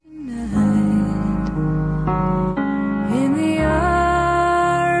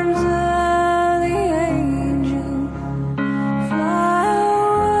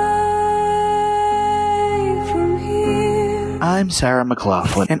Sarah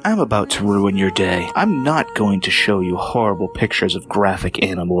McLaughlin, and I'm about to ruin your day. I'm not going to show you horrible pictures of graphic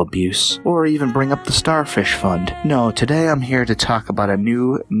animal abuse, or even bring up the Starfish Fund. No, today I'm here to talk about a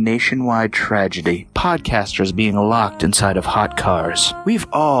new nationwide tragedy. Podcasters being locked inside of hot cars. We've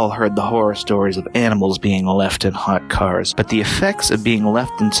all heard the horror stories of animals being left in hot cars, but the effects of being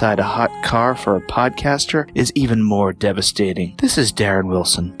left inside a hot car for a podcaster is even more devastating. This is Darren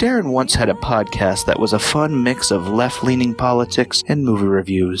Wilson. Darren once had a podcast that was a fun mix of left-leaning politics and movie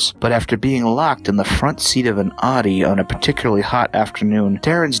reviews, but after being locked in the front seat of an Audi on a particularly hot afternoon,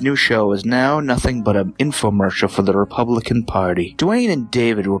 Darren's new show is now nothing but an infomercial for the Republican Party. Dwayne and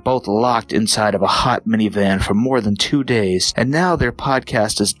David were both locked inside of a hot minivan for more than 2 days, and now their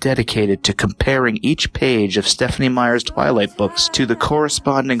podcast is dedicated to comparing each page of Stephenie Meyer's Twilight books to the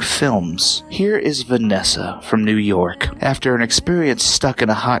corresponding films. Here is Vanessa from New York. After an experience stuck in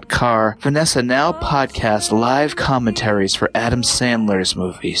a hot car, Vanessa now podcasts live commentaries for Adam Sandler's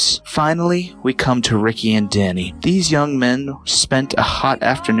movies. Finally, we come to Ricky and Danny. These young men spent a hot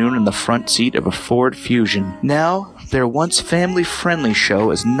afternoon in the front seat of a Ford Fusion. Now, their once family-friendly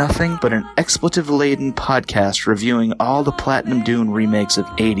show is nothing but an expletive-laden podcast reviewing all the Platinum Dune remakes of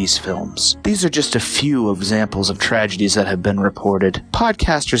 80s films. These are just a few examples of tragedies that have been reported.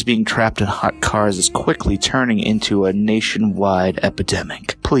 Podcasters being trapped in hot cars is quickly turning into a nationwide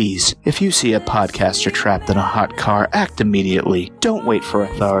epidemic. Please, if you see a podcaster trapped in a hot car, act immediately. Don't wait for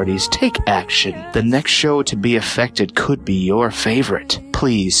authorities. Take action. The next show to be affected could be your favorite.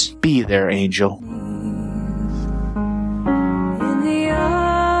 Please, be there, Angel.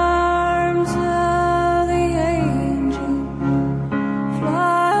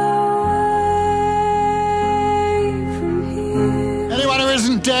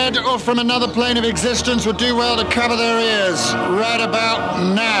 Dead or from another plane of existence would do well to cover their ears right about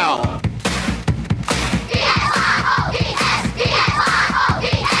now.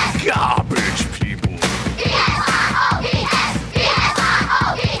 Garbage people.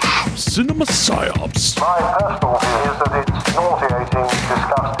 Cinema psyops. My personal view is that it's nauseating,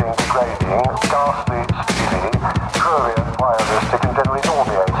 disgusting, degrading, ghastly, sleazy, prurient, voyeuristic, and generally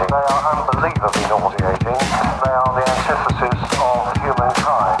nauseating. They are unbelievably nauseating. They are the antithesis of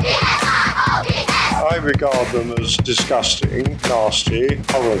humankind. I regard them as disgusting, nasty,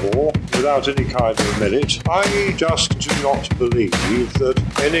 horrible, without any kind of merit. I just do not believe that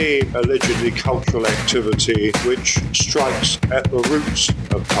any allegedly cultural activity which strikes at the roots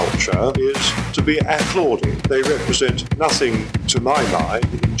of culture is to be applauded. They represent nothing, to my mind,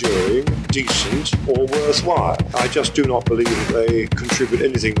 enduring, decent, or worthwhile. I just do not believe that they contribute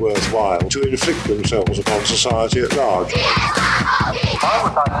anything worthwhile to inflict themselves upon society at large. I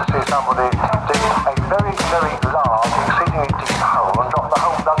would like to see somebody dig a very, very large, exceedingly deep hole and drop the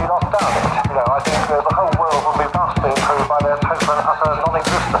whole bloody lot down it. You know, I think the whole world would be vastly improved by their total and utter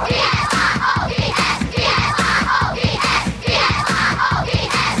non-existence.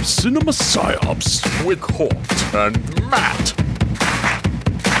 Cinema psyops with Hort and Matt.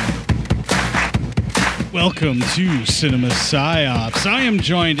 Welcome to Cinema Psyops. I am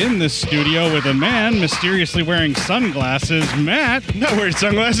joined in the studio with a man mysteriously wearing sunglasses. Matt. I'm not wearing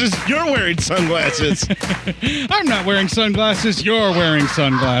sunglasses. You're wearing sunglasses. I'm not wearing sunglasses. You're wearing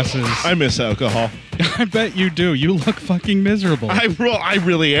sunglasses. I miss alcohol. I bet you do. You look fucking miserable. I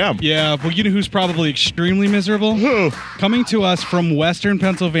really am. Yeah, well, you know who's probably extremely miserable? Who? Coming to us from Western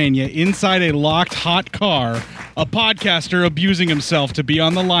Pennsylvania inside a locked hot car, a podcaster abusing himself to be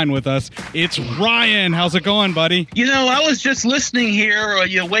on the line with us. It's Ryan. How's it going, buddy? You know, I was just listening here,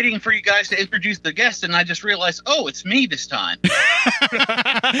 waiting for you guys to introduce the guest, and I just realized, oh, it's me this time.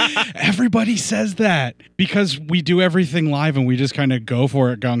 Everybody says that because we do everything live and we just kind of go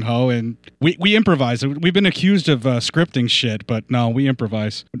for it gung-ho, and we improvise. We've been accused of scripting shit, but no, we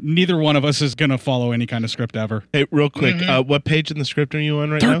improvise. Neither one of us is going to follow any kind of script ever. Hey, real quick, what page in the script are you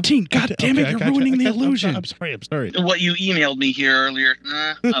on right 13. now? 13. God damn it, you're ruining the illusion. I'm sorry. What you emailed me here earlier.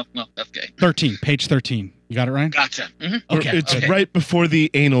 Okay. 13. Page 13. You got it, Ryan? Gotcha. Mm-hmm. Okay. It's right before the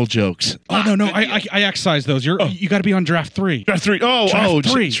anal jokes. Oh, no. I excised those. You got to be on draft 3. Draft 3. Draft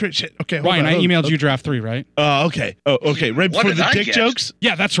 3. Shit. Okay, Ryan, I emailed you draft 3, right? Okay. Oh, okay. Right before the dick jokes?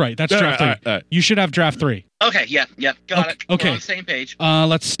 Yeah, that's right. That's draft 3. All right. You should have draft 3. Okay, yeah. Got it. Okay. We're on the same page.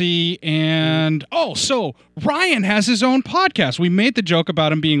 Let's see. And, so Ryan has his own podcast. We made the joke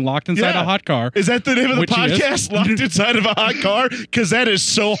about him being locked inside a hot car. Is that the name of the podcast? Locked inside of a hot car? Because that is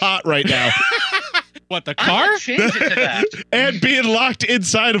so hot right now. What, the I car? might change it to that. And being locked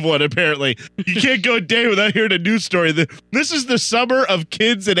inside of one, apparently. You can't go a day without hearing a news story. This is the summer of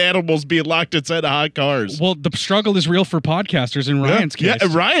kids and animals being locked inside of hot cars. Well, the struggle is real for podcasters in Ryan's case. Yeah,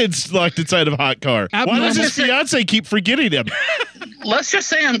 Ryan's locked inside of a hot car. Why does his fiance keep forgetting him? Let's just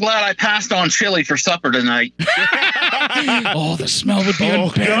say I'm glad I passed on chili for supper tonight. Oh, the smell would be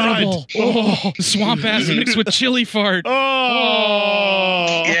unbearable. Oh, the swamp acid mixed with chili fart.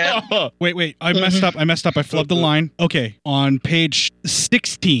 Oh. Yeah. Wait. I messed up. I flubbed the line. Okay, on page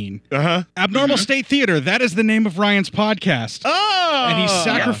 16. Abnormal State Theater. That is the name of Ryan's podcast. Oh. And he's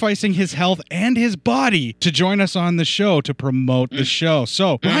sacrificing his health and his body to join us on the show to promote the show.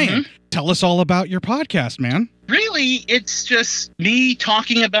 So, Ryan, tell us all about your podcast, man. Really, it's just me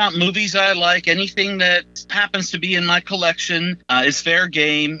talking about movies I like. Anything that happens to be in my collection is fair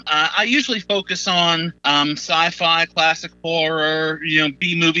game. I usually focus on sci-fi, classic horror,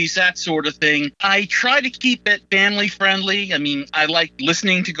 B movies, that sort of thing. I try to keep it family friendly. I mean, I like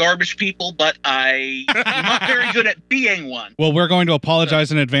listening to garbage people, but I'm not very good at being one. Well, we're going to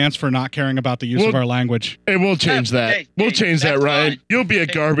apologize in advance for not caring about the use of our language. Hey, we'll change that. We'll change that, Ryan. Fine. You'll be a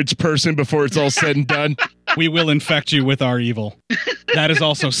garbage person before it's all said and done. We will infect you with our evil. That is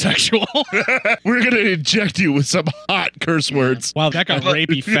also sexual. We're going to inject you with some hot curse words. Wow, that got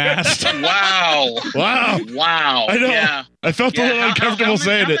rapey fast. Wow. I know. Yeah. I felt a little uncomfortable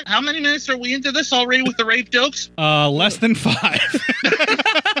saying it. How many minutes are we into this already with the rape jokes? Less than 5.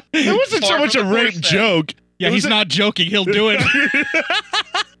 It wasn't so much a rape joke. Yeah, he's not joking. He'll do it.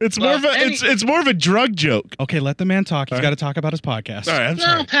 It's more of a it's more of a drug joke. Okay, let the man talk. He's got to talk about his podcast. All right, I'm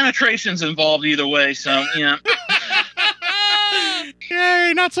sorry. Penetration's involved either way, so yeah.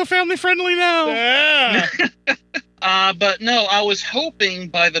 Yay, not so family friendly now. Yeah. But no, I was hoping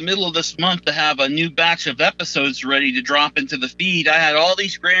by the middle of this month to have a new batch of episodes ready to drop into the feed. I had all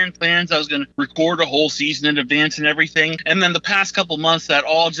these grand plans. I was going to record a whole season in advance and everything. And then the past couple months, that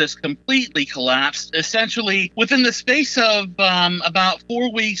all just completely collapsed. Essentially, within the space of about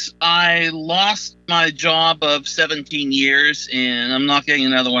 4 weeks, I lost my job of 17 years, and I'm not getting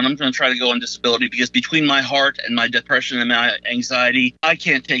another one. I'm going to try to go on disability because between my heart and my depression and my anxiety, I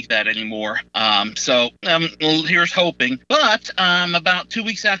can't take that anymore. So here's hoping. But about 2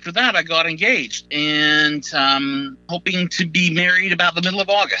 weeks after that, I got engaged and hoping to be married about the middle of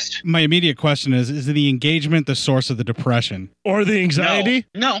August. My immediate question is the engagement the source of the depression? Or the anxiety?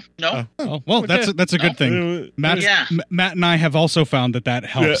 No. Oh, well, okay. that's a good thing. Matt and I have also found that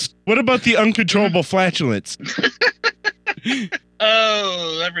helps. Yeah. What about the uncontrollable flatulence?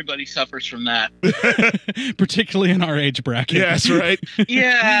 Oh, everybody suffers from that. Particularly in our age bracket. Yes, right.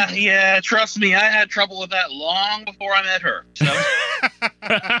 Yeah. Trust me, I had trouble with that long before I met her. So.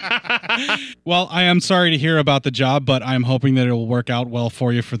 Well, I am sorry to hear about the job, but I'm hoping that it will work out well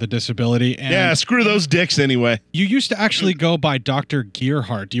for you for the disability. And yeah, screw those dicks anyway. You used to actually go by Dr.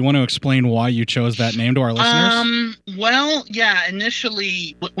 Gearhart. Do you want to explain why you chose that name to our listeners? Well, yeah,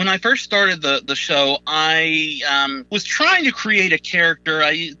 initially, when I first started the show, I was trying to create a character.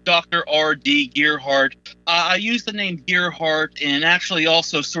 I used Dr. R.D. Gearhart. I used the name Gearhart and actually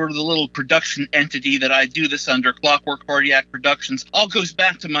also sort of the little production entity that I do this under, Clockwork Cardiac Productions, all goes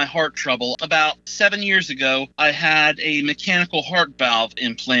back to my heart trouble. About 7 years ago, I had a mechanical heart valve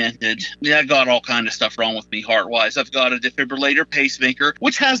implanted. Yeah, I got all kind of stuff wrong with me heart-wise. I've got a defibrillator pacemaker,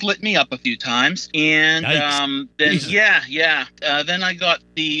 which has lit me up a few times. And then I got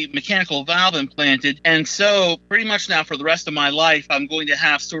the mechanical valve implanted. And so pretty much now for the rest of my life, I'm going to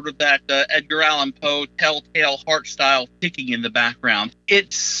have sort of that Edgar Allan Poe telltale heart style ticking in the background.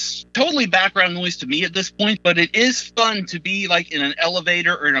 It's totally background noise to me at this point, but it is fun to be like in an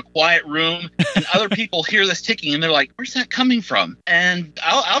elevator or in a quiet room and other people hear this ticking and they're like, where's that coming from? And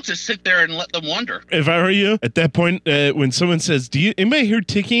I'll just sit there and let them wonder. If I were you, at that point, when someone says, anybody hear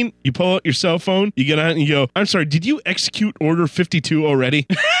ticking? You pull out your cell phone, you get on and you go, I'm sorry, did you execute Order 52 already?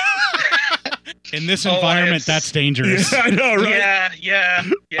 In this environment, that's dangerous. Yeah, I know, right? Yeah.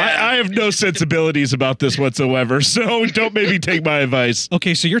 I have no sensibilities about this whatsoever, so don't maybe take my advice.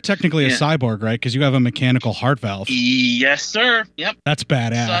 Okay, so you're technically a cyborg, right? Because you have a mechanical heart valve. Yes, sir. Yep. That's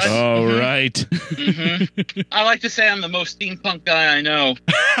badass. All right. Mm-hmm. I like to say I'm the most steampunk guy I know.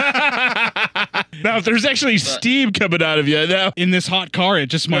 Now, if there's actually steam coming out of you now. In this hot car, it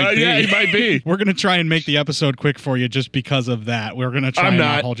just might be. Yeah, it might be. We're going to try and make the episode quick for you just because of that. We're going to try and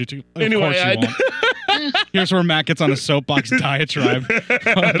not hold you to. Of course you won't. Here's where Matt gets on a soapbox diatribe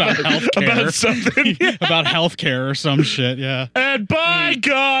about healthcare. About something. About healthcare or some shit, yeah. And by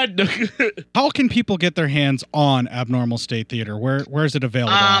God. How can people get their hands on Abnormal State Theater? Where is it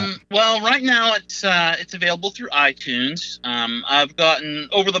available at? Well, right now it's available through iTunes. I've gotten,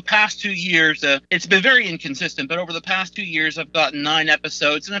 over the past 2 years, it's been very inconsistent, but over the past 2 years, I've gotten 9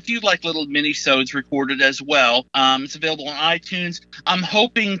 episodes and a few like little mini-sodes recorded as well. It's available on iTunes. I'm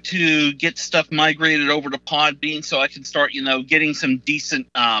hoping to get stuff migrated over to Podbean so I can start, getting some decent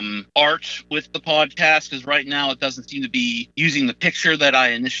art with the podcast, because right now it doesn't seem to be using the picture that I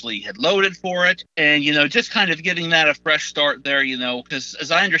initially had loaded for it. And, just kind of getting that a fresh start there, because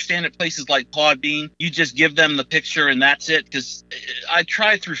as I understand it, places like Podbean, you just give them the picture and that's it, because I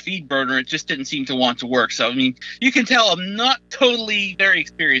tried through FeedBurner, it just didn't seem to want to work. So, you can tell I'm not totally very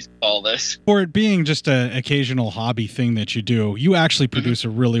experienced with all this. For it being just an occasional hobby thing that you do, you actually produce a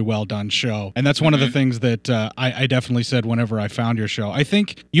really well done show. And that's one of the things that I definitely said whenever I found your show. I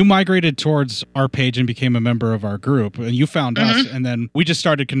think you migrated towards our page and became a member of our group, and you found us, and then we just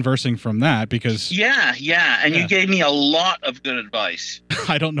started conversing from that because... Yeah, and you gave me a lot of good advice.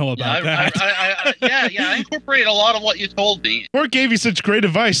 I don't know about that. I incorporate a lot of what you told me. Or gave you such great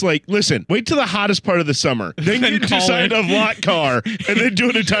advice, like, listen, wait till the hottest part of the summer, then get inside a lot car, and then do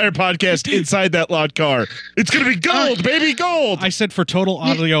an entire podcast inside that lot car. It's going to be gold, baby, gold! I said for total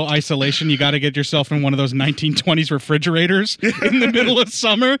audio isolation, you got to get yourself in one of those 1920s refrigerators in the middle of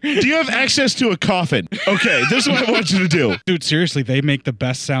summer. Do you have access to a coffin? Okay, this is what I want you to do. Dude, seriously, they make the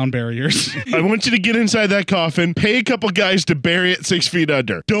best sound barriers. I want you to get inside that coffin, pay a couple guys to bury it 6 feet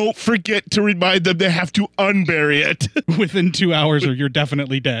under. Don't forget to remind them they have to unbury it. Within 2 hours or you're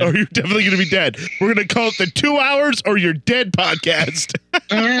definitely dead. Or you're definitely going to be dead. We're going to call it the 2 hours or you're dead podcast.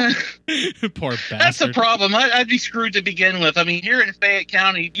 Poor bastard. That's the problem. I'd be screwed to begin with. Here in Fayette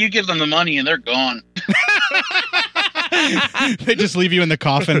County, you give them the money and they're gone. They just leave you in the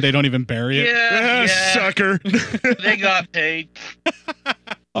coffin. They don't even bury it. Yeah. Sucker. They got paid.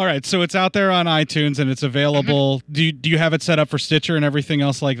 All right, so it's out there on iTunes and it's available. Do you have it set up for Stitcher and everything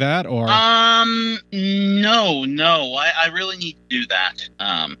else like that, or? No. I really need to do that.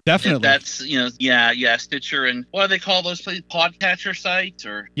 Definitely. That's Stitcher and what do they call those places? Podcatcher sites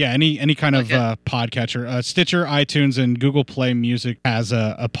or? Yeah, any kind of podcatcher. Stitcher, iTunes, and Google Play Music has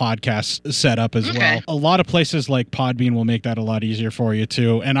a podcast set up as well. A lot of places like Podbean will make that a lot easier for you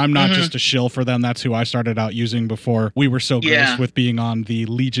too. And I'm not just a shill for them. That's who I started out using before we were so graced with being on the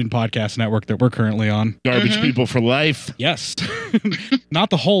Legion Podcast Network that we're currently on. Garbage people for life. Yes. Not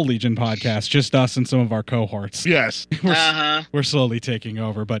the whole Legion podcast, just us and some of our cohorts. Yes. We're slowly taking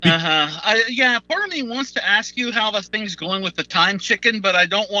over, but... part of me wants to ask you how the thing's going with the Time Chicken, but I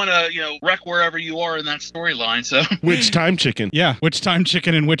don't want to, wreck wherever you are in that storyline, so... Which Time Chicken? Yeah, which Time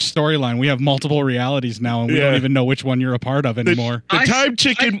Chicken and which storyline? We have multiple realities now, and we don't even know which one you're a part of anymore. The Time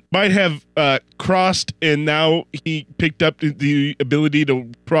Chicken might have crossed, and now he picked up the ability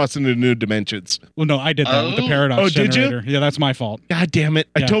to cross into new dimensions. Well, no, I did that with the Paradox Generator. Did you? Yeah, that's my fault. God damn it.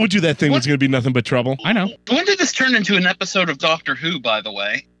 I told you that thing was going to be nothing but trouble. I know. When did this turn into an episode of Doctor Who, by the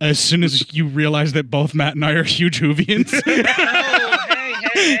way? As soon as you realize that both Matt and I are huge Whovians.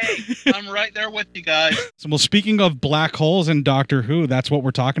 Hey, I'm right there with you guys. So, well, speaking of black holes and Doctor Who, that's what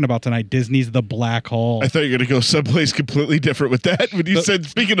we're talking about tonight. Disney's The Black Hole. I thought you were going to go someplace completely different with that when you said,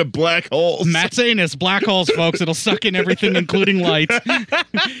 speaking of black holes. Matt's anus, black holes, folks. It'll suck in everything, including light.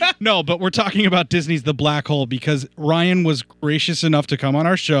 No, but we're talking about Disney's The Black Hole because Ryan was gracious enough to come on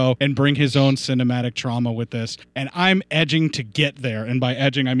our show and bring his own cinematic trauma with this. And I'm edging to get there. And by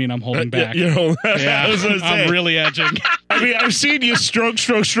edging, I mean I'm holding back. You're holding Yeah, I'm really edging. I've seen you stroke,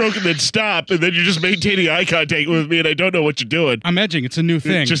 and then stop, and then you're just maintaining eye contact with me, and I don't know what you're doing. I'm edging. It's a new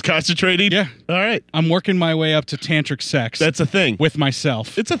thing. Just concentrating? Yeah. All right. I'm working my way up to tantric sex. That's a thing. With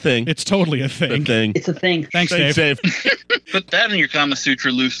myself. It's a thing. It's totally a thing. It's a thing. Thanks, Dave. Put that in your Kama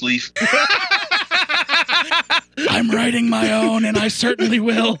Sutra loose leaf. I'm writing my own, and I certainly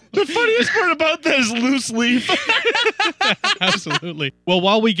will. The funniest part about that is loose leaf. Absolutely. Well,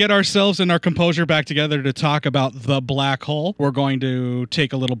 while we get ourselves and our composure back together to talk about The Black Hole, we're going to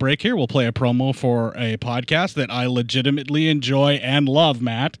take a little break here. We'll play a promo for a podcast that I legitimately enjoy and love,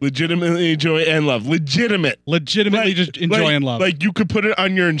 Matt. Legitimately enjoy and love. Legitimately just enjoy and love. Like you could put it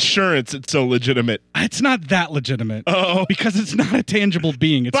on your insurance. It's so legitimate. It's not that legitimate. Oh. Because it's not a tangible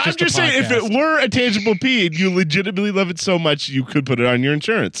being. It's but just I'm just a podcast. saying, if it were a tangible being, you legitimately legitimately love it so much you could put it on your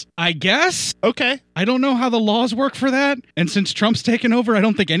insurance. I guess. Okay. I don't know how the laws work for that. And since Trump's taken over, I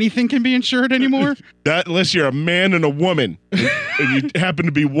don't think anything can be insured anymore. That unless you're a man and a woman and you happen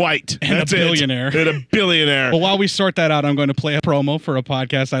to be white. And That's a billionaire. And a billionaire. Well, while we sort that out, I'm going to play a promo for a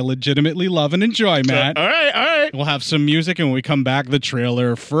podcast I legitimately love and enjoy, Matt. All right. We'll have some music, and when we come back, the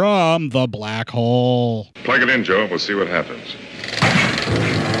trailer from The Black Hole. Plug it in, Joe. We'll see what happens.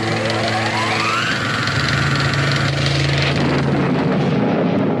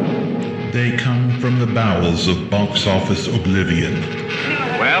 They come from the bowels of box office oblivion.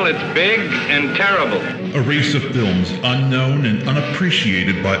 Well, it's big and terrible. A race of films unknown and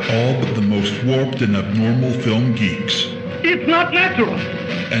unappreciated by all but the most warped and abnormal film geeks. It's not natural.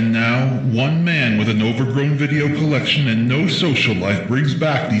 And now, one man with an overgrown video collection and no social life brings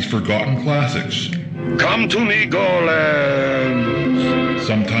back these forgotten classics. Come to me, Golem.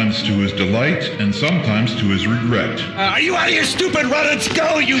 Sometimes to his delight, and sometimes to his regret. Are you out of your stupid rudder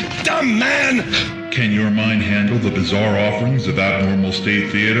skull, you dumb man? Can your mind handle the bizarre offerings of abnormal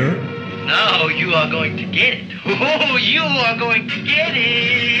state theater? No, you are going to get it. Oh, you are going to get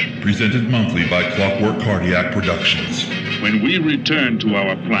it. Presented monthly by Clockwork Cardiac Productions. When we return to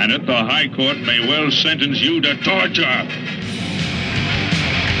our planet, the High Court may well sentence you to torture.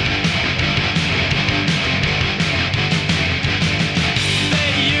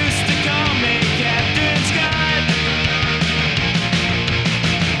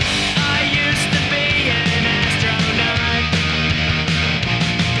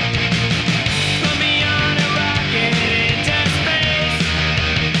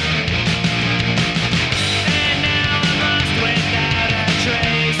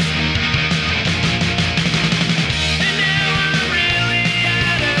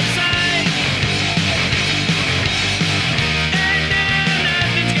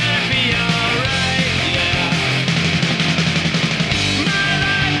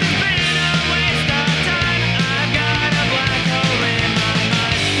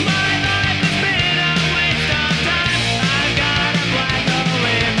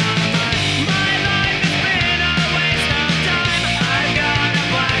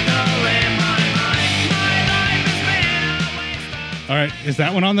 Is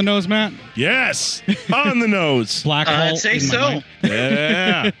that one on the nose, Matt? Yes, on the nose. Black hole. I'd say so.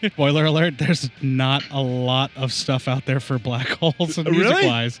 Yeah. Spoiler alert, there's not a lot of stuff out there for black holes and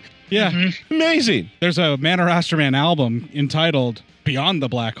music-wise. Yeah. Mm-hmm. Amazing. There's a Man or Astroman album entitled Beyond the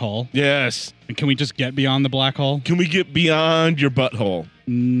Black Hole. Yes. And can we just get beyond the black hole? Can we get beyond your butthole?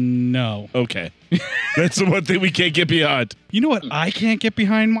 No. Okay. That's the one thing we can't get beyond. You know what I can't get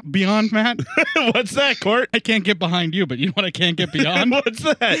beyond, Matt? What's that, Court? I can't get behind you, but you know what I can't get beyond? What's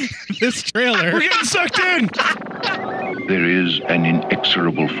that? This trailer. We're getting sucked in. There is an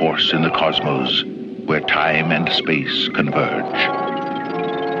inexorable force in the cosmos where time and space converge.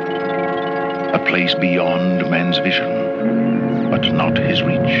 A place beyond man's vision, but not his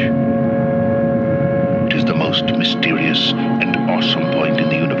reach. It is the most mysterious and awesome point in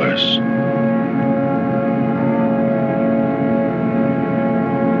the universe.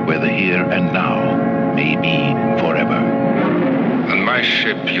 Where the here and now may be forever. On my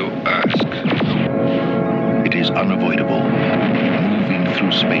ship, you ask? It is unavoidable, moving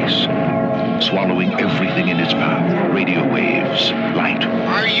through space, swallowing everything in its path. Radio waves, light.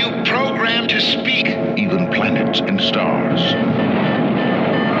 Are you programmed to speak? Even planets and stars.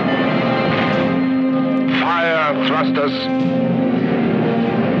 Fire thrusters.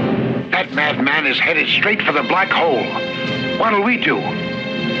 That madman is headed straight for the black hole. What'll we do?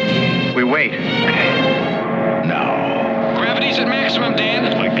 We wait. Now. Gravity's at maximum, Dan.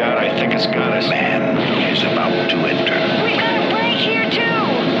 My God, I think it's got us. Man is about to enter. We got a break here, too.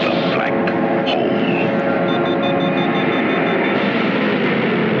 The black hole.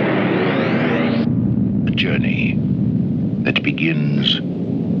 A journey that begins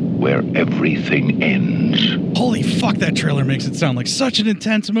where everything ends. Holy fuck, that trailer makes it sound like such an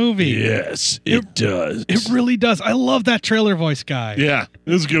intense movie. Yes, it does. It really does. I love that trailer voice guy. Yeah,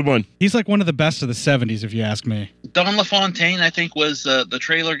 it was a good one. He's like one of the best of the 70s, if you ask me. Don LaFontaine, I think, was the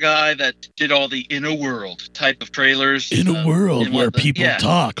trailer guy that did all the In a World type of trailers. In a world where people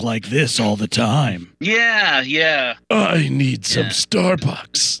talk like this all the time. Yeah. I need some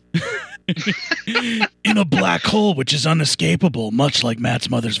Starbucks. In a black hole, which is unescapable, much like Matt's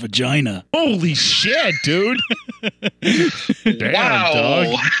mother's vagina. Holy shit, dude. Damn, wow.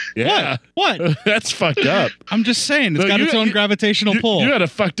 dog. Yeah. What? That's fucked up. I'm just saying, it's got its own gravitational pull. You had a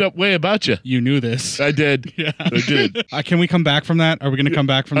fucked up way about you. You knew this. I did. Yeah. I did. Can we come back from that? Are we going to come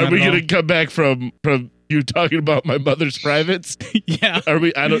back from that? Are we going to come back from You talking about my mother's privates? Yeah. Are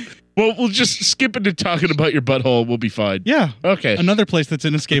we? I don't. Well, we'll just skip into talking about your butthole. We'll be fine. Yeah. Okay. Another place that's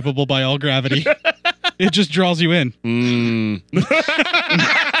inescapable by all gravity. It just draws you in.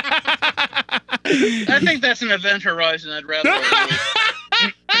 I think that's an event horizon I'd rather avoid.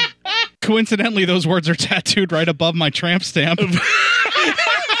 Coincidentally, those words are tattooed right above my tramp stamp.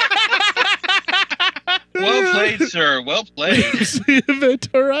 Well played, sir. Well played. Event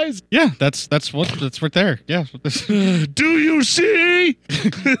horizon. Yeah, that's right there. Yeah. Do you see?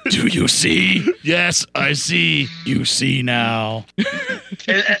 Do you see? Yes, I see. You see now.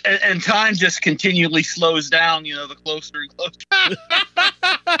 And time just continually slows down, the closer and closer.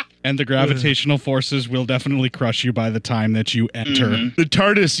 And the gravitational forces will definitely crush you by the time that you enter. The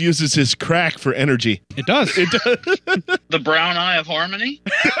TARDIS uses his crack for energy. It does. It does. The brown eye of harmony?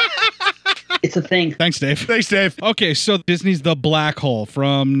 It's a thing. Thanks, Dave. Thanks, Dave. Okay, so Disney's The Black Hole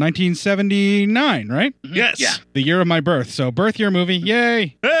from 1979, right? Yes. Yeah. The year of my birth. So, birth year movie.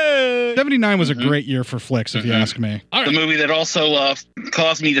 Yay. Hey. 79 was a great year for flicks, if you ask me. The movie that also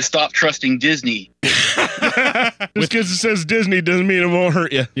caused me to stop trusting Disney. Just because it says Disney doesn't mean it won't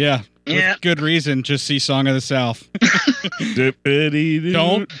hurt you. Yeah. Yeah. With good reason. Just see Song of the South. We're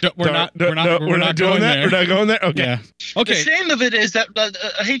not going there. We're not going there. Okay. Yeah. Okay. The shame of it is that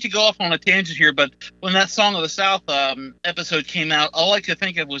I hate to go off on a tangent here, but when that Song of the South episode came out, all I could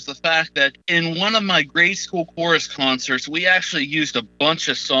think of was the fact that in one of my grade school chorus concerts, we actually used a bunch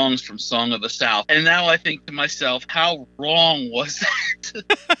of songs from Song of the South. And now I think to myself, how wrong was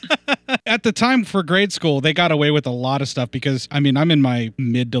that? At the time for grade school, they got away with a lot of stuff because, I'm in my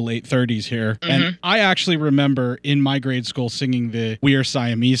mid to late 30s here. And I actually remember in my grade school singing the We Are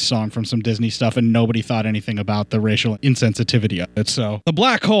Siamese song from some Disney stuff, and nobody thought anything about the racial insensitivity of it. So, The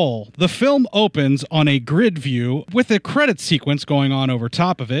Black Hole. The film opens on a grid view with a credit sequence going on over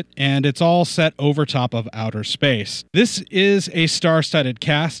top of it, and it's all set over top of outer space. This is a star-studded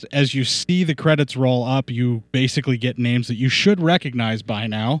cast. As you see the credits roll up, you basically get names that you should recognize by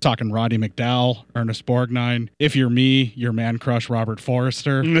now. Talking Roddy McDowall, Ernest Borgnine. If you're me, your man crush Robert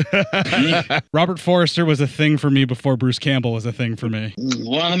Forrester. Robert Forrester was a thing for me before Bruce Campbell was a thing for me.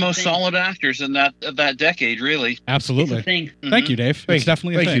 One of the most solid actors in that decade, really. Absolutely. It's a thing. Thank you, Dave. It's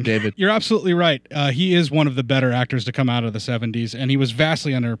definitely a thing. Thank you, David. You're absolutely right. He is one of the better actors to come out of the 70s, and he was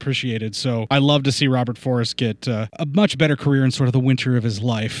vastly underappreciated. So I love to see Robert Forrest get a much better career in sort of the winter of his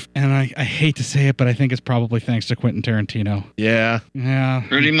life. And I hate to say it, but I think it's probably thanks to Quentin Tarantino. Yeah. Yeah.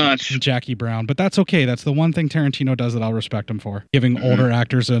 Pretty much. Jackie Brown. But that's okay. That's the one thing Tarantino does that I'll respect him for, giving older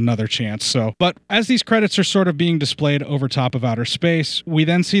actors another chance. So, but as these credits are sort of being displayed over top of outer space, we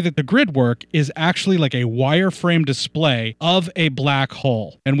then see that the grid work is actually like a wireframe display of a black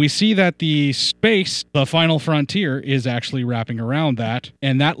hole. And we see that the space, the final frontier, is actually wrapping around that.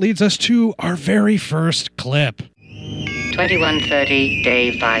 And that leads us to our very first clip. 2130,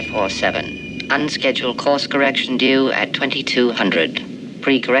 day 547. Unscheduled course correction due at 2200.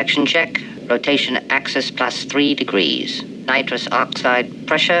 Pre-correction check, rotation axis plus 3 degrees. Nitrous oxide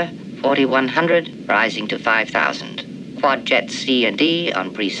pressure, 4100, rising to 5000. Quad jet C and D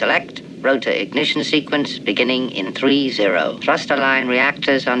on pre-select. Rotor ignition sequence beginning in 3-0. Thruster line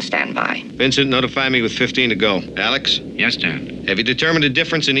reactors on standby. Vincent, notify me with 15 to go. Alex? Yes, Dan. Have you determined a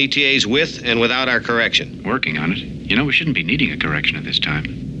difference in ETAs with and without our correction? Working on it. We shouldn't be needing a correction at this time.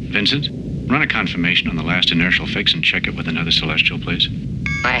 Vincent, run a confirmation on the last inertial fix and check it with another celestial, please.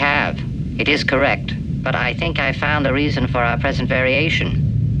 I have. It is correct. But I think I found the reason for our present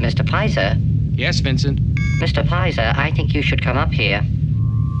variation. Mr. Pizer? Yes, Vincent? Mr. Pizer, I think you should come up here.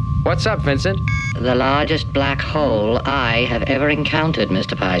 What's up, Vincent? The largest black hole I have ever encountered,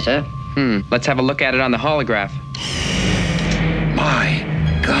 Mr. Pizer. Let's have a look at it on the holograph. My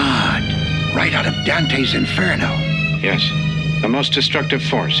God. Right out of Dante's Inferno. Yes. The most destructive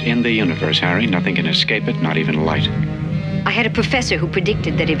force in the universe, Harry. Nothing can escape it, not even light. I had a professor who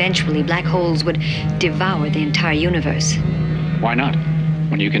predicted that eventually black holes would devour the entire universe. Why not?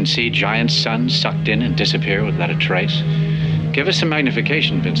 When you can see giant suns sucked in and disappear without a trace. Give us some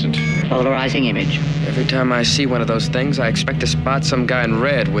magnification, Vincent. Polarizing image. Every time I see one of those things, I expect to spot some guy in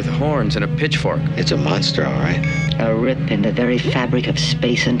red with horns and a pitchfork. It's a monster, all right. A rip in the very fabric of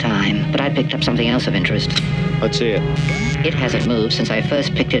space and time. But I picked up something else of interest. Let's see it. It hasn't moved since I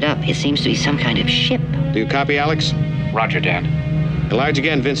first picked it up. It seems to be some kind of ship. Do you copy, Alex? Roger, Dan. Enlarge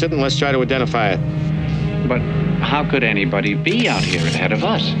again, Vincent, and let's try to identify it. But how could anybody be out here ahead of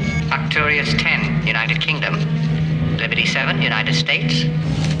us? Arcturus 10, United Kingdom. Liberty 7, United States.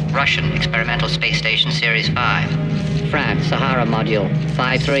 Russian Experimental Space Station Series 5. France, Sahara Module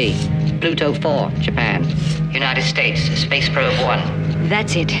 5-3. Pluto 4, Japan. United States, Space Probe 1.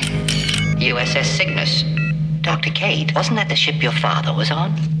 That's it. USS Cygnus. Dr. Kate, wasn't that the ship your father was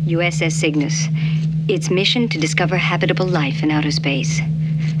on? USS Cygnus. Its mission to discover habitable life in outer space.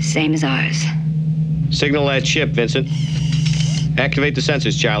 Same as ours. Signal that ship, Vincent. Activate the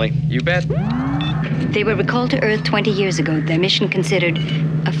sensors, Charlie. You bet. They were recalled to Earth 20 years ago, their mission considered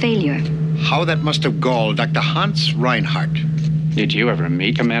a failure. How that must have galled Dr. Hans Reinhardt. Did you ever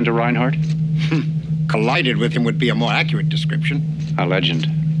meet Commander Reinhardt? Collided with him would be a more accurate description. A legend.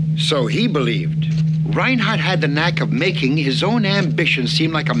 So he believed. Reinhardt had the knack of making his own ambition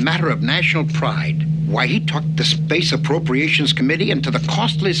seem like a matter of national pride. Why, he took the Space Appropriations Committee into the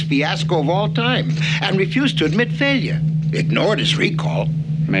costliest fiasco of all time and refused to admit failure. Ignored his recall.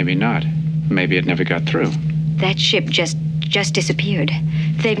 Maybe not. Maybe it never got through. That ship just disappeared.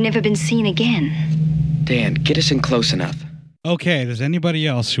 They've never been seen again. Dan, get us in close enough. Okay, does anybody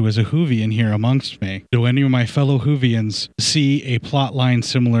else who is a Whovian here amongst me? Do any of my fellow Whovians see a plot line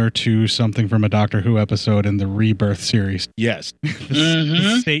similar to something from a Doctor Who episode in the Rebirth series? Yes.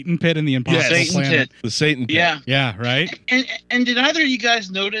 The Satan Pit and the Impossible Planet. The Satan Pit. Yeah. Yeah, right? And did either of you guys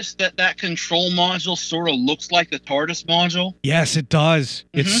notice that control module sort of looks like the TARDIS module? Yes, it does.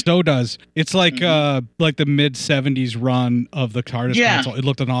 It so does. It's like the mid 70s run of the TARDIS console. It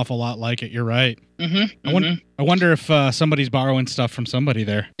looked an awful lot like it. You're right. I wonder if somebody's borrowing stuff from somebody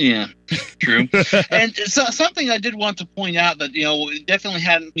there. Yeah, true. And so, something I did want to point out that, definitely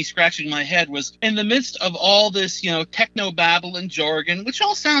had me scratching my head was in the midst of all this, techno babble and jargon, which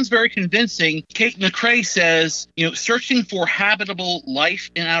all sounds very convincing. Kate McRae says, searching for habitable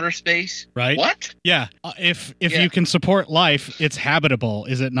life in outer space. Right. What? Yeah. If you can support life, it's habitable,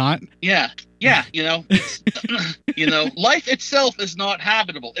 is it not? Yeah. Yeah, it's, life itself is not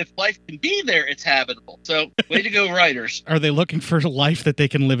habitable. If life can be there, it's habitable. So, way to go, writers. Are they looking for life that they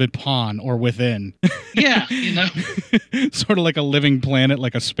can live upon or within? Yeah, Sort of like a living planet,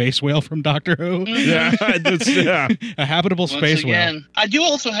 like a space whale from Doctor Who. Yeah, a habitable space whale. I do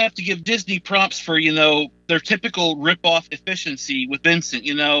also have to give Disney props for, their typical rip-off efficiency with Vincent.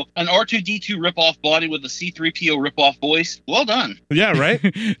 An R2-D2 rip-off body with a C-3PO rip-off voice. Well done. Yeah, right?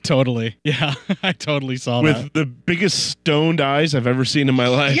 Totally. Yeah, I totally saw that. With the biggest stoned eyes I've ever seen in my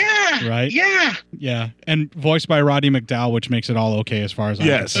life. Yeah. Right? Yeah. Yeah. And voiced by Roddy McDowall, which makes it all okay as far as I'm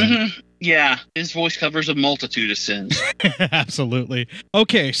concerned. Yeah, his voice covers a multitude of sins. Absolutely.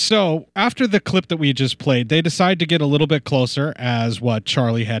 Okay, so after the clip that we just played, they decide to get a little bit closer, as what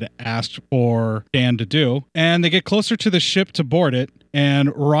Charlie had asked for Dan to do, and they get closer to the ship to board it.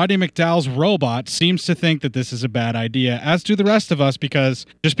 And Roddy McDowall's robot seems to think that this is a bad idea, as do the rest of us, because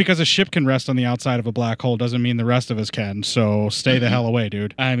just because a ship can rest on the outside of a black hole doesn't mean the rest of us can. So stay the hell away,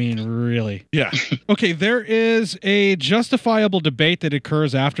 dude. I mean, really. Yeah. Okay, there is a justifiable debate that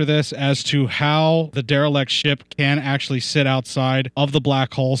occurs after this as to how the derelict ship can actually sit outside of the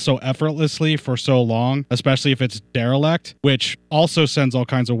black hole so effortlessly for so long, especially if it's derelict, which also sends all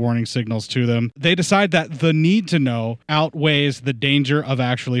kinds of warning signals to them. They decide that the need to know outweighs the danger of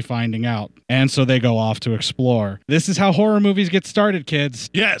actually finding out. And so they go off to explore. This is how horror movies get started, kids.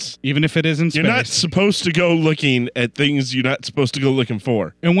 Yes. Even if it is in space. You're not supposed to go looking at things you're not supposed to go looking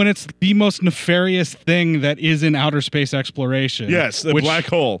for. And when it's the most nefarious thing that is in outer space exploration. Yes, the black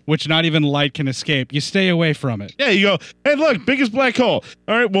hole. Which not even light can escape. You stay away from it. Yeah, you go, hey, look, biggest black hole.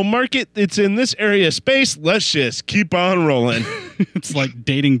 All right, we'll mark it. It's in this area of space. Let's just keep on rolling. It's like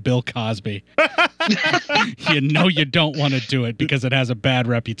dating Bill Cosby. You don't want to do it because it has a bad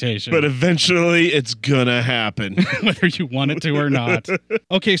reputation. But eventually it's gonna happen. Whether you want it to or not.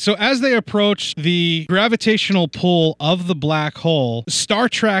 Okay, so as they approach the gravitational pull of the black hole, Star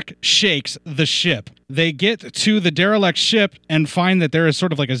Trek shakes the ship. They get to the derelict ship and find that there is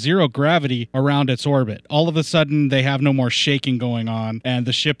sort of like a zero gravity around its orbit. All of a sudden, they have no more shaking going on, and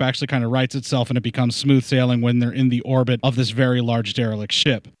the ship actually kind of rights itself, and it becomes smooth sailing when they're in the orbit of this very large derelict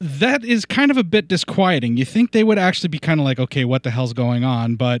ship. That is kind of a bit disquieting. You think they would actually be kind of like, okay, what the hell's going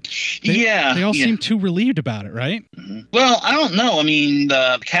on? But they all seem too relieved about it, right? Well, I don't know. I mean,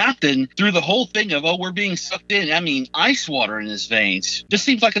 the captain, through the whole thing of, we're being sucked in, ice water in his veins. Just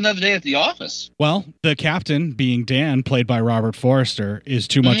seems like another day at the office. Well, the captain, being Dan, played by Robert Forrester, is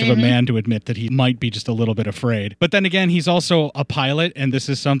too much of a man to admit that he might be just a little bit afraid. But then again, he's also a pilot, and this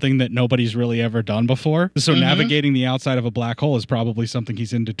is something that nobody's really ever done before. So navigating the outside of a black hole is probably something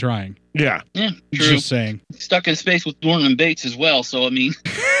he's into trying. Yeah. Yeah, true. Just saying. Stuck in space with Norman Bates as well, so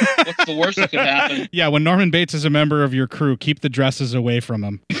what's the worst that could happen? Yeah, when Norman Bates is a member of your crew, keep the dresses away from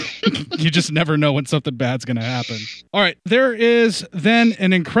him. You just never know when something bad's going to happen. All right, there is then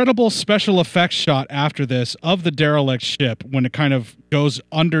an incredible special effects shot after this of the derelict ship when it kind of goes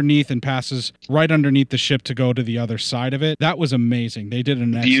underneath and passes right underneath the ship to go to the other side of it. That was amazing. They did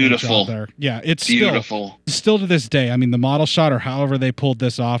an excellent job there. Yeah, it's beautiful. Still to this day. I mean, the model shot or however they pulled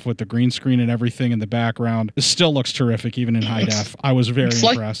this off with the green screen and everything in the background, it still looks terrific, even in high def. I was very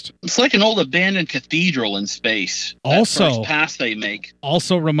impressed. It's like an old abandoned cathedral in space. Also, that first pass they make.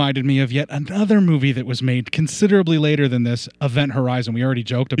 Also reminded me of yet another movie that was made considerably later than this, Event Horizon. We already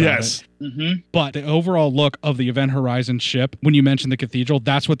joked about it. Mm-hmm. But the overall look of the Event Horizon ship, when you mentioned the cathedral,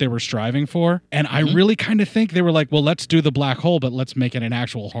 that's what they were striving for. And I really kind of think they were like, well, let's do the black hole, but let's make it an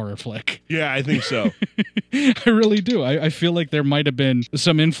actual horror flick. Yeah, I think so. I really do. I feel like there might have been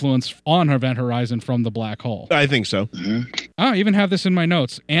some influence on Event Horizon from the black hole. I think so. I even have this in my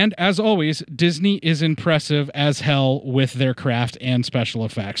notes. And as always, Disney is impressive as hell with their craft and special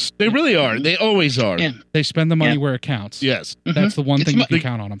effects. They really are. They always are. Yeah. They spend the money where it counts. Yes. That's the one thing you can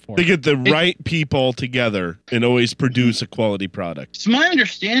count on them for. They get the right people together and always produce a quality product. It's my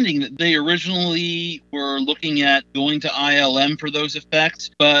understanding that they originally were looking at going to ILM for those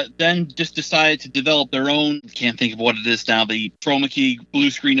effects, but then just decided to develop their own, can't think of what it is now, the chroma key blue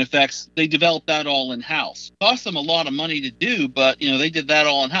screen effects. They developed that all in-house. Cost them a lot of money to do, but, they did that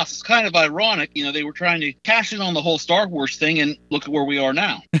all in-house. It's kind of ironic. They were trying to cash in on the whole Star Wars thing, and look at where we are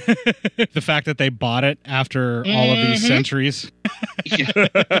now. The fact that they bought it after all of these centuries.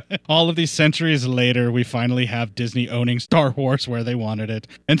 All of these centuries later, we finally have Disney owning Star Wars where they wanted it.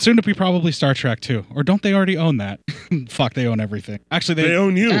 And soon to be probably Star Trek too. Or don't they already own that? Fuck, they own everything. Actually, they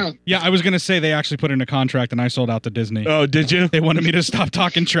own you. Yeah, I was going to say they actually put in a contract and I sold out to Disney. Oh, did you? They wanted me to stop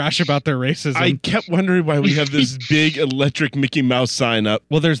talking trash about their racism. I kept wondering why we have this big electric Mickey Mouse sign up.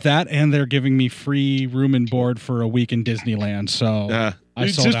 Well, there's that, and they're giving me free room and board for a week in Disneyland, so... I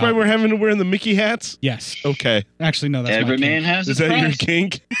sold just out. why we're having to wear the Mickey hats? Yes. Okay. Actually, no, that's Every my man kink. has Is his that your price.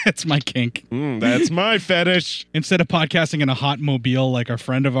 kink? That's my kink. That's my fetish. Instead of podcasting in a hot mobile like a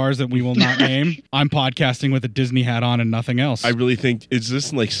friend of ours that we will not name, I'm podcasting with a Disney hat on and nothing else. I really think, is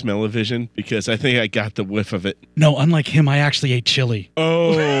this like smell-o-vision? Because I think I got the whiff of it. No, unlike him, I actually ate chili.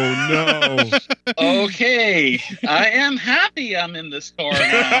 Oh, no. Okay. I am happy I'm in this car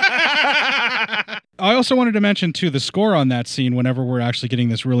now. I also wanted to mention, too, the score on that scene, whenever we're actually getting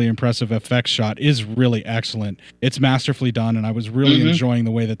this really impressive effects shot, is really excellent. It's masterfully done, and I was really enjoying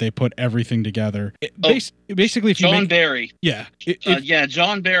the way that they put everything together. Basically, if you John Barry. Yeah.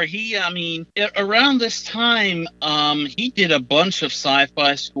 John Barry. He, around this time, he did a bunch of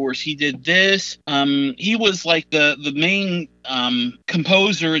sci-fi scores. He did this. He was like the main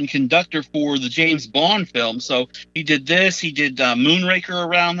composer and conductor for the James Bond film. So he did this. He did Moonraker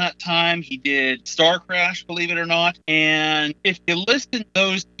around that time. He did Star Crash, believe it or not. And if you listen to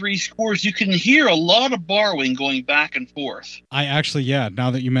those three scores, you can hear a lot of borrowing going back and forth. I actually, now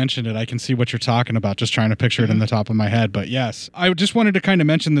that you mentioned it, I can see what you're talking about, just trying to picture it in the top of my head. But yes, I just wanted to kind of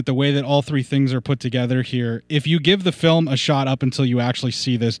mention that the way that all three things are put together here, if you give the film a shot up until you actually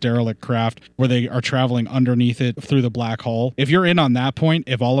see this derelict craft where they are traveling underneath it through the black hole, if you're in on that point,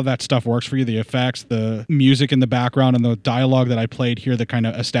 if all of that stuff works for you, the effects, the music in the background, and the dialogue that I played here that kind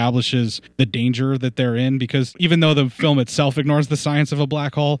of establishes the danger that they're in, because even though the film itself ignores the science of a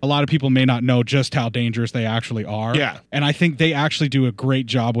black hole, a lot of people may not know just how dangerous they actually are. Yeah. And I think they actually do a great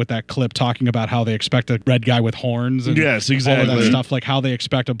job with that clip talking about how they expect a red guy with horns and yes, exactly. all of that stuff, like how they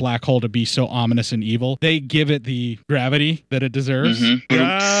expect a black hole to be so ominous and evil. They give it the gravity that it deserves.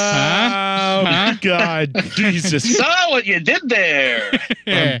 Oh, God. Jesus. Saw what you did there.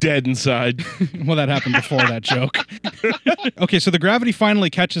 I'm dead inside. Well, that happened before that joke. Okay, so the gravity finally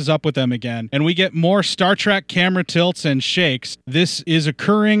catches up with them again, and we get more Star Trek camera tilts and shakes. This is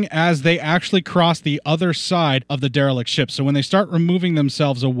occurring as they actually cross the other side of the derelict ship. So when they start removing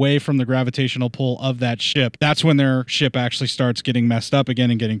themselves away from the gravitational pull of that ship, that's when their ship actually starts getting messed up again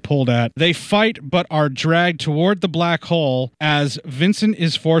and getting pulled at. They fight, but are dragged toward the black hole as Vincent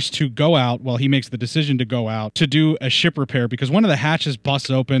is forced to go out, he makes the decision to go out to do a ship repair because one of the hatches busts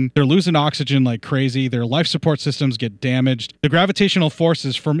open. They're losing oxygen like crazy. Their life support systems get damaged. The gravitational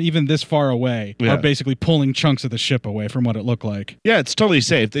forces from even this far away are basically pulling chunks of the ship away from what it looked like. Yeah, it's totally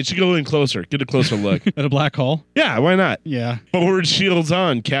safe. They should go in closer. Get a closer look. At a black hole? Yeah, why not? Yeah. Forward shields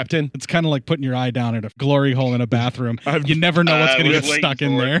on, Captain. It's kind of like putting your eye down at a glory hole in a bathroom. You never know what's going to get stuck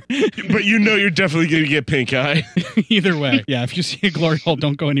in there. But you know you're definitely going to get pink eye. Either way. Yeah, if you see a glory hole,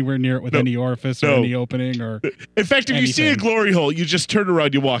 don't go anywhere near it with any orifice or any opening or. In fact, if you see a glory hole, you just turn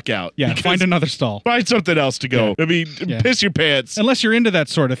around, you walk out. Yeah, find another stall. Find something else to go. I mean, piss your pants. Unless you're into that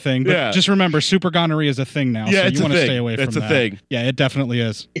sort of thing. But just remember, super gonorrhea is a thing now. Yeah, so it's you want a to thing. stay away It's from a that. thing. Yeah, it definitely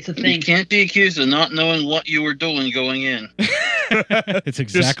is. It's a You thing. can't be accused of not knowing what you were doing going in. It's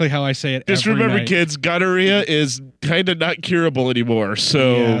exactly how I say it. Just every remember, night. kids, gonorrhea is kind of not curable anymore.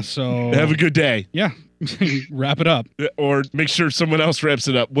 So, so have a good day. Yeah. Wrap it up. Or make sure someone else wraps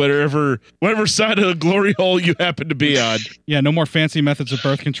it up, whatever side of the glory hole you happen to be on. Yeah, no more fancy methods of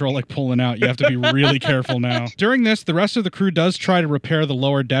birth control like pulling out. You have to be really careful now. During this, the rest of the crew does try to repair the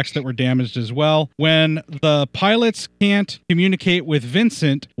lower decks that were damaged as well. When the pilots can't communicate with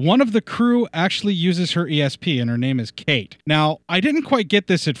Vincent, one of the crew actually uses her ESP, and her name is Kate. Now, I didn't quite get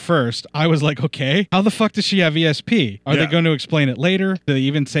this at first. I was like, okay, how the fuck does she have ESP? Are they going to explain it later? Do they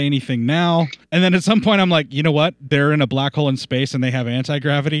even say anything now? And then at some point, I'm like, you know what? They're in a black hole in space and they have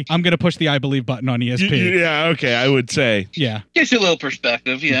anti-gravity. I'm going to push the I believe button on ESP. Yeah, okay, I would say. Yeah. Gives you a little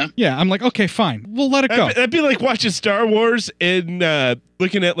perspective, yeah. Yeah, I'm like, okay, fine. We'll let it go. That'd be like watching Star Wars and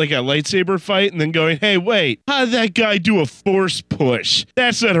looking at like a lightsaber fight and then going, hey, wait, how did that guy do a force push?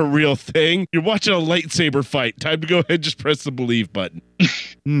 That's not a real thing. You're watching a lightsaber fight. Time to go ahead and just press the believe button.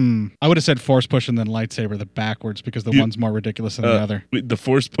 I would have said force push and then lightsaber the backwards because the one's more ridiculous than the other. The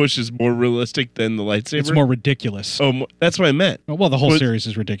force push is more realistic than the lightsaber? It's more ridiculous. Oh, that's what I meant. Well, the whole series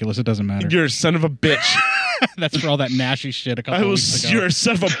is ridiculous. It doesn't matter. You're a son of a bitch. That's for all that nashy shit a couple weeks ago. You're a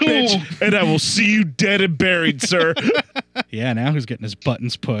son of a bitch, and I will see you dead and buried, sir. Yeah, now who's getting his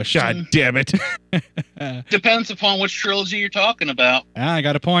buttons pushed? God damn it. Depends upon which trilogy you're talking about. Ah, I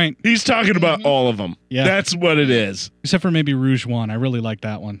got a point. He's talking about all of them. Yeah. What what it is. Except for maybe Rouge One. I really like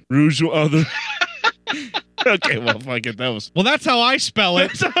that one. Rouge One. Okay, well, fuck it. That was. Well, that's how I spell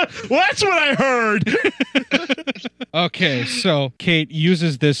it. That's what I heard. Okay, so Kate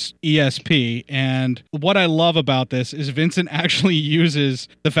uses this ESP, and what I love about this is Vincent actually uses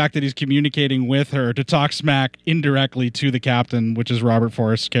the fact that he's communicating with her to talk smack indirectly to the captain, which is Robert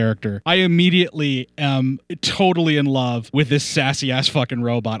Forrest's character. I immediately am totally in love with this sassy-ass fucking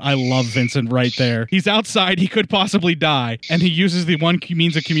robot. I love Vincent right there. He's outside, he could possibly die, and he uses the one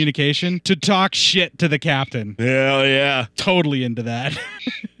means of communication to talk shit to the captain. Hell yeah. Totally into that.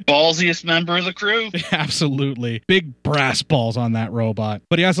 Ballsiest member of the crew. Absolutely. Big brass balls on that robot.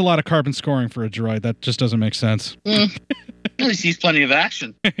 But he has a lot of carbon scoring for a droid. That just doesn't make sense. At least he's plenty of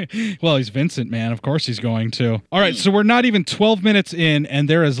action. Well, he's Vincent, man. Of course he's going to. All right, so we're not even 12 minutes in, and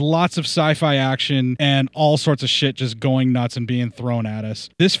there is lots of sci-fi action and all sorts of shit just going nuts and being thrown at us.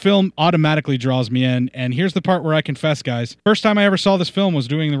 This film automatically draws me in, and here's the part where I confess, guys. First time I ever saw this film was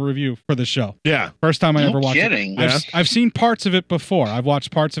doing the review for the show. Yeah. First time I ever watched kidding. it. I've seen parts of it before. I've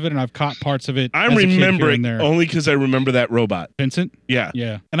watched parts of it, and I've caught parts of it. I as a kid remember here it and there. only because I remember that robot. Vincent? Yeah.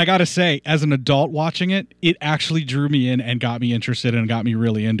 Yeah. And I got to say, as an adult watching it, it actually drew me in and got me interested and got me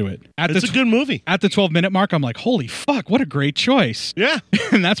really into it. It's a good movie. At the 12-minute mark, I'm like, holy fuck, what a great choice. Yeah.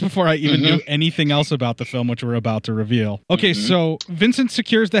 And that's before I even knew anything else about the film, which we're about to reveal. Okay, so Vincent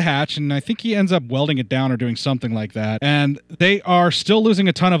secures the hatch, and I think he ends up welding it down or doing something like that. And they are still losing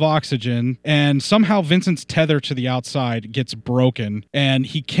a ton of oxygen, and somehow Vincent's tether to the outside gets broken, and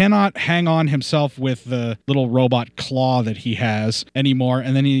he cannot hang on himself with the little robot claw that he has anymore,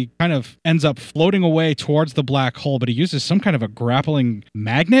 and then he kind of ends up floating away towards the black hole, but he uses some kind of a grappling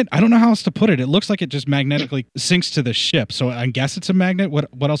magnet. I don't know how else to put it. It looks like it just magnetically sinks to the ship, so I guess it's a magnet.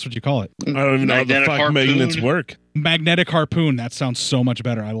 What else would you call it? I don't even know how the fuck magnets work. Magnetic harpoon. That sounds so much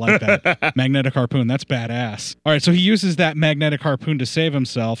better. I like that. Magnetic harpoon. That's badass. All right, so he uses that magnetic harpoon to save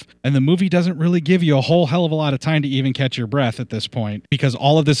himself, and the movie doesn't really give you a whole hell of a lot of time to even catch your breath at this point, because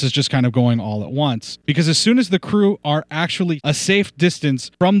all of this is just kind of going all at once. Because as soon as the crew are actually a safe distance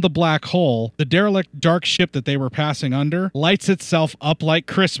from the black hole, the derelict dark ship that they were passing under lights itself up like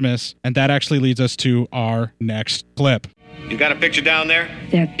Christmas, and that actually leads us to our next clip. You got a picture down there?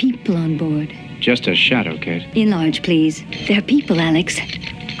 There are people on board. Just a shadow, Kate. Enlarge, please. There are people, Alex.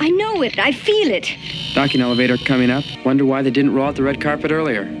 I know it. I feel it. Docking elevator coming up. Wonder why they didn't roll out the red carpet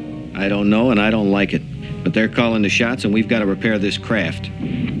earlier. I don't know, and I don't like it. But they're calling the shots, and we've got to repair this craft.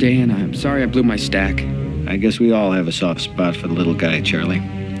 Dan, I'm sorry I blew my stack. I guess we all have a soft spot for the little guy, Charlie.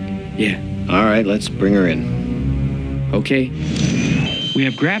 Yeah. All right, let's bring her in. Okay. We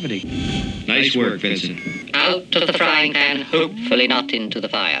have gravity. Nice work, Vincent. Out of the frying pan, hopefully not into the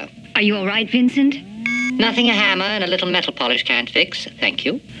fire. Are you all right, Vincent? Nothing a hammer and a little metal polish can't fix, thank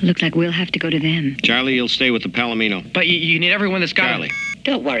you. Look like we'll have to go to them. Charlie, you'll stay with the Palomino. But you need everyone that's got Charlie,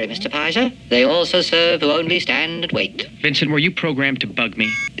 Don't worry, Mr. Pizer. They also serve who only stand and wait. Vincent, were you programmed to bug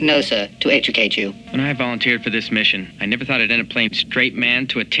me? No, sir. To educate you. When I volunteered for this mission, I never thought I'd end up playing straight man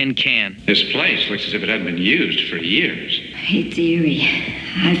to a tin can. This place looks as if it hadn't been used for years. It's eerie.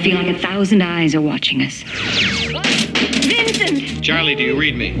 I feel like 1,000 eyes are watching us. Vincent! Charlie, do you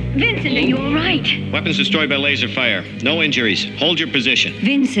read me? Vincent, are you all right? Weapons destroyed by laser fire. No injuries. Hold your position.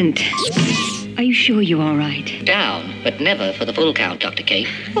 Vincent, are you sure you're all right? Down, but never for the full count, Dr. Kate.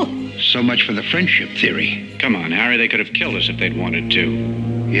 So much for the friendship theory. Come on, Harry, they could have killed us if they'd wanted to.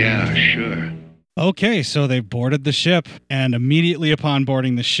 Yeah, sure. Okay, so they boarded the ship, and immediately upon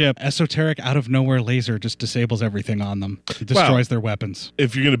boarding the ship, Esoteric out of nowhere laser just disables everything on them. It destroys their weapons.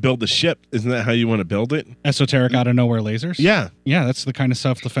 If you're going to build the ship, isn't that how you want to build it? Esoteric out of nowhere lasers? Yeah. Yeah, that's the kind of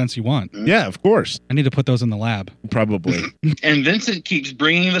self-defense you want. Yeah, of course. I need to put those in the lab. Probably. And Vincent keeps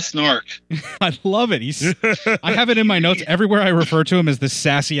bringing the snark. I love it. I have it in my notes everywhere I refer to him as this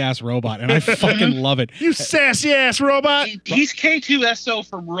sassy-ass robot, and I fucking love it. You sassy-ass robot! He's K2SO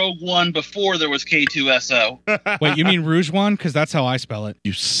from Rogue One before there was K2SO. Wait, you mean Rouge One? Because that's how I spell it.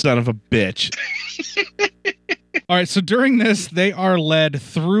 You son of a bitch. All right, so during this, they are led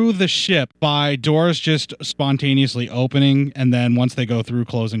through the ship by doors just spontaneously opening, and then once they go through,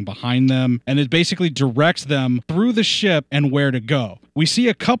 closing behind them. And it basically directs them through the ship and where to go. We see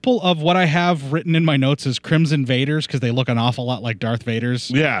a couple of what I have written in my notes as Crimson Vaders, because they look an awful lot like Darth Vader's.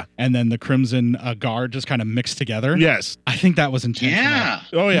 Yeah. And then the Crimson Guard just kind of mixed together. Yes. I think that was intentional. Yeah.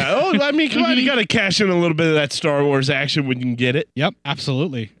 Oh, yeah. Oh, I mean, come on, you got to cash in a little bit of that Star Wars action when you can get it. Yep,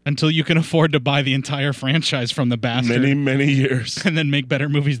 absolutely. Until you can afford to buy the entire franchise from the bastard. Many years. And then make better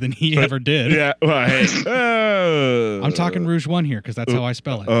movies than he ever did. Yeah, well, hey. I'm talking Rouge One here because that's how I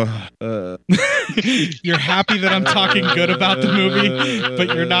spell it. You're happy that I'm talking good about the movie,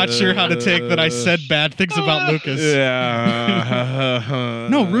 but you're not sure how to take that I said bad things about Lucas. Yeah.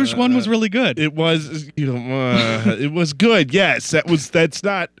 No, Rouge One was really good. It was, it was good. Yes, that's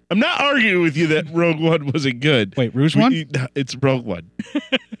not. I'm not arguing with you that Rogue One wasn't good. Wait, Rouge One? It's Rogue One.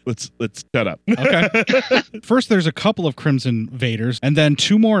 Let's shut up. Okay. First, there's a couple of Crimson Vaders, and then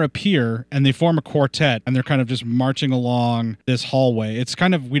two more appear, and they form a quartet, and they're kind of just marching along this hallway. It's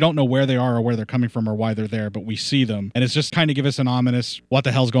kind of, we don't know where they are or where they're coming from or why they're there, but we see them. And it's just kind of give us an ominous, what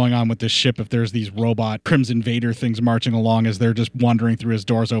the hell's going on with this ship if there's these robot Crimson Vader things marching along as they're just wandering through as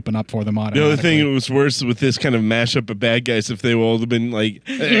doors open up for them automatically. The other thing that was worse with this kind of mashup of bad guys if they all have been like,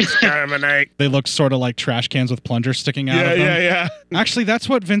 exterminate. They look sort of like trash cans with plungers sticking out of them. Yeah. Actually, that's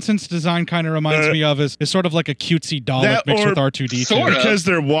what Vincent's design kind of reminds me of is sort of like a cutesy Dalek mixed with R2-D2. Sort of. Because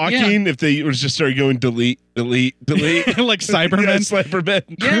they're walking, if they just start going delete. like Cybermen. Yeah,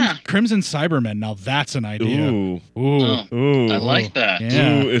 Cybermen. Yeah. Crimson Cybermen. Now that's an idea. Ooh. I like that.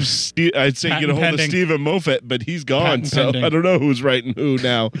 Yeah. Ooh, if I'd say get a hold of Stephen Moffat, but he's gone, Patent so pending. I don't know who's writing who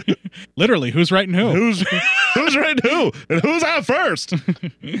now. Literally, who's writing who? Who's writing who? And who's out first?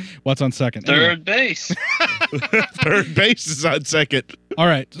 What's on second? Third base. Third base is on second. All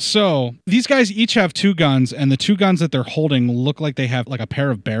right, so these guys each have two guns, and the two guns that they're holding look like they have like a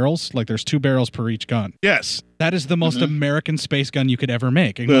pair of barrels. Like there's two barrels per each gun. Yes. That is the most American space gun you could ever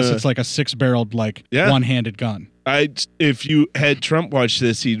make, unless it's like a six-barreled, like one-handed gun. If you had Trump watch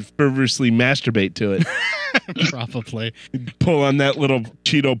this, he'd fervorously masturbate to it. Probably. Pull on that little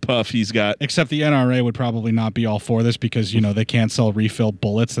Cheeto puff he's got. Except the NRA would probably not be all for this because, they can't sell refill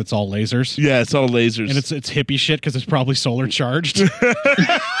bullets. That's all lasers. Yeah, it's all lasers. And it's hippie shit because it's probably solar charged.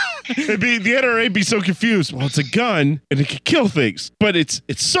 The NRA would be so confused. Well, it's a gun and it can kill things, but it's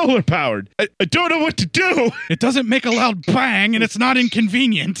solar powered. I don't know what to do. It doesn't make a loud bang and it's not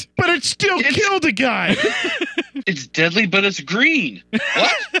inconvenient. But it still killed a guy. It's deadly, but it's green.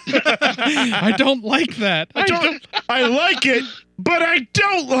 What? I don't like that. I like it, but I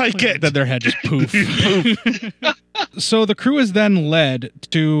don't like it. Then their head just poof. So the crew is then led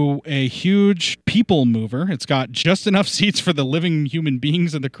to a huge people mover. It's got just enough seats for the living human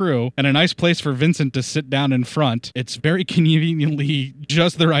beings in the crew and a nice place for Vincent to sit down in front. It's very conveniently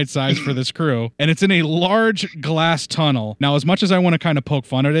just the right size for this crew. And it's in a large glass tunnel. Now, as much as I want to kind of poke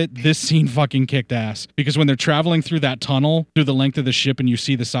fun at it, this scene fucking kicked ass. Because when they're traveling through that tunnel, through the length of the ship, and you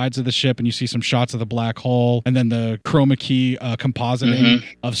see the sides of the ship, and you see some shots of the black hole, and then the chroma key compositing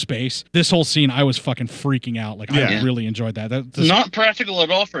of space, this whole scene, I was fucking freaking out. Like, I really enjoyed that. That's not practical at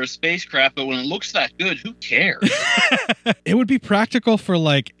all for a spacecraft, but when it looks that good, who cares? It would be practical for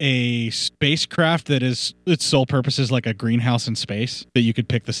like a spacecraft that is its sole purpose is like a greenhouse in space that you could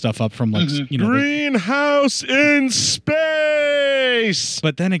pick the stuff up from like greenhouse in space. space.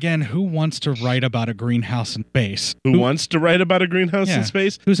 But then again, who wants to write about a greenhouse in space? Who wants to write about a greenhouse in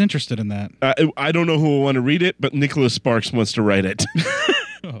space? Who's interested in that? I don't know who will want to read it, but Nicholas Sparks wants to write it.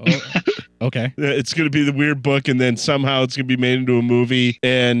 Okay. It's going to be the weird book, and then somehow it's going to be made into a movie.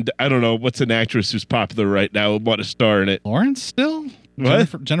 And I don't know, what's an actress who's popular right now and want to star in it? Lawrence still?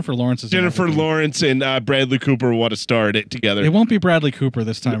 What? Jennifer Lawrence is Jennifer Lawrence and Bradley Cooper want to star in it together. It won't be Bradley Cooper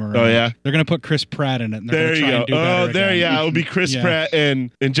this time around. Oh, yeah? They're going to put Chris Pratt in it. And There you go. There, It'll be Chris Pratt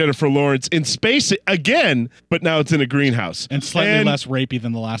and Jennifer Lawrence in space again, but now it's in a greenhouse. And slightly less rapey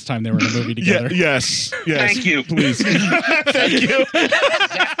than the last time they were in a movie together. Yes. Thank you. Please. Thank you.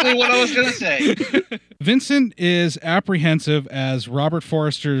 Exactly what I was going to say. Vincent is apprehensive as Robert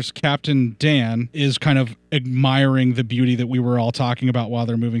Forrester's Captain Dan is kind of admiring the beauty that we were all talking about while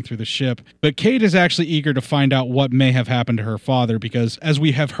they're moving through the ship. But Kate is actually eager to find out what may have happened to her father because, as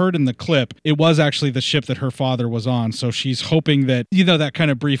we have heard in the clip, it was actually the ship that her father was on. So she's hoping that, that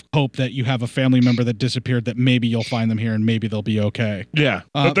kind of brief hope that you have a family member that disappeared, that maybe you'll find them here and maybe they'll be okay. Yeah,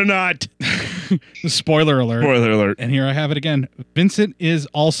 but they're not. Spoiler alert. Spoiler alert. And here I have it again. Vincent is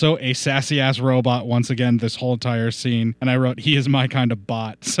also a sassy-ass robot once again this whole entire scene. And I wrote, he is my kind of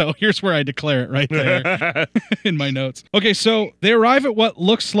bot. So here's where I declare it right there in my notes. Okay, so they arrive at what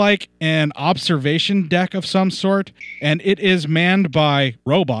looks like an observation deck of some sort, and it is manned by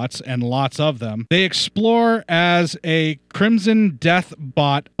robots and lots of them. They explore as a Crimson Death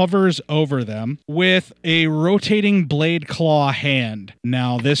bot hovers over them with a rotating blade claw hand.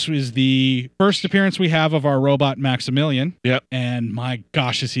 Now, this is the first appearance we have of our robot Maximilian. Yep. And my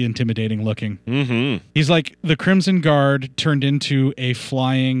gosh, is he intimidating looking. Mm-hmm. He's like the Crimson Guard turned into a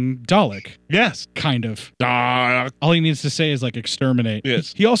flying Dalek. Yes. Kind of. Dalek. All he needs to say is like exterminate.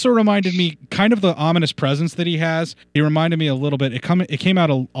 Yes. He also reminded me kind of the ominous presence that he has. He reminded me a little bit. It came out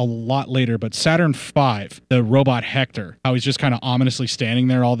a lot later, but Saturn V, the robot Hector, how he's just kind of ominously standing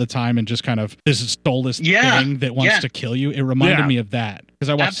there all the time and just kind of this soulless thing that wants to kill you. It reminded me of that. Because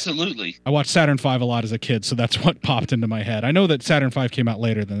I watched Saturn V a lot as a kid, so that's what popped into my head. I know that Saturn V came out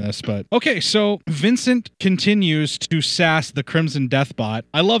later than this, but okay. So Vincent continues to sass the Crimson Deathbot.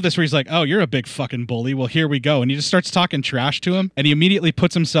 I love this where he's like, "Oh, you're a big fucking bully. Well, here we go," and he just starts talking trash to him, and he immediately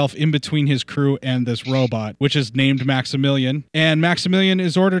puts himself in between his crew and this robot, which is named Maximilian. And Maximilian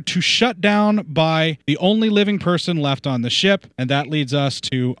is ordered to shut down by the only living person left on the ship, and that leads us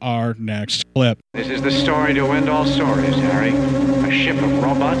to our next clip. This is the story to end all stories, Harry. A ship of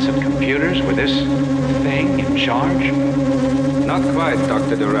robots and computers with this thing in charge? Not quite,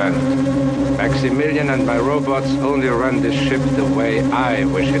 Dr. Duran. Maximilian and my robots only run this ship the way I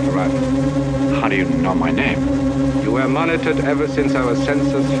wish it run. How do you know my name? You were monitored ever since our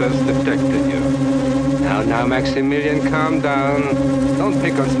sensors first detected you. Now, Maximilian, calm down. Don't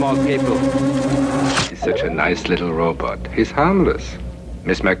pick on small people. He's such a nice little robot. He's harmless.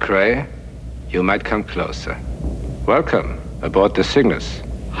 Miss McCrae, you might come closer. Welcome aboard the Cygnus.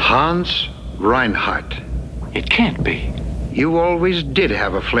 Hans Reinhardt. It can't be. You always did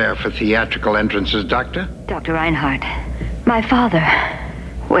have a flair for theatrical entrances, Doctor. Dr. Reinhardt, my father,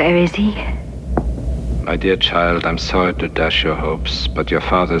 where is he? My dear child, I'm sorry to dash your hopes, but your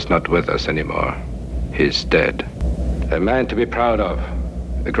father's not with us anymore. He's dead. A man to be proud of.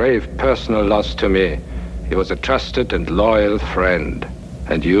 A grave personal loss to me. He was a trusted and loyal friend.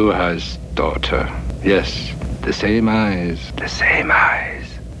 And you, his daughter. Yes, the same eyes. The same eyes.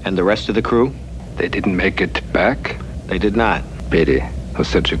 And the rest of the crew? They didn't make it back? They did not. Pity. Was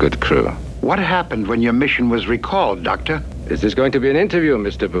such a good crew. What happened when your mission was recalled, Doctor? Is this going to be an interview,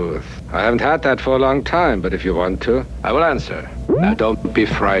 Mr. Booth? I haven't had that for a long time, but if you want to, I will answer. Now, don't be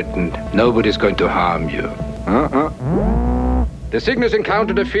frightened. Nobody's going to harm you. The Cygnus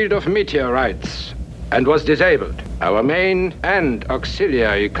encountered a field of meteorites and was disabled. Our main and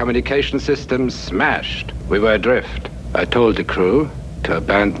auxiliary communication systems smashed. We were adrift. I told the crew to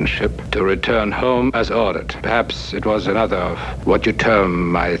abandon ship, to return home as ordered. Perhaps it was another of what you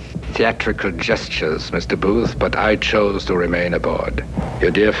term my theatrical gestures, Mr. Booth, but I chose to remain aboard.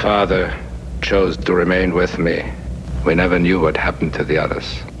 Your dear father chose to remain with me. We never knew what happened to the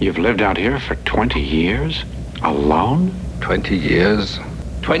others. You've lived out here for 20 years? Alone? 20 years?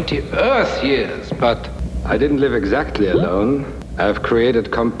 20 Earth years, but I didn't live exactly alone. I've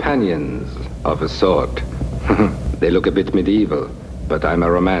created companions of a sort. They look a bit medieval, but I'm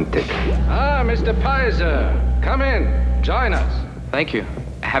a romantic. Ah, Mr. Pizer, come in, join us. Thank you.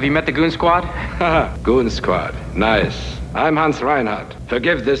 Have you met the Goon Squad? Goon Squad, nice. I'm Hans Reinhardt.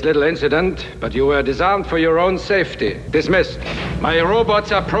 Forgive this little incident, but you were disarmed for your own safety. Dismissed. My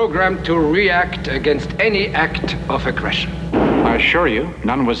robots are programmed to react against any act of aggression. I assure you,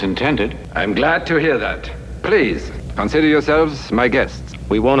 none was intended. I'm glad to hear that. Please, Consider yourselves my guests.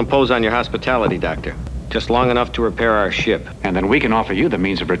 We won't impose on your hospitality, Doctor. Just long enough to repair our ship. And then we can offer you the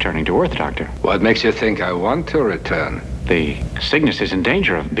means of returning to Earth, Doctor. What makes you think I want to return? The Cygnus is in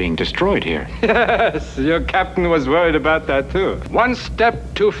danger of being destroyed here. Yes, your captain was worried about that too. One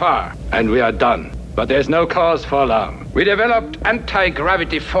step too far, and we are done. But there's no cause for alarm. We developed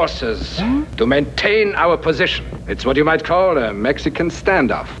anti-gravity forces to maintain our position. It's what you might call a Mexican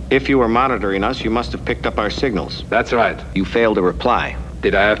standoff. If you were monitoring us, you must have picked up our signals. That's right. You failed to reply.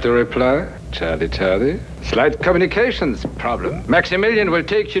 Did I have to reply? Charlie. Slight communications problem. Maximilian will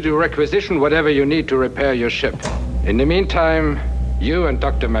take you to requisition whatever you need to repair your ship. In the meantime, you and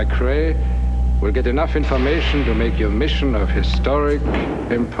Dr. McRae will get enough information to make your mission of historic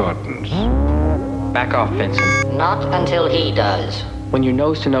importance. Back off, Vincent. Not until he does. When you're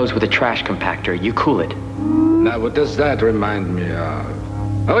nose to nose with a trash compactor, you cool it. Now, what does that remind me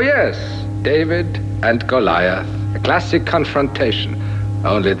of? Oh, yes, David and Goliath. A classic confrontation.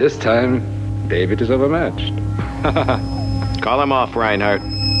 Only this time, David is overmatched. Call him off, Reinhardt.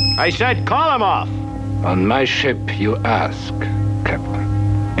 I said call him off! On my ship, you ask,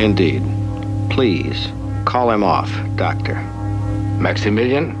 Captain. Indeed. Please, call him off, Doctor.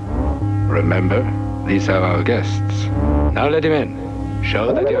 Maximilian, remember, these are our guests. Now let him in.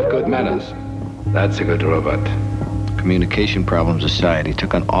 Show that you have good manners. That's a good robot. Communication problems aside, he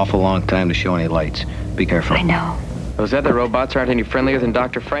took an awful long time to show any lights. Be careful. I know. Those other robots aren't any friendlier than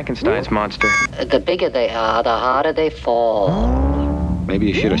Dr. Frankenstein's monster. The bigger they are, the harder they fall. Maybe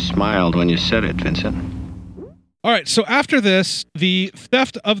you should have smiled when you said it, Vincent. All right, so after this, the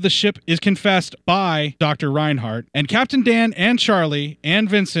theft of the ship is confessed by Dr. Reinhardt, and Captain Dan and Charlie and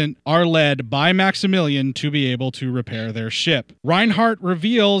Vincent are led by Maximilian to be able to repair their ship. Reinhardt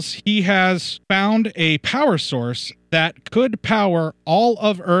reveals he has found a power source that could power all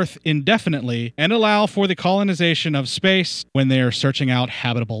of Earth indefinitely and allow for the colonization of space when they are searching out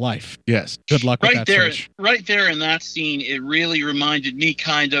habitable life. Yes. Good luck with that search. Right there in that scene, it really reminded me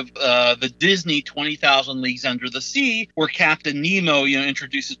kind of the Disney 20,000 Leagues Under the Sea, where Captain Nemo,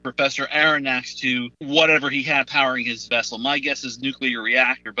 introduces Professor Aronnax to whatever he had powering his vessel. My guess is nuclear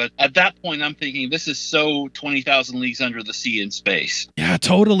reactor, but at that point, I'm thinking this is so 20,000 Leagues Under the Sea in space. Yeah,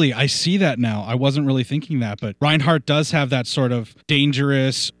 totally. I see that now. I wasn't really thinking that, but Reinhardt does have that sort of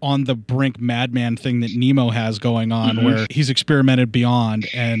dangerous, on the brink madman thing that Nemo has going on, where he's experimented beyond,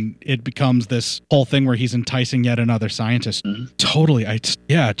 and it becomes this whole thing where he's enticing yet another scientist. Totally.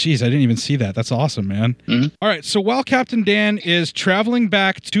 Geez, I didn't even see that. That's awesome, man. All right, so while Captain Dan is traveling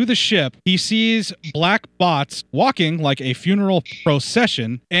back to the ship, he sees black bots walking like a funeral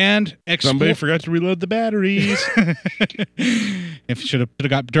procession and somebody forgot to reload the batteries. If should have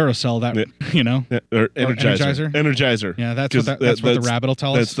got Duracell, that or Energizer. Yeah, that's what the rabbit will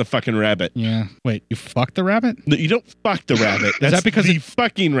tell us. That's the fucking rabbit. Yeah. Wait, you fucked the rabbit? No, you don't fuck the rabbit. That's that because the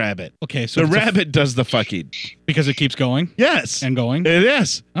fucking rabbit? Okay, so the rabbit does the fucking. Because it keeps going? Yes. And going? It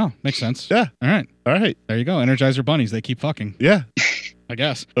is. Oh, makes sense. Yeah. All right. There you go. Energizer bunnies. They keep fucking. Yeah. I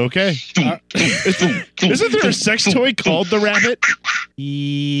guess. Okay. Isn't there a sex toy called the rabbit?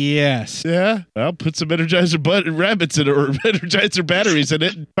 Yes. Yeah. Well, put some Energizer rabbits in it, or Energizer batteries in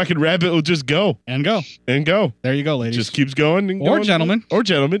it, and fucking rabbit will just go. And go. There you go, ladies. Just keeps going and or going. Gentlemen.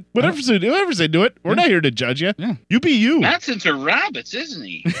 Whatever's they do it. We're not here to judge you. Yeah. You be you. Matt's into rabbits, isn't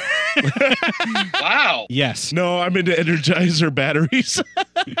he? Wow. Yes. No, I'm into Energizer batteries.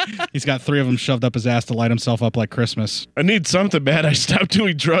 He's got 3 of them shoved up his ass to light himself up like Christmas. I need something, man. I stopped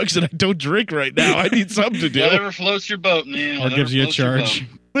doing drugs and I don't drink right now. I need something to do. Whatever floats your boat, man. Or gives you a charge.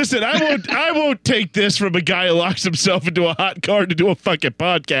 Listen, I won't take this from a guy who locks himself into a hot car to do a fucking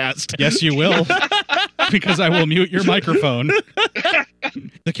podcast. Yes, you will. Because I will mute your microphone.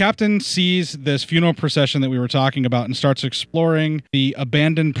 The captain sees this funeral procession that we were talking about and starts exploring the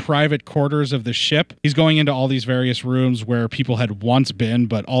abandoned private quarters of the ship. He's going into all these various rooms where people had once been,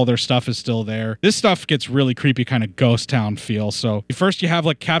 but all their stuff is still there. This stuff gets really creepy, kind of ghost town feel. So first you have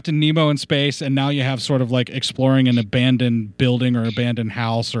like Captain Nemo in space, and now you have sort of like exploring an abandoned building or abandoned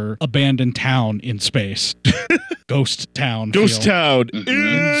house or abandoned town in space. Ghost town. Ghost town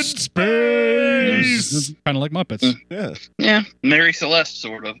in space. Kind of like Muppets. Yeah. Mary Celeste,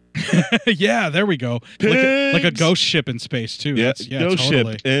 sort of. Yeah, there we go. Like a ghost ship in space, too. Yeah, Ghost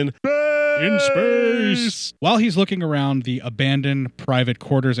ship in In space. While he's looking around the abandoned private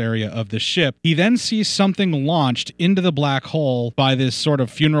quarters area of the ship, he then sees something launched into the black hole by this sort of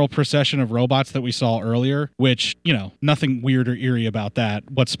funeral procession of robots that we saw earlier, which, you know, nothing weird or eerie about that.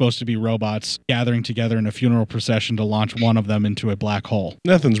 What's supposed to be robots gathering together in a funeral procession to launch one of them into a black hole.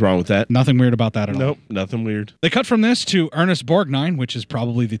 Nothing's wrong with that. Nothing weird about that at all. Nope, nothing weird. They cut from this to Ernest Borgnine, which is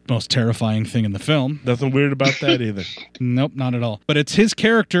probably the most terrifying thing in the film. Nothing weird about that either. Nope, not at all. But it's his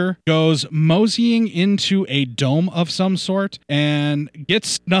character goes moseying into a dome of some sort and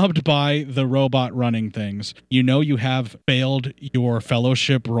gets snubbed by the robot running things. You know you have failed your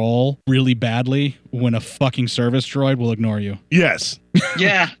fellowship role really badly when a fucking service droid will ignore you. Yes.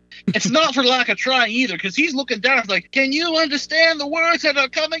 Yeah. It's not for lack of trying either, because he's looking down. It's like, can you understand the words that are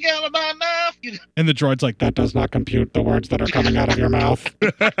coming out of my mouth? And the droid's like, that does not compute the words that are coming out of your mouth.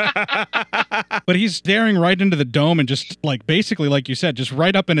 But he's staring right into the dome and just like, basically, like you said, just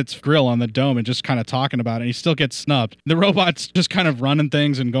right up in its grill on the dome and just kind of talking about it. And he still gets snubbed. The robot's just kind of running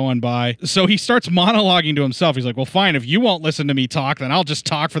things and going by. So he starts monologuing to himself. He's like, well, fine, if you won't listen to me talk, then I'll just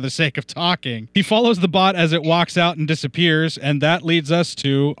talk for the sake of talking. He follows the bot as it walks out and disappears. And that leads us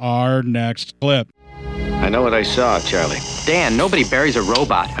to our next clip. I know what I saw, Charlie. Dan, nobody buries a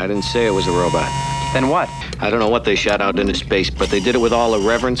robot. I didn't say it was a robot. Then what? I don't know what they shot out into space, but they did it with all the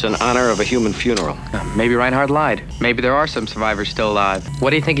reverence and honor of a human funeral. Maybe Reinhardt lied. Maybe there are some survivors still alive.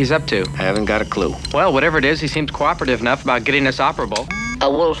 What do you think he's up to? I haven't got a clue. Well, whatever it is, he seems cooperative enough about getting us operable. A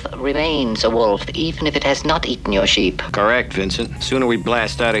wolf remains a wolf, even if it has not eaten your sheep. Correct, Vincent. Sooner we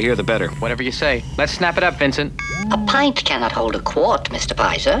blast out of here, the better. Whatever you say. Let's snap it up, Vincent. A pint cannot hold a quart, Mr.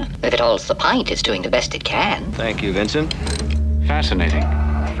 Pizer. If it holds the pint, it's doing the best it can. Thank you, Vincent. Fascinating.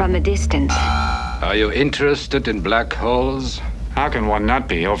 From a distance. Are you interested in black holes? How can one not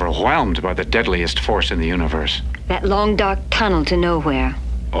be overwhelmed by the deadliest force in the universe? That long dark tunnel to nowhere.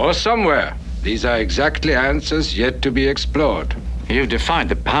 Or somewhere. These are exactly answers yet to be explored. You've defied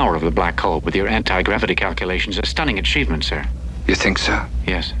the power of the black hole with your anti-gravity calculations. A stunning achievement, sir. You think so?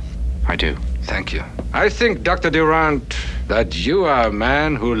 Yes, I do. Thank you. I think, Dr. Durant, that you are a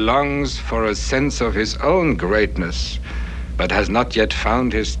man who longs for a sense of his own greatness, but has not yet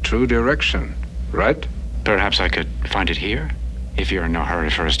found his true direction, right? Perhaps I could find it here, if you're in no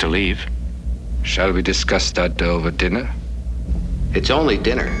hurry for us to leave. Shall we discuss that over dinner? It's only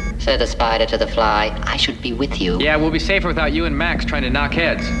dinner. Said the spider to the fly, I should be with you. Yeah, we'll be safer without you and Max trying to knock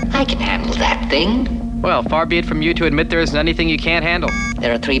heads. I can handle that thing. Well, far be it from you to admit there isn't anything you can't handle.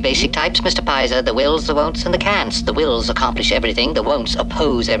 There are three basic types, Mr. Pizer. The wills, the won'ts, and the can'ts. The wills accomplish everything, the won'ts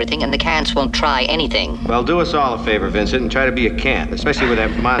oppose everything, and the can'ts won't try anything. Well, do us all a favor, Vincent, and try to be a can't, especially where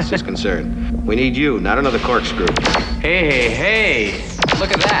that monster's concerned. We need you, not another corkscrew. Hey,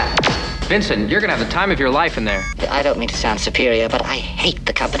 look at that. Vincent, you're gonna have the time of your life in there. I don't mean to sound superior, but I hate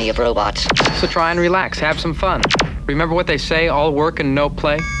the company of robots. So try and relax, have some fun. Remember what they say, all work and no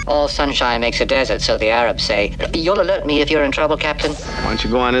play? All sunshine makes a desert, so the Arabs say. You'll alert me if you're in trouble, Captain. Why don't you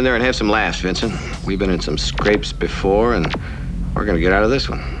go on in there and have some laughs, Vincent? We've been in some scrapes before, and we're gonna get out of this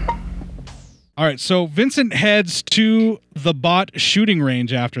one. All right, so Vincent heads to the bot shooting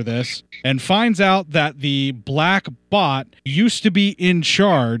range after this and finds out that the black bot used to be in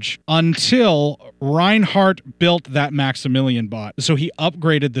charge until Reinhardt built that Maximilian bot. So he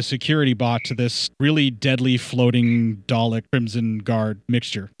upgraded the security bot to this really deadly floating Dalek Crimson Guard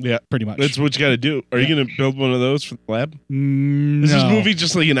mixture. Yeah, pretty much. That's what you got to do. Are you going to build one of those for the lab? No. Is this movie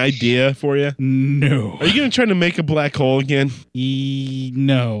just like an idea for you? No. Are you going to try to make a black hole again?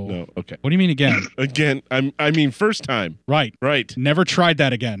 No. No. Okay. What do you mean again? Again, I mean first time. Right. Never tried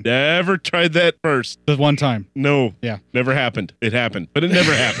that again. Never tried that first. The one time. No. Yeah. Never happened. It happened, but it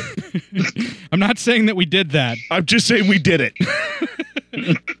never happened. I'm not saying that we did that. I'm just saying we did it.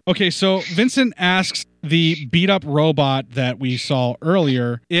 Okay, so Vincent asks the beat-up robot that we saw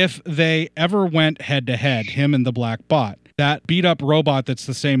earlier if they ever went head-to-head, him and the black bot. That beat-up robot that's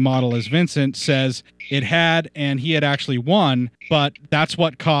the same model as Vincent says it had, and he had actually won, but that's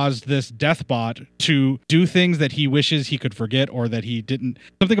what caused this death bot to do things that he wishes he could forget or that he didn't.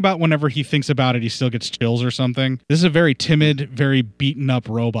 Something about whenever he thinks about it, he still gets chills or something. This is a very timid, very beaten-up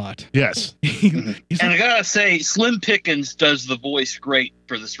robot. Yes. And I gotta say, Slim Pickens does the voice great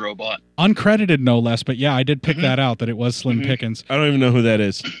for this robot. Uncredited, no less, but yeah, I did pick that out, that it was Slim Pickens. I don't even know who that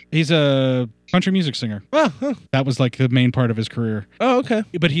is. He's a country music singer. Oh, huh. That was like the main part of his career. Oh, okay.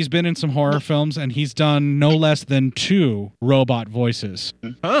 But he's been in some horror films, and he's he's done no less than 2 robot voices.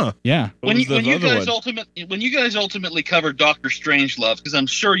 Huh. Yeah. When you guys ultimately cover Doctor Strangelove, because I'm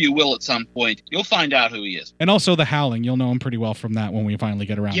sure you will at some point, you'll find out who he is. And also the Howling. You'll know him pretty well from that when we finally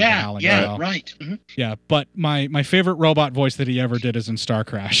get around to the Howling. as well. Right. Mm-hmm. Yeah, but my favorite robot voice that he ever did is in Star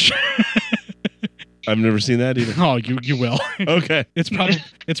Crash. I've never seen that either. Oh, you will. Okay. It's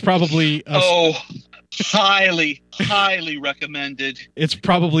probably highly recommended. It's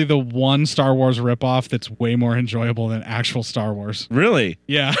probably the one Star Wars ripoff that's way more enjoyable than actual Star Wars. Really?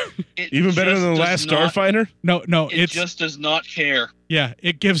 Yeah. Even better than the last Starfighter? No, It just does not care. Yeah,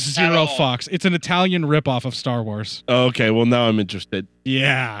 it gives zero fucks. It's an Italian ripoff of Star Wars. Oh, okay, well now I'm interested.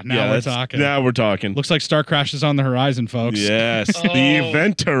 Yeah, now we're talking. Now we're talking. Looks like Star Crash is on the horizon, folks. Yes, the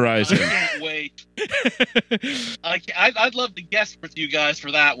event horizon. I can't wait. I'd love to guest with you guys for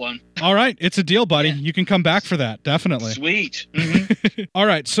that one. All right, it's a deal, buddy. You can come back for that, definitely. Sweet. All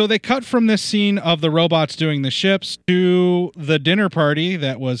right, so they cut from this scene of the robots doing the ships to the dinner party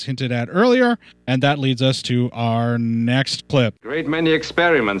that was hinted at earlier, and that leads us to our next clip. Great many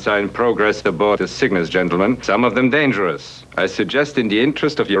experiments are in progress aboard the Cygnus, gentlemen, some of them dangerous. I suggest in the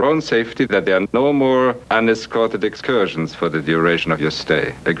interest of your own safety that there are no more unescorted excursions for the duration of your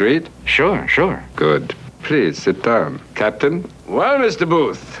stay. Agreed? Sure. Good. Please sit down. Captain? Well, Mr.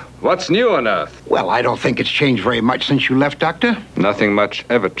 Booth, what's new on Earth? Well, I don't think it's changed very much since you left, Doctor. Nothing much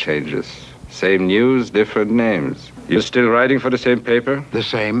ever changes. Same news, different names. You still writing for the same paper? The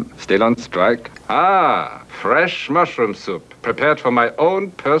same. Still on strike? Ah, fresh mushroom soup, prepared from my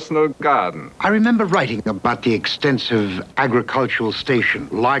own personal garden. I remember writing about the extensive agricultural station,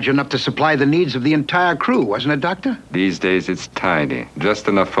 large enough to supply the needs of the entire crew, wasn't it, Doctor? These days it's tiny, just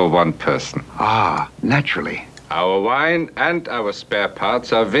enough for one person. Ah, naturally. Our wine and our spare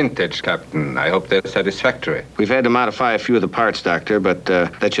parts are vintage, Captain. I hope they're satisfactory. We've had to modify a few of the parts, Doctor, but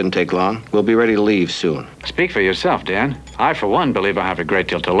that shouldn't take long. We'll be ready to leave soon. Speak for yourself, Dan. I, for one, believe I have a great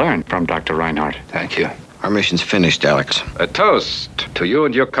deal to learn from Dr. Reinhardt. Thank you. Our mission's finished, Alex. A toast to you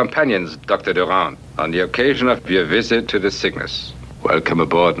and your companions, Dr. Durant, on the occasion of your visit to the Cygnus. Welcome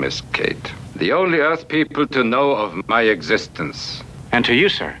aboard, Miss Kate. The only Earth people to know of my existence. And to you,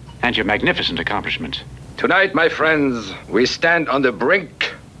 sir, and your magnificent accomplishments. Tonight, my friends, we stand on the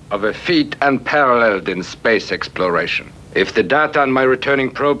brink of a feat unparalleled in space exploration. If the data on my returning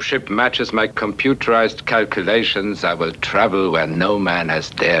probe ship matches my computerized calculations, I will travel where no man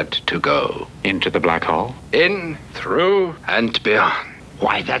has dared to go. Into the black hole? In, through, and beyond.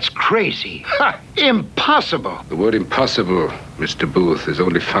 Why, that's crazy. Ha! Impossible. The word impossible, Mr. Booth, is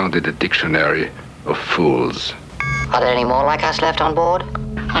only found in the dictionary of fools. Are there any more like us left on board?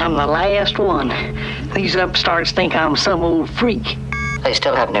 I'm the last one. These upstarts think I'm some old freak. They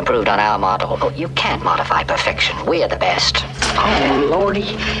still haven't improved on our model. Oh, you can't modify perfection. We're the best. Oh, Lordy.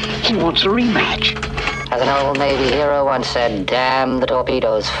 He wants a rematch. As an old Navy hero once said, damn the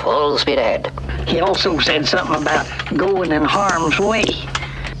torpedoes, full speed ahead. He also said something about going in harm's way.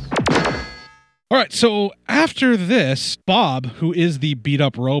 All right, so after this, Bob, who is the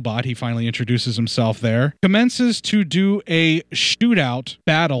beat-up robot, he finally introduces himself there, commences to do a shootout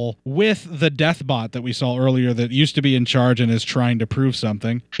battle with the Deathbot that we saw earlier that used to be in charge and is trying to prove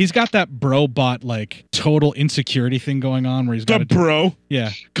something. He's got that bro-bot, like, total insecurity thing going on where he's got bro. Yeah.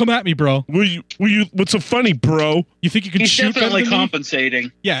 Come at me, bro. Will you, what's so funny, bro? You think you can He's shoot definitely better than me?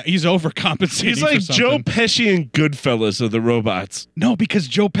 compensating. Yeah, he's overcompensating. He's like for something. Joe Pesci and Goodfellas of the robots. No, because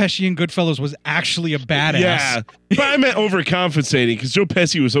Joe Pesci in Goodfellas was actually a badass. Yeah, but I meant overcompensating because Joe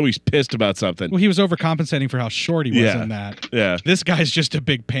Pesci was always pissed about something. Well, he was overcompensating for how short he was in that. Yeah. This guy's just a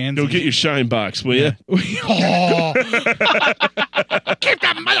big pansy. Go get your shine box, will you? Oh. Keep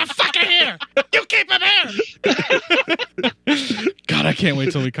that motherfucker here! You keep him here! God, I can't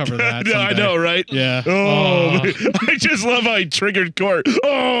wait till we cover that. No, I someday. know, right? Yeah. Oh, I just love how he triggered Court.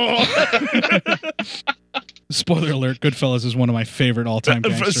 Oh. Spoiler alert, Goodfellas is one of my favorite all-time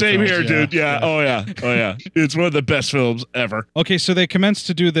gangster Same films. here, dude. Yeah. Oh, yeah. Oh, yeah. It's one of the best films ever. Okay, so they commence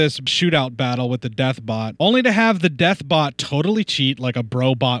to do this shootout battle with the Deathbot, only to have the Deathbot totally cheat like a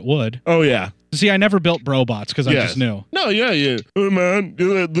bro-bot would. Oh, yeah. See, I never built bro-bots because I just knew. No, yeah. Oh, man,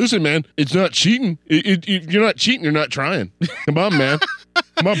 listen, man, it's not cheating. You're not cheating. You're not trying. Come on, man.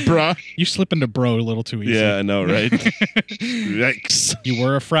 Come on, brah. You slip into bro a little too easy. Yeah, I know, right? Yikes. You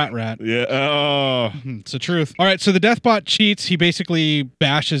were a frat rat. Yeah. Oh. It's the truth. All right, so the Deathbot cheats. He basically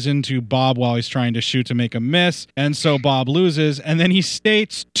bashes into Bob while he's trying to shoot to make a miss, and so Bob loses, and then he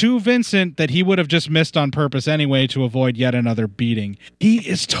states to Vincent that he would have just missed on purpose anyway to avoid yet another beating. He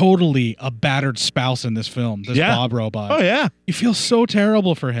is totally a battered spouse in this film, this Bob robot. Oh, yeah. You feel so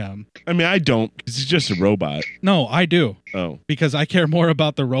terrible for him. I mean, I don't, because he's just a robot. No, I do. Oh. Because I care more about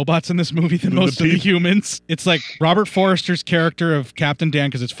about the robots in this movie than most of the humans. It's like Robert Forrester's character of Captain Dan,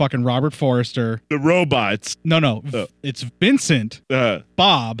 because it's fucking Robert Forrester. The robots. No. It's Vincent,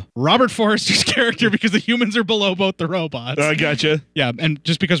 Bob, Robert Forrester's character, because the humans are below both the robots. I gotcha. Yeah, and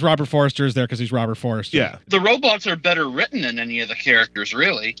just because Robert Forrester is there because he's Robert Forrester. Yeah. The robots are better written than any of the characters,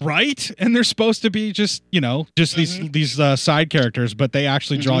 really. Right? And they're supposed to be just, these side characters, but they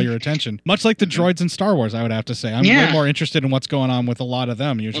actually draw your attention. Much like the droids in Star Wars, I would have to say. I'm way more interested in what's going on with a lot of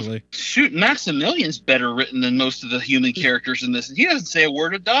them, usually. Well, shoot, Maximilian's better written than most of the human characters in this, and he doesn't say a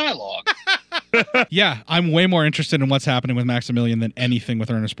word of dialogue. Yeah, I'm way more interested in what's happening with Maximilian than anything with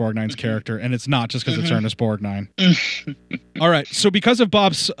Ernest Borgnine's character, and it's not just because it's Ernest Borgnine. All right, so because of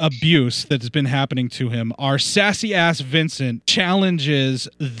Bob's abuse that's been happening to him, our sassy-ass Vincent challenges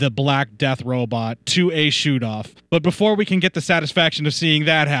the Black Death robot to a shoot-off. But before we can get the satisfaction of seeing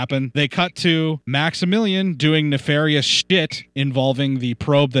that happen, they cut to Maximilian doing nefarious shit involving the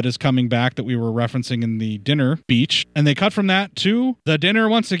probe that is coming back that we were referencing in the dinner speech. And they cut from that to the dinner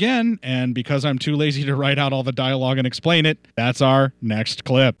once again, and because I'm too lazy to write out all the dialogue and explain it, that's our next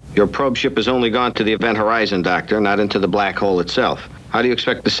clip. Your probe ship has only gone to the event horizon, Doctor, not into the black hole itself. How do you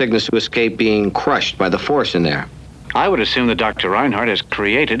expect the Cygnus to escape being crushed by the force in there? I would assume that Dr. Reinhardt has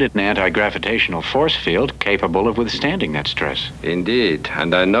created an anti-gravitational force field capable of withstanding that stress. Indeed,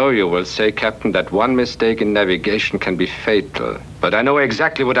 and I know you will say, Captain, that one mistake in navigation can be fatal. But I know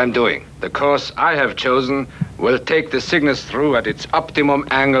exactly what I'm doing. The course I have chosen will take the Cygnus through at its optimum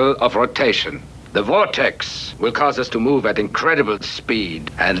angle of rotation. The vortex will cause us to move at incredible speed,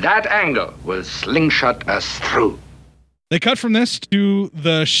 and that angle will slingshot us through. They cut from this to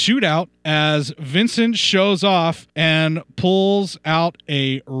the shootout as Vincent shows off and pulls out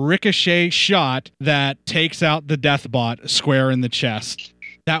a ricochet shot that takes out the Deathbot square in the chest.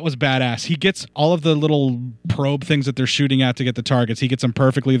 That was badass. He gets all of the little probe things that they're shooting at to get the targets. He gets them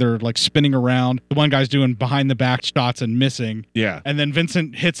perfectly. They're like spinning around. The one guy's doing behind the back shots and missing. Yeah. And then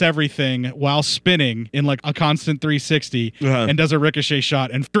Vincent hits everything while spinning in like a constant 360 and does a ricochet shot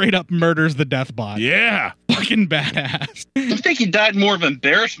and straight up murders the Deathbot. Yeah. Fucking badass. I think he died more of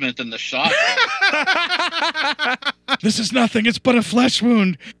embarrassment than the shot. This is nothing. It's but a flesh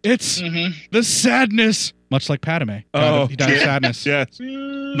wound. It's the sadness. Much like Padme. He died of sadness. Yes.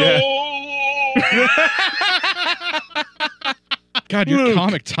 No. God, your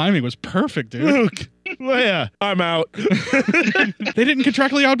comic timing was perfect, dude. Luke. Yeah, I'm out. They didn't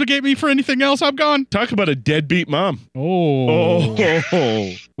contractually obligate me for anything else. I'm gone. Talk about a deadbeat mom. Oh.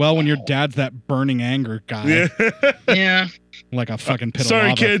 Well, when your dad's that burning anger guy. Yeah. Like a fucking pit of Sorry,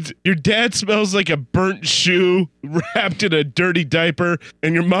 lava. kids. Your dad smells like a burnt shoe wrapped in a dirty diaper,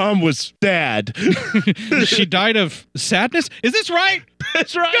 and your mom was sad. She died of sadness? Is this right?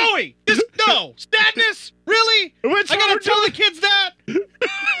 That's right. Joey! No! Sadness? Really? I gotta tell the kids that?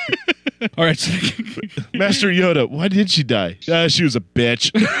 All right. So Master Yoda, why did she die? She was a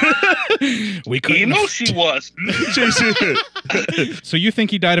bitch. We couldn't. You know she was. So you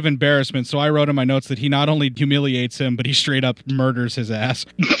think he died of embarrassment, so I wrote in my notes that he not only humiliates him, but he straight up murders his ass.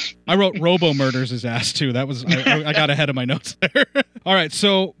 I wrote Robo murders his ass, too. That was I got ahead of my notes there. All right,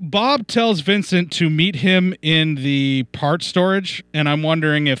 so Bob tells Vincent to meet him in the part storage, and I'm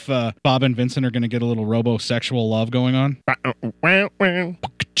wondering if Bob and Vincent are going to get a little robo-sexual love going on. Do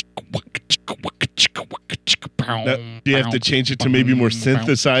you have to change it to maybe more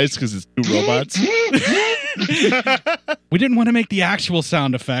synthesized because it's two robots? We didn't want to make the actual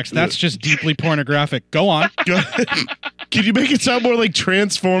sound effects. That's just deeply pornographic. Go on. Can you make it sound more like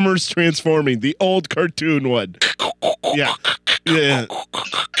Transformers transforming, the old cartoon one? Yeah.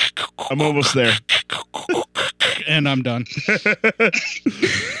 I'm almost there. And I'm done.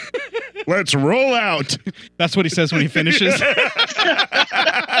 Let's roll out. That's what he says when he finishes.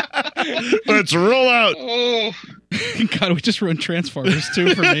 Let's roll out. Oh. God, we just ruined Transformers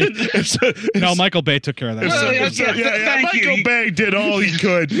 2 for me. No, Michael Bay took care of that. Michael Bay did all he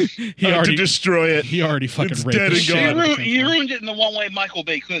could to destroy it. He already fucking It's raped dead the and gone. shit. You ruined it in the one way Michael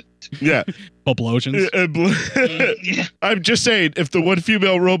Bay could. Yeah. Explosions. I'm just saying, if the one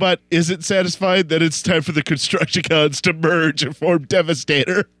female robot isn't satisfied, then it's time for the Constructicons to merge and form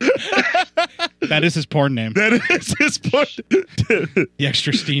Devastator. That is his porn name. That is his porn. The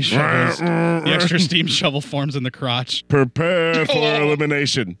extra steam shovels. The extra steam shovel forms in the crotch. Prepare for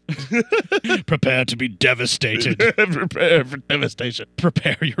elimination. Prepare to be devastated. Prepare for devastation.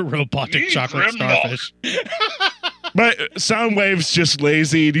 Prepare your robotic chocolate starfish. My Soundwave's just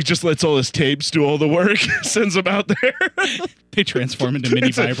lazy and he just lets all his tapes do all the work. Sends them out there. They transform into mini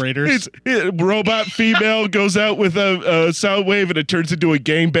vibrators. Robot female goes out with a sound wave and it turns into a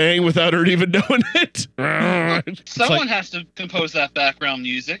gangbang without her even knowing it. Someone has to compose that background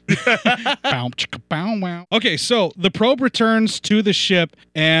music. Bow, chicka, bow, wow. Okay, so the probe returns to the ship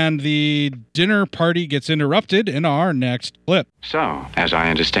and the dinner party gets interrupted in our next clip. So, as I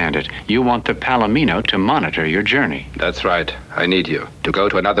understand it, you want the Palomino to monitor your journey. That's right. I need you to go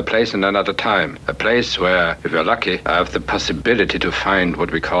to another place and another time. A place where, if you're lucky, I have the possibility to find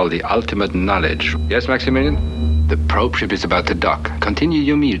what we call the ultimate knowledge. Yes, Maximilian? The probe ship is about to dock. Continue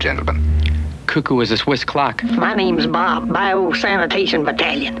your meal, gentlemen. Cuckoo is a Swiss clock. My name's Bob, Biosanitation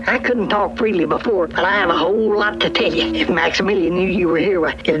Battalion. I couldn't talk freely before, but I have a whole lot to tell you. If Maximilian knew you were here,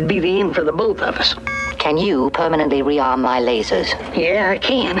 well, it'd be the end for the both of us. Can you permanently rearm my lasers? Yeah, I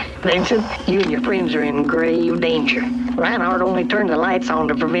can. Vincent, you and your friends are in grave danger. Reinhardt only turned the lights on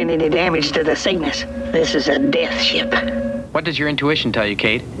to prevent any damage to the Cygnus. This is a death ship. What does your intuition tell you,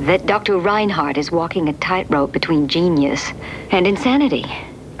 Kate? That Dr. Reinhardt is walking a tightrope between genius and insanity.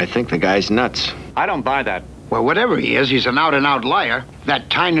 I think the guy's nuts. I don't buy that. Well, whatever he is, he's an out-and-out liar. That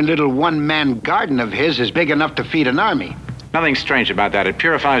tiny little one-man garden of his is big enough to feed an army. Nothing strange about that. It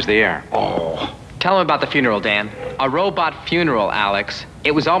purifies the air. Oh. Tell him about the funeral, Dan. A robot funeral, Alex.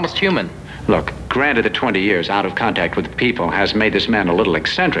 It was almost human. Look, granted that 20 years out of contact with people has made this man a little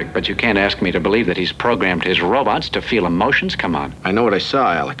eccentric, but you can't ask me to believe that he's programmed his robots to feel emotions. Come on. I know what I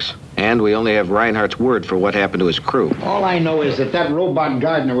saw, Alex. And we only have Reinhardt's word for what happened to his crew. All I know is that robot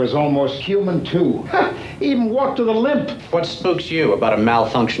gardener was almost human, too. He even walked with a limp. What spooks you about a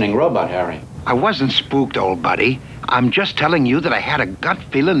malfunctioning robot, Harry? I wasn't spooked, old buddy. I'm just telling you that I had a gut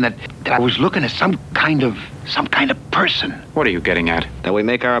feeling that I was looking at some kind of person. What are you getting at? That we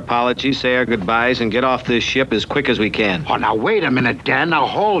make our apologies, say our goodbyes, and get off this ship as quick as we can. Oh, now wait a minute, Dan. Now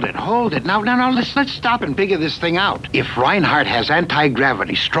hold it. Now, let's stop and figure this thing out. If Reinhardt has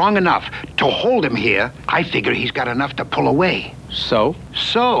anti-gravity strong enough to hold him here, I figure he's got enough to pull away. So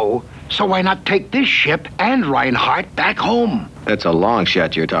why not take this ship and Reinhardt back home? That's a long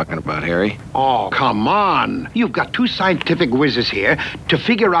shot you're talking about, Harry. Oh, come on. You've got two scientific whizzes here to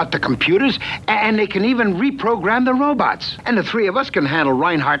figure out the computers, and they can even reprogram the robots. And the three of us can handle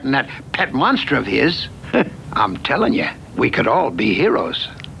Reinhardt and that pet monster of his. I'm telling you, we could all be heroes.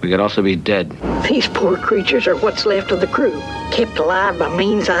 We could also be dead. These poor creatures are what's left of the crew, kept alive by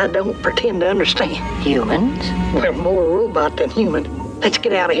means I don't pretend to understand. Humans? We're more robot than human. Let's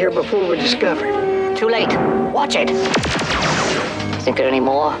get out of here before we're discovered. Too late. Watch it. Think there any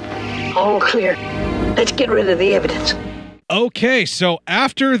more? All clear. Let's get rid of the evidence. Okay, so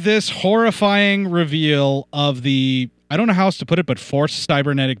after this horrifying reveal of the, I don't know how else to put it, but forced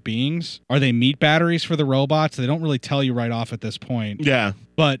cybernetic beings, are they meat batteries for the robots? They don't really tell you right off at this point. Yeah.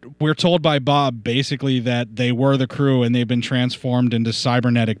 But we're told by Bob basically that they were the crew and they've been transformed into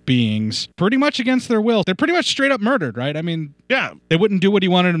cybernetic beings pretty much against their will. They're pretty much straight up murdered, right? I mean, yeah, they wouldn't do what he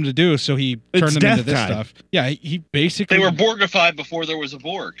wanted them to do, so he turned them into this time. stuff. Yeah, he basically... They were Borgified before there was a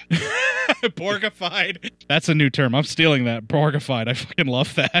Borg. Borgified. That's a new term. I'm stealing that. Borgified. I fucking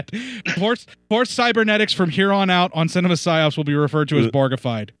love that. Forced cybernetics from here on out on Cinema Psyops will be referred to as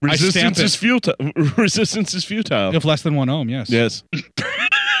Borgified. Resistance is futile. Resistance is futile. If less than 1 ohm, yes. Yes.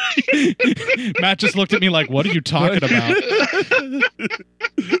 Matt just looked at me like, what are you talking about?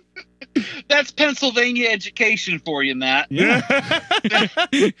 That's Pennsylvania education for you, Matt. Yeah.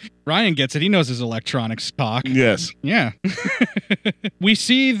 Ryan gets it. He knows his electronics talk. Yes. Yeah. We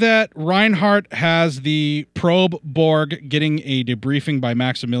see that Reinhardt has the probe Borg getting a debriefing by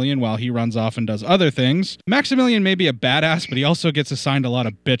Maximilian while he runs off and does other things. Maximilian may be a badass, but he also gets assigned a lot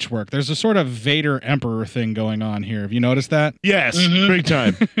of bitch work. There's a sort of Vader Emperor thing going on here. Have you noticed that? Yes, big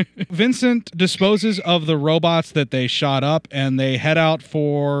time. Vincent disposes of the robots that they shot up, and they head out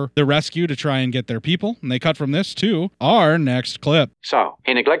for the rescue to try and get their people. And they cut from this to our next clip. So,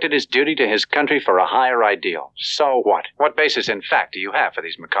 he neglected his duty to his country for a higher ideal. So what? What basis in fact do you have for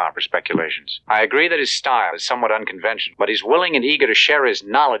these macabre speculations? I agree that his style is somewhat unconventional, but he's willing and eager to share his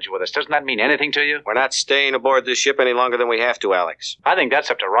knowledge with us. Doesn't that mean anything to you? We're not staying aboard this ship any longer than we have to, Alex. I think that's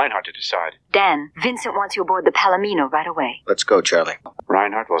up to Reinhardt to decide. Dan, Vincent wants you aboard the Palomino right away. Let's go, Charlie.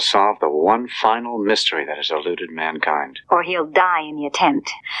 Reinhardt will solve the one final mystery that has eluded mankind. Or he'll die in the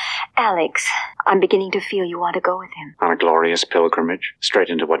attempt. Alex, I'm beginning to feel you want to go with him. On a glorious pilgrimage, straight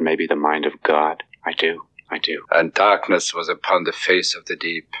into what may be the mind of God. I do. And darkness was upon the face of the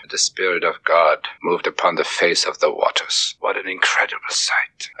deep. The Spirit of God moved upon the face of the waters. What an incredible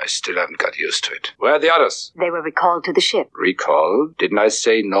sight. I still haven't got used to it. Where are the others? They were recalled to the ship. Recalled? Didn't I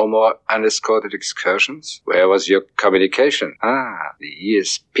say no more unescorted excursions? Where was your communication? The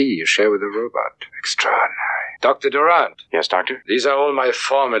ESP you share with the robot. Extraordinary. Dr. Durant. Yes, Doctor? These are all my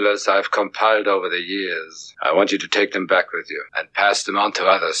formulas I've compiled over the years. I want you to take them back with you and pass them on to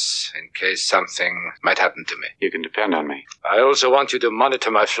others in case something might happen to me. You can depend on me. I also want you to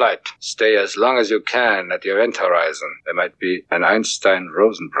monitor my flight. Stay as long as you can at the event horizon. There might be an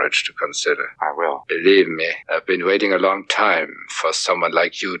Einstein-Rosen bridge to consider. I will. Believe me, I've been waiting a long time for someone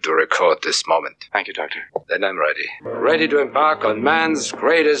like you to record this moment. Thank you, Doctor. Then I'm ready. Ready to embark on man's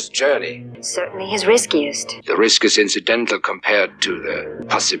greatest journey. Certainly his riskiest. The risk is incidental compared to the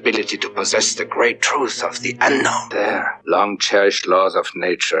possibility to possess the great truth of the unknown. There, long-cherished laws of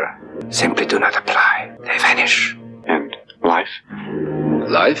nature simply do not apply. They vanish. And life?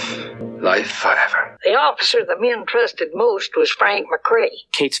 Life? Life forever. The officer the men trusted most was Frank McCrae.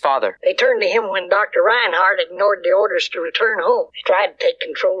 Kate's father. They turned to him when Dr. Reinhardt ignored the orders to return home. They tried to take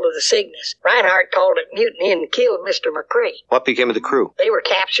control of the Cygnus. Reinhardt called it mutiny and killed Mr. McCrae. What became of the crew? They were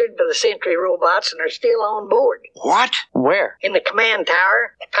captured by the Sentry robots and are still on board. What? Where? In the command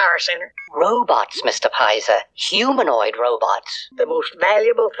tower, the power center. Robots, Mr. Pizer. Humanoid robots. The most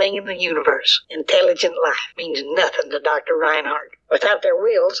valuable thing in the universe. Intelligent life means nothing to Dr. Reinhardt. Without their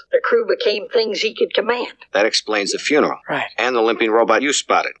wills, the crew became things he could command. That explains the funeral. Right. And the limping robot you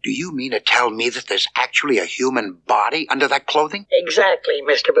spotted. Do you mean to tell me that there's actually a human body under that clothing? Exactly,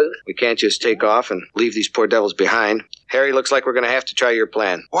 Mr. Booth. We can't just take off and leave these poor devils behind. Harry, looks like we're going to have to try your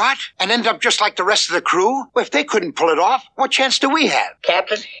plan. What? And end up just like the rest of the crew? Well, if they couldn't pull it off, what chance do we have?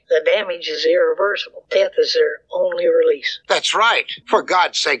 Captain, the damage is irreversible. Death is their only release. That's right. For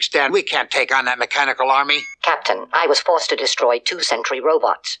God's sake, Stan, we can't take on that mechanical army. Captain, I was forced to destroy 2 Sentry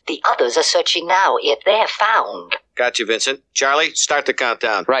robots. The others are searching now. If they're found... Got you, Vincent. Charlie, start the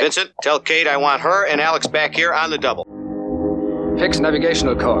countdown. Right. Vincent, tell Kate I want her and Alex back here on the double. Fix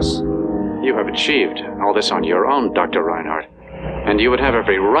navigational course. You have achieved all this on your own, Dr. Reinhardt. And you would have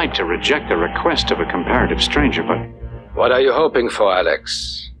every right to reject the request of a comparative stranger, but... What are you hoping for,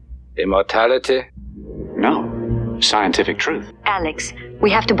 Alex? Immortality? No. Scientific truth. Alex, we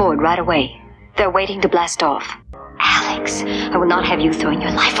have to board right away. They're waiting to blast off. Alex, I will not have you throwing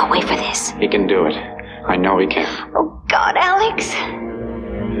your life away for this. He can do it. I know he can. Oh, God, Alex.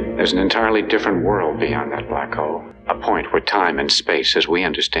 There's an entirely different world beyond that black hole. A point where time and space, as we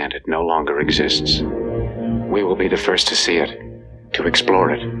understand it, no longer exists. We will be the first to see it, to explore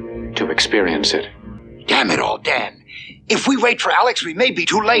it, to experience it. Damn it all, Dan. If we wait for Alex, we may be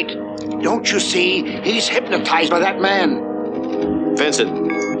too late. Don't you see? He's hypnotized by that man.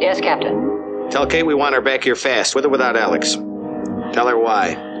 Vincent. Yes, Captain. Tell Kate we want her back here fast, with or without Alex. Tell her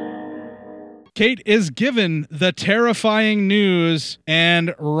why. Kate is given the terrifying news,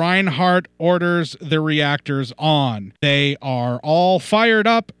 and Reinhardt orders the reactors on. They are all fired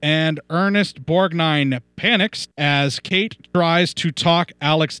up, and Ernest Borgnine panics as Kate tries to talk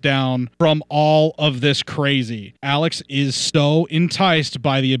Alex down from all of this crazy. Alex is so enticed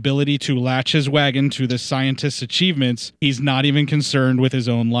by the ability to latch his wagon to the scientist's achievements, he's not even concerned with his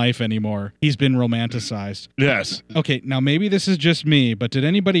own life anymore. He's been romanticized. Yes. Okay, now maybe this is just me, but did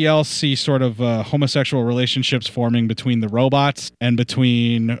anybody else see sort of homosexual relationships forming between the robots and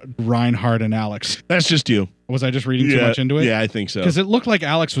between Reinhardt and Alex? That's just you. Was I just reading too much into it? Yeah, I think so. Because it looked like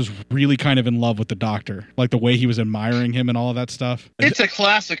Alex was really kind of in love with the doctor, like the way he was admiring him and all of that stuff. It's a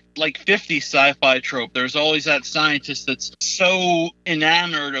classic, like, 50s sci-fi trope. There's always that scientist that's so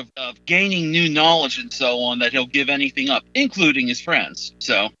enamored of gaining new knowledge and so on that he'll give anything up, including his friends.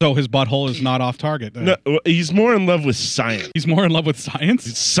 So his butthole is not off target. Then. No, he's more in love with science. He's more in love with science?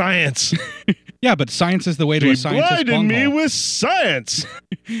 It's science. Yeah, but science is the way to a scientist's blinded me bunghole. with science.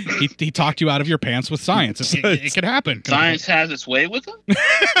 He talked you out of your pants with science. It could happen. Science has its way with him?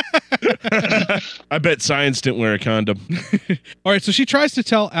 I bet science didn't wear a condom. All right, so she tries to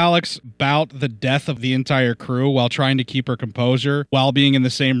tell Alex about the death of the entire crew while trying to keep her composure, while being in the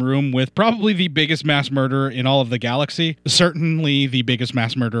same room with probably the biggest mass murderer in all of the galaxy, certainly the biggest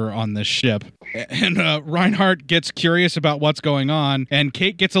mass murderer on this ship. And Reinhardt gets curious about what's going on, and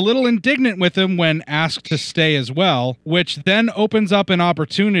Kate gets a little indignant with him when asked to stay as well, which then opens up an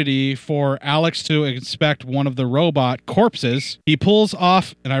opportunity for Alex to inspect one of the robot corpses. He pulls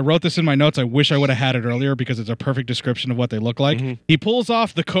off, and I wrote this in my notes, I wish I would have had it earlier because it's a perfect description of what they look like. Mm-hmm. He pulls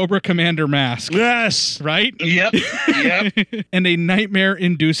off the Cobra Commander mask. Yes! Right? Yep. And a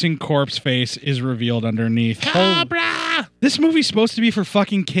nightmare-inducing corpse face is revealed underneath. Cobra! Yeah. This movie's supposed to be for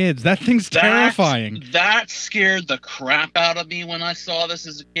fucking kids. That thing's terrifying. That scared the crap out of me when I saw this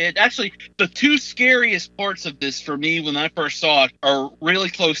as a kid. Actually, the two scariest parts of this for me when I first saw it are really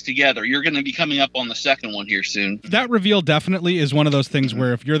close together. You're going to be coming up on the second one here soon. That reveal definitely is one of those things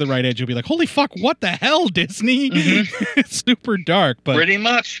where if you're the right age, you'll be like, holy fuck, what the hell, Disney? It's super dark. But Pretty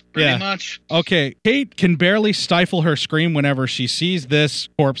much. Okay, Kate can barely stifle her scream whenever she sees this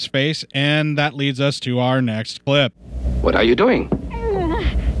corpse face, and that leads us to our next clip. What are you doing?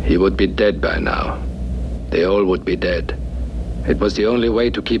 He would be dead by now. They all would be dead. It was the only way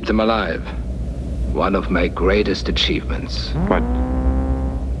to keep them alive. One of my greatest achievements. But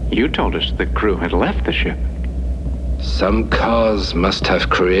you told us the crew had left the ship. Some cause must have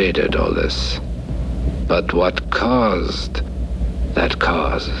created all this. But what caused that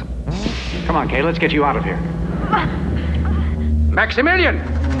cause? Come on, Kay, let's get you out of here. Maximilian!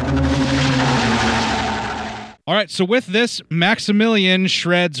 All right, so with this, Maximilian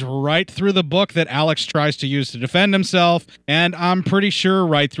shreds right through the book that Alex tries to use to defend himself, and I'm pretty sure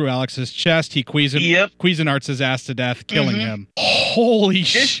right through Alex's chest. He Cuisinarts his ass to death, killing him. Holy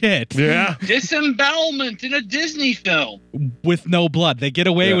shit. Yeah. Disembowelment in a Disney film. With no blood. They get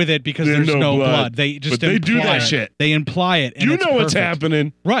away with it because there's no blood. They just But they do imply that it. shit. They imply it. And You it's know what's perfect.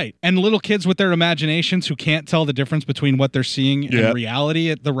 happening. Right. And little kids with their imaginations who can't tell the difference between what they're seeing Yep. and reality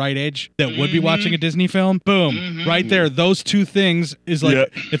at the right age that would be watching a Disney film. Boom. Right there. Those two things is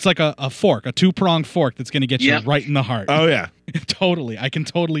like, it's like a fork, a two-pronged fork that's going to get you right in the heart. Oh, yeah. Totally. I can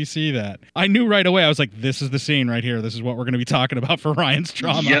totally see that. I knew right away. I was like, this is the scene right here. This is what we're going to be talking about for Ryan's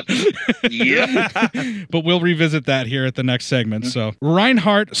trauma. But we'll revisit that here at the next segment. So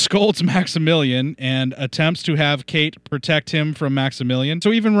Reinhardt scolds Maximilian and attempts to have Kate protect him from Maximilian.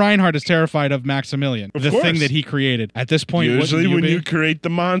 So even Reinhardt is terrified of Maximilian, the course. thing that he created. At this point, Usually wouldn't when be? you create the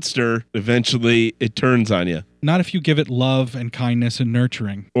monster, eventually it turns on you. Not if you give it love and kindness and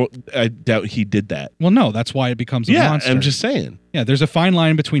nurturing. Well, I doubt he did that. Well, no, that's why it becomes a monster. I'm just saying. Yeah, there's a fine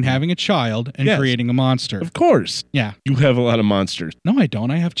line between having a child and creating a monster. Of course. Yeah. You have a lot of monsters. No, I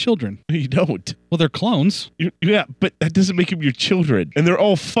don't. I have children. You don't. Well, they're clones. Yeah, but that doesn't make them your children. And they're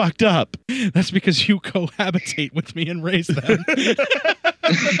all fucked up. That's because you cohabitate with me and raise them.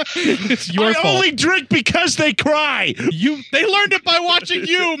 It's your I fault. only drink because they cry. They learned it by watching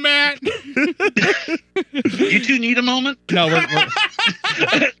you, Matt. You two need a moment? No,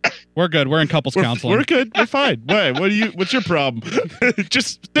 we're good. We're in couples counseling. We're good. We're fine. Why? What's your problem?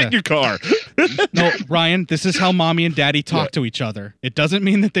 Just sit in your car. No, Ryan, this is how mommy and daddy talk to each other. It doesn't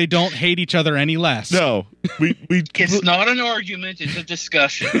mean that they don't hate each other any less. No. It's not an argument, it's a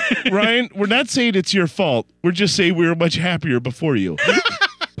discussion. Ryan, we're not saying it's your fault. We're just saying we were much happier before you.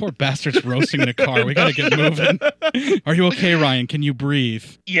 Poor bastard's roasting in a car. We gotta get moving. Are you okay, Ryan? Can you breathe?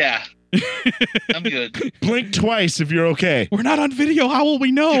 Yeah. I'm good. Blink twice if you're okay. We're not on video. How will we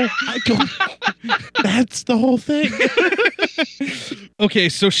know? That's the whole thing. Okay,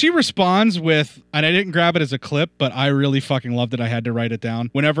 so she responds with, and I didn't grab it as a clip, but I really fucking loved it. I had to write it down.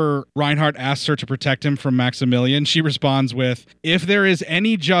 Whenever Reinhardt asks her to protect him from Maximilian, she responds with, if there is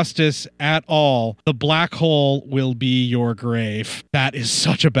any justice at all, the black hole will be your grave. That is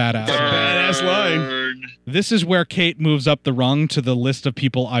such a badass line. This is where Kate moves up the rung to the list of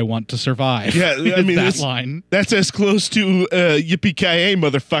people I want to survive. Yeah, I mean, that line. That's as close to yippee-ki-yay,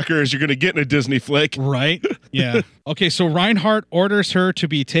 motherfucker, as you're going to get in a Disney flick. Right? Yeah. Okay, so Reinhardt orders her to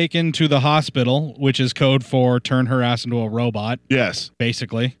be taken to the hospital, which is code for turn her ass into a robot. Yes.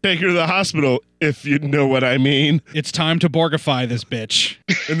 Basically. Take her to the hospital, if you know what I mean. It's time to Borgify this bitch.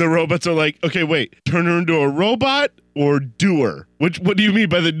 And the robots are like, okay, wait, turn her into a robot or doer? What do you mean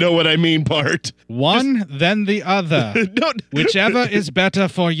by the know what I mean part? One, then the other. Whichever is better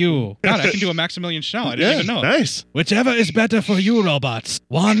for you. God, I can do a Maximilian Schell. I didn't even know. Nice. Whichever is better for you, robots.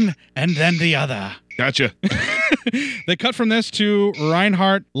 One, and then the other. Gotcha. They cut from this to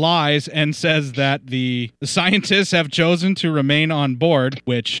Reinhardt lies and says that the scientists have chosen to remain on board,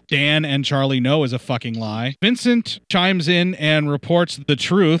 which Dan and Charlie know is a fucking lie. Vincent chimes in and reports the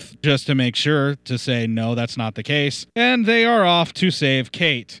truth just to make sure to say, no, that's not the case. And they are off to save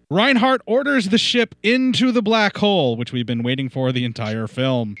Kate. Reinhardt orders the ship into the black hole, which we've been waiting for the entire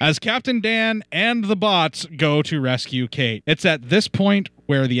film, as Captain Dan and the bots go to rescue Kate. It's at this point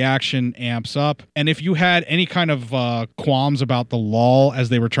where the action amps up. And if you had any kind of qualms about the lull as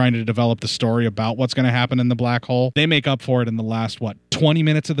they were trying to develop the story about what's going to happen in the black hole, they make up for it in the last, 20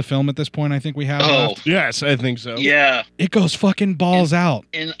 minutes of the film at this point, I think we have left. Yes, I think so. Yeah. It goes fucking balls out.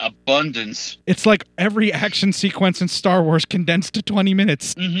 In abundance. It's like every action sequence in Star Wars condensed to 20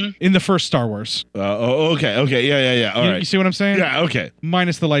 minutes in the first Star Wars. Okay. Yeah. All right. You see what I'm saying? Yeah, okay.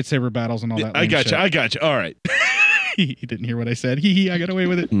 Minus the lightsaber battles and all that. I got you. All right. He didn't hear what I said. I got away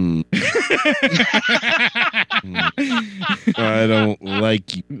with it. I don't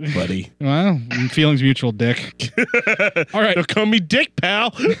like you, buddy. Well, feelings mutual, Dick. All right. Don't call me Dick,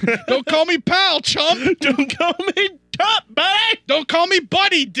 pal. Don't call me pal, chump. Don't call me top, buddy. Don't call me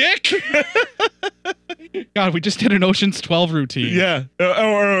buddy, Dick. God, we just did an Ocean's 12 routine. Yeah,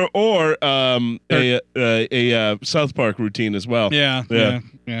 or a South Park routine as well. Yeah.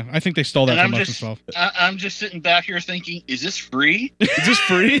 I think they stole that And from I'm Ocean's 12. I'm just sitting back here thinking, is this free? Is this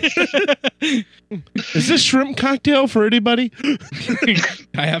free? Is this shrimp cocktail for anybody?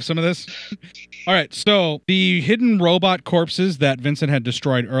 I have some of this. All right, so the hidden robot corpses that Vincent had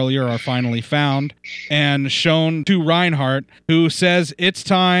destroyed earlier are finally found and shown to Reinhardt, who says it's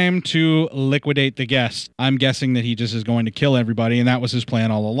time to liquidate the guest. I'm guessing that he just is going to kill everybody, and that was his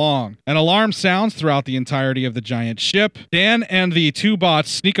plan all along. An alarm sounds throughout the entirety of the giant ship. Dan and the two bots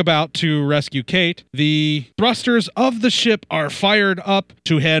sneak about to rescue Kate. The thrusters of the ship are fired up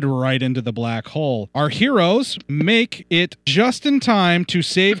to head right into the black hole. Our heroes make it just in time to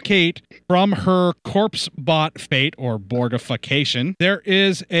save Kate from her corpse bot fate, or Borgification. There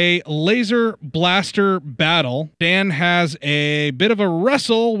is a laser blaster battle. Dan has a bit of a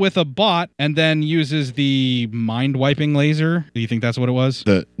wrestle with a bot and then uses the mind-wiping laser. Do you think that's what it was?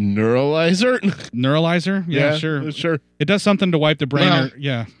 The neuralizer? Neuralizer? Yeah, sure. It does something to wipe the brain. Well,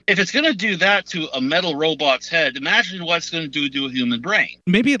 yeah. If it's going to do that to a metal robot's head, imagine what it's going to do to a human brain.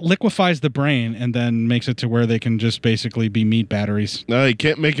 Maybe it liquefies the brain and then makes it to where they can just basically be meat batteries. No, you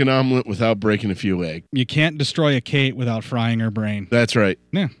can't make an omelet without breaking a few eggs. You can't destroy a Kate without frying her brain. That's right.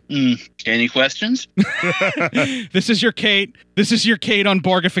 Yeah. Any questions? This is your Kate. This is your Kate on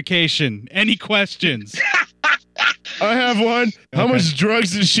Borgification. Any questions? I have one. How much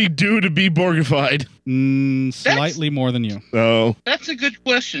drugs did she do to be Borgified? Slightly more than you. Oh. That's a good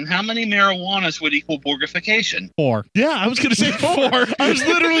question. How many marijuanas would equal Borgification? 4. Yeah, I was going to say 4. I was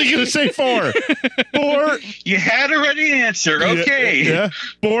literally going to say 4. 4. You had a ready answer. Okay. Yeah.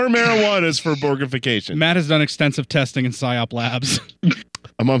 4 marijuanas for Borgification. Matt has done extensive testing in PsyOp labs.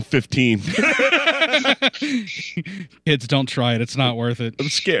 I'm on 15. Kids, don't try it. It's not worth it. I'm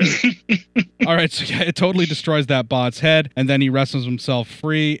scared. All right, so yeah, it totally destroys that bot's head, and then he wrestles himself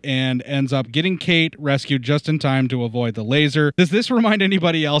free and ends up getting Kate rescued just in time to avoid the laser. Does this remind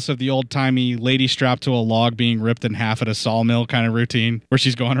anybody else of the old-timey lady strapped to a log being ripped in half at a sawmill kind of routine, where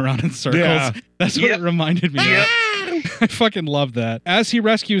she's going around in circles? Yeah. That's what it reminded me of. I fucking love that. As he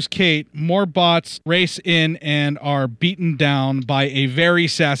rescues Kate, more bots race in and are beaten down by a very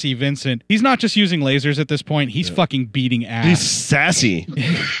sassy Vincent. He's not just using lasers at this point, he's fucking beating ass. He's sassy.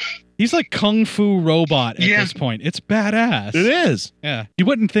 He's like Kung Fu Robot at this point. It's badass. It is. Yeah. You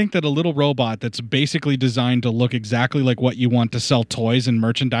wouldn't think that a little robot that's basically designed to look exactly like what you want to sell toys and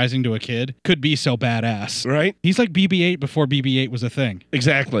merchandising to a kid could be so badass. Right? He's like BB-8 before BB-8 was a thing.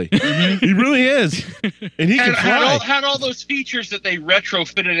 Exactly. He really is. And he can fly. Had all those features that they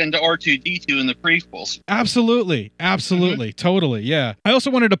retrofitted into R2-D2 in the prequels. Absolutely. Totally. Yeah. I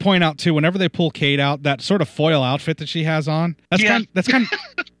also wanted to point out too, whenever they pull Kate out, that sort of foil outfit that she has on, that's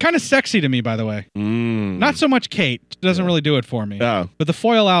kind of sexy to me, by the way. Not so much Kate. She doesn't really do it for me. Oh. But the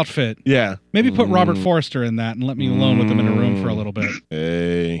foil outfit. Yeah. Maybe put Robert Forster in that and let me alone with him in a room for a little bit.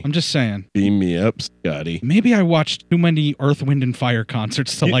 Hey. I'm just saying. Beam me up, Scotty. Maybe I watched too many Earth, Wind, and Fire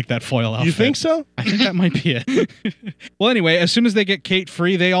concerts to like that foil outfit. You think so? I think that might be it. Well, anyway, as soon as they get Kate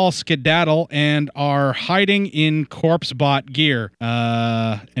free, they all skedaddle and are hiding in corpse bot gear.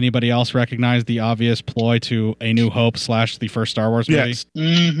 Anybody else recognize the obvious ploy to A New Hope / the first Star Wars movie? Yes.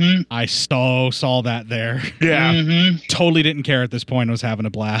 Mm-hmm. I so saw that there. Yeah. Mm-hmm. Totally didn't care at this point. I was having a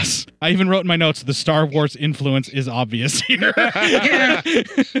blast. I even wrote in my notes, the Star Wars influence is obvious here. Yeah.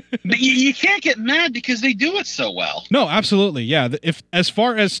 But you can't get mad because they do it so well. No, absolutely. Yeah. If as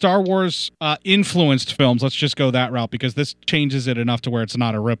far as Star Wars influenced films, let's just go that route because this changes it enough to where it's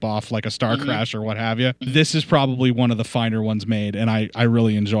not a ripoff like a Star Crash or what have you. This is probably one of the finer ones made, and I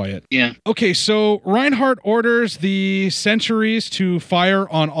really enjoy it. Yeah. Okay, so Reinhardt orders the sentries to fire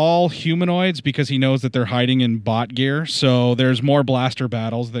on all humanoids because he knows that they're hiding in bot gear. So there's more blaster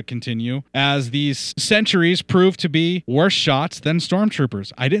battles that continue as these sentries prove to be worse shots than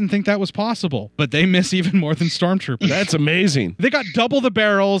stormtroopers. I didn't think that was possible, but they miss even more than stormtroopers. That's amazing. They got double the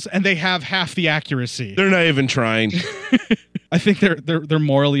barrels and they have half the accuracy. They're not even trying. I think they're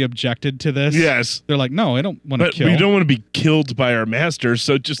morally objected to this. Yes. They're like, no, I don't want to But kill. we don't want to be killed by our master,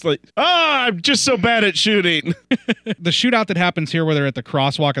 so just like, I'm just so bad at shooting. The shootout that happens here where they're at the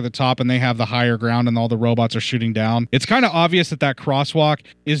crosswalk at the top and they have the higher ground and all the robots are shooting down, it's kind of obvious that crosswalk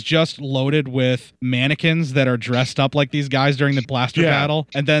is just loaded with mannequins that are dressed up like these guys during the blaster battle,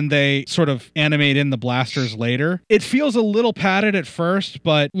 and then they sort of animate in the blasters later. It feels a little padded at first,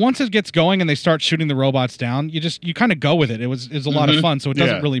 but once it gets going and they start shooting the robots down, you kind of go with it. It's a lot of fun, so it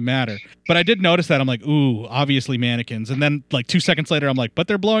doesn't really matter. But I did notice that. I'm like, ooh, obviously mannequins. And then like 2 seconds later, I'm like, but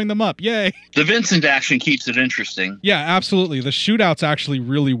they're blowing them up. Yay. The Vincent action keeps it interesting. Yeah, absolutely. The shootouts actually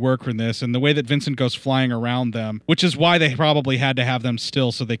really work for this, and the way that Vincent goes flying around them, which is why they probably had to have them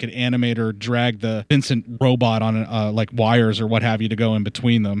still so they could animate or drag the Vincent robot on like wires or what have you to go in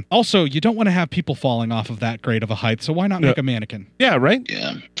between them. Also, you don't want to have people falling off of that great of a height, so why not make a mannequin? Yeah, right?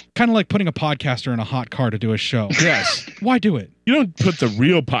 Yeah. Kind of like putting a podcaster in a hot car to do a show. Yes. Why do it? You don't put the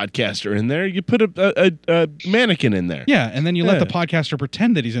real podcaster in there. You put a mannequin in there. Yeah, and then you let the podcaster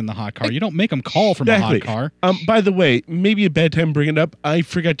pretend that he's in the hot car. You don't make him call from a hot car. By the way, maybe a bad time bringing it up. I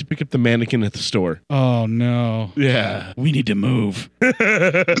forgot to pick up the mannequin at the store. Oh, no. Yeah. We need to move.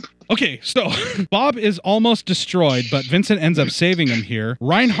 Okay, so Bob is almost destroyed, but Vincent ends up saving him here.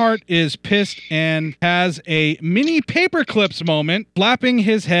 Reinhardt is pissed and has a mini paperclips moment, flapping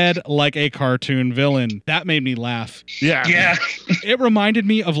his head like a cartoon villain. That made me laugh. Yeah. Yeah. It reminded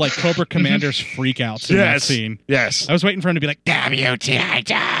me of like Cobra Commander's freakouts in that scene. Yes. I was waiting for him to be like, WTI.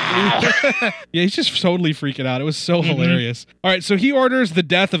 Yeah, he's just totally freaking out. It was so hilarious. All right, so he orders the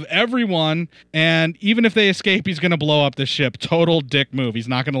death of everyone, and even if they escape, he's going to blow up the ship. Total dick move. He's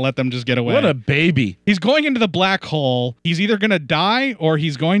not going to let them just get away. What a baby. He's going into the black hole. He's either going to die or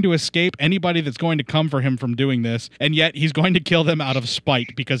he's going to escape anybody that's going to come for him from doing this, and yet he's going to kill them out of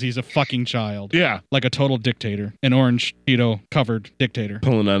spite because he's a fucking child. Yeah. Like a total dictator. An orange Cheeto-covered dictator.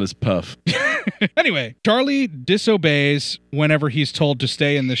 Pulling on his puff. Anyway, Charlie disobeys whenever he's told to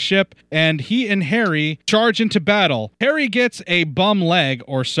stay in the ship, and he and Harry charge into battle. Harry gets a bum leg,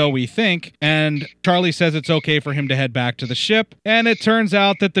 or so we think, and Charlie says it's okay for him to head back to the ship, and it turns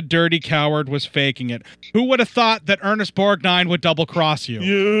out that the dirty coward was faking it. Who would have thought that Ernest Borgnine would double-cross you?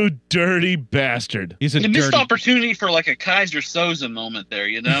 You dirty bastard. He's a missed opportunity for like a Kaiser Soze moment there,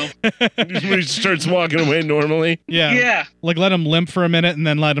 you know? When he starts walking away normally. Yeah. Yeah. Like let him limp for a minute and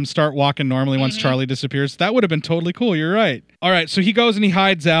then let him start walking normally once Charlie disappears. That would have been totally cool. You're right. All right. So he goes and he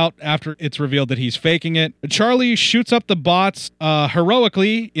hides out after it's revealed that he's faking it. Charlie shoots up the bots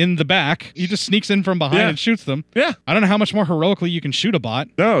heroically in the back. He just sneaks in from behind and shoots them. Yeah. I don't know how much more heroically you can shoot a bot.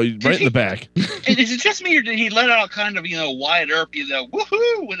 No, right in the back. Is it just me or did he let out kind of, Wyatt Earp,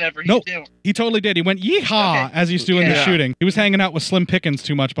 woohoo, whatever he's doing? He totally did. He went yeehaw as he's doing the shooting. He was hanging out with Slim Pickens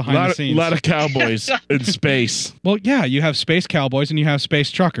too much behind the scenes. A lot of cowboys in space. Well, yeah, you have space cowboys and you have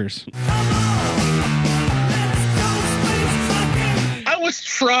space truckers. I was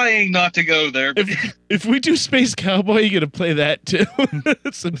trying not to go there. But If we do Space Cowboy, you gonna play that too?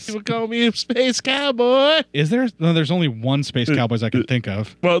 Some people call me a Space Cowboy. Is there? No, there's only one Space Cowboys I can think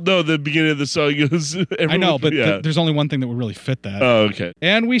of. Well, no, the beginning of the song goes. I know, but there's only one thing that would really fit that. Oh, okay.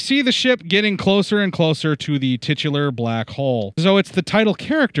 And we see the ship getting closer and closer to the titular black hole. So it's the title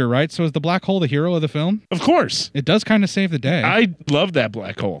character, right? So is the black hole the hero of the film? Of course. It does kind of save the day. I love that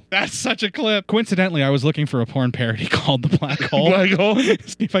black hole. That's such a clip. Coincidentally, I was looking for a porn parody called The Black Hole. Black hole?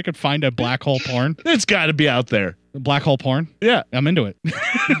 See if I could find a black hole porn. It's got to be out there. Black hole porn? Yeah. I'm into it.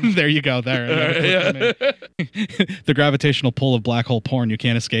 There you go. There. The gravitational pull of black hole porn. You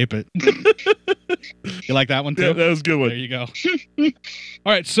can't escape it. You like that one too? Yeah, that was a good one. There you go.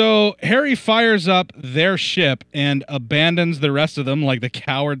 All right, so Harry fires up their ship and abandons the rest of them like the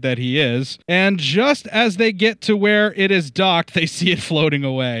coward that he is. And just as they get to where it is docked, they see it floating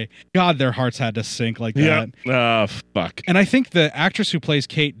away. God, their hearts had to sink like that. Oh, fuck. And I think the actress who plays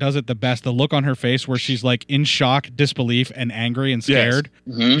Kate does it the best. The look on her face where she's like in shock, disbelief, and angry and scared.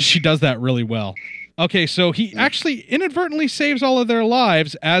 Yes. Mm-hmm. She does that really well. Okay, so he actually inadvertently saves all of their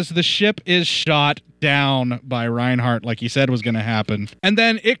lives as the ship is shot down by Reinhardt, like he said was going to happen. And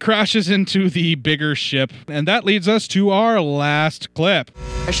then it crashes into the bigger ship. And that leads us to our last clip.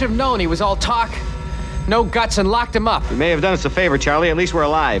 I should have known he was all talk, no guts, and locked him up. You may have done us a favor, Charlie. At least we're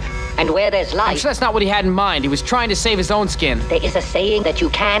alive. And where there's I'm life, sure that's not what he had in mind. He was trying to save his own skin. there is a saying that you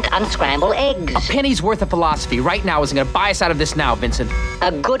can't unscramble eggs. A penny's worth of philosophy right now isn't going to buy us out of this now, Vincent.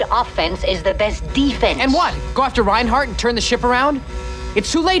 A good offense is the best defense. And what? Go after Reinhardt and turn the ship around?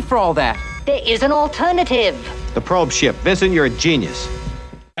 It's too late for all that. There is an alternative. The probe ship. Vincent, you're a genius.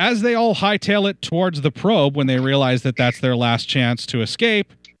 As they all hightail it towards the probe when they realize that that's their last chance to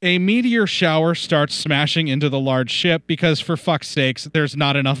escape, a meteor shower starts smashing into the large ship because, for fuck's sakes, there's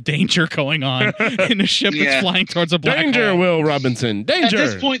not enough danger going on in a ship that's flying towards a black Danger, hole. Will Robinson. Danger.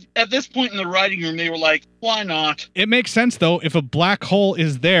 At this point in the writing room, they were like, why not? It makes sense, though. If a black hole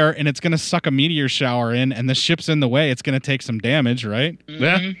is there and it's going to suck a meteor shower in and the ship's in the way, it's going to take some damage, right?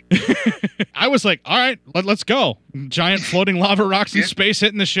 Yeah. I was like, all right, let's go. Giant floating lava rocks in space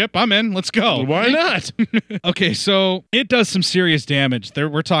hitting the ship. I'm in. Let's go. Why not? Okay, so it does some serious damage.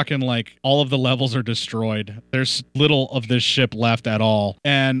 We're talking like all of the levels are destroyed. There's little of this ship left at all.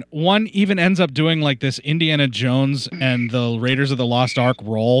 And one even ends up doing like this Indiana Jones and the Raiders of the Lost Ark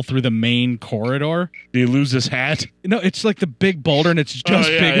roll through the main corridor. Do you lose his hat? No, it's like the big boulder and it's just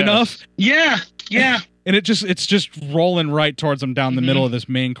big enough. Yeah. And it's just rolling right towards them down the middle of this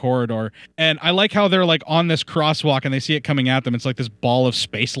main corridor. And I like how they're like on this crosswalk and they see it coming at them. It's like this ball of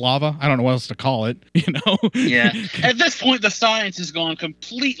space lava. I don't know what else to call it, you know? Yeah. At this point, the science has gone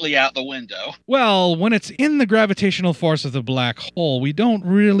completely out the window. Well, when it's in the gravitational force of the black hole, we don't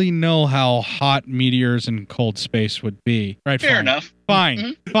really know how hot meteors in cold space would be. Right? Fair enough.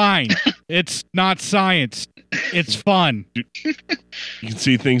 Fine. Fine. It's not science. It's fun. You can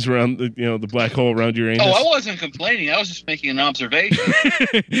see things around the black hole around Uranus. Oh, I wasn't complaining. I was just making an observation.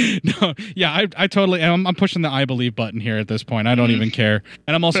 No, yeah, I totally am. I'm pushing the I believe button here at this point. I don't even care.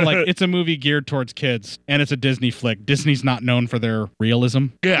 And I'm also like, it's a movie geared towards kids, and it's a Disney flick. Disney's not known for their realism.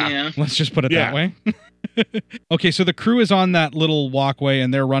 Yeah. Let's just put it that way. Okay, so the crew is on that little walkway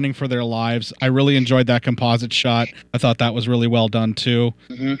and they're running for their lives. I really enjoyed that composite shot. I thought that was really well done too.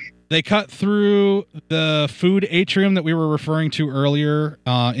 They cut through the food atrium that we were referring to earlier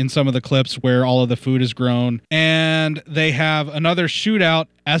in some of the clips where all of the food is grown. And they have another shootout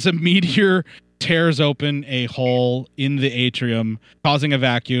as a meteor tears open a hole in the atrium, causing a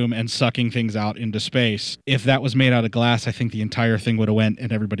vacuum and sucking things out into space. If that was made out of glass, I think the entire thing would have went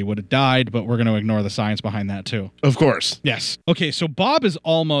and everybody would have died, but we're going to ignore the science behind that too. Of course. Yes. Okay, so Bob is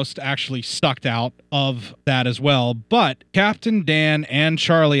almost actually sucked out of that as well, but Captain Dan and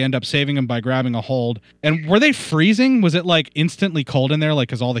Charlie end up saving him by grabbing a hold. And were they freezing? Was it like instantly cold in there, like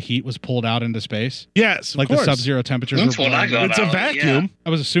because all the heat was pulled out into space? Yes, like the sub-zero temperatures. That's what I got. It's a vacuum. Yeah. I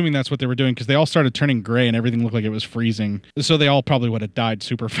was assuming that's what they were doing because they all started turning gray and everything looked like it was freezing. So they all probably would have died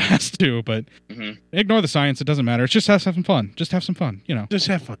super fast too, but ignore the science. It doesn't matter. It's just have some fun. Just have some fun, you know. Just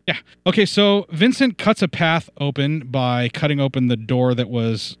have fun. Yeah. Okay, so Vincent cuts a path open by cutting open the door that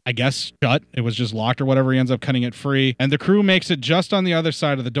was, I guess, shut. It was just locked or whatever. He ends up cutting it free. And the crew makes it just on the other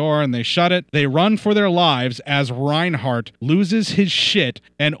side of the door and they shut it. They run for their lives as Reinhardt loses his shit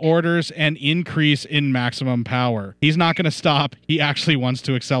and orders an increase in maximum power. He's not going to stop. He actually wants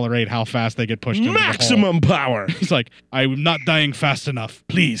to accelerate how fast they get pushed into the hole. Maximum power. He's like, I'm not dying fast enough.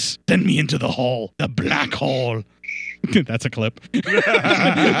 Please send me into the hole, the black hole. That's a clip.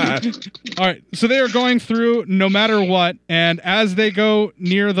 All right. So they are going through no matter what. And as they go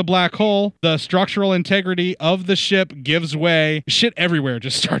near the black hole, the structural integrity of the ship gives way. Shit everywhere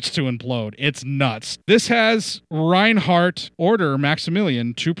just starts to implode. It's nuts. This has Reinhardt order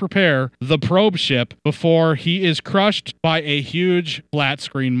Maximilian to prepare the probe ship before he is crushed by a huge flat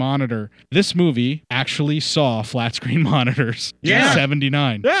screen monitor. This movie actually saw flat screen monitors in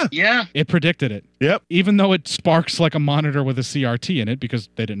 79. Yeah. It predicted it. Yep. Even though it sparks like a monitor with a CRT in it because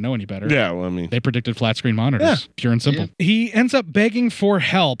they didn't know any better. Yeah, well, I mean, they predicted flat screen monitors, pure and simple. He ends up begging for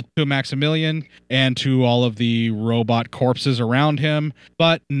help to Maximilian and to all of the robot corpses around him,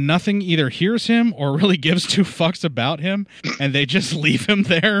 but nothing either hears him or really gives two fucks about him, and they just leave him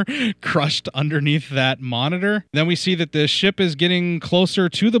there, crushed underneath that monitor. Then we see that the ship is getting closer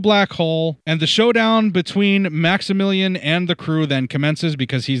to the black hole, and the showdown between Maximilian and the crew then commences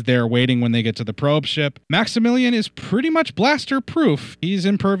because he's there waiting when they get to the probe ship. Maximilian is pretty much blaster proof. He's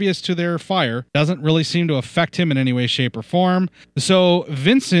impervious to their fire. Doesn't really seem to affect him in any way, shape, or form. So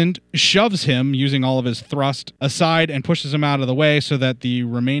Vincent shoves him using all of his thrust aside and pushes him out of the way so that the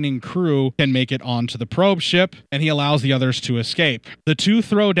remaining crew can make it onto the probe ship, and he allows the others to escape. The two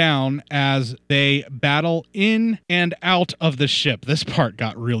throw down as they battle in and out of the ship. This part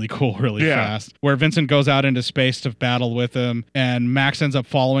got really cool really fast, where Vincent goes out into space to battle with him, and Max ends up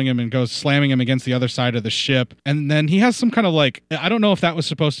following him and goes slamming him against the other side of the ship. And then he has some kind of like, I don't know if that was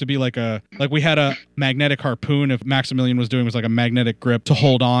supposed to be like we had a magnetic harpoon if Maximilian was doing was like a magnetic grip to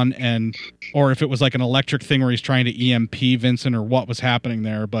hold on, and or if it was like an electric thing where he's trying to EMP Vincent or what was happening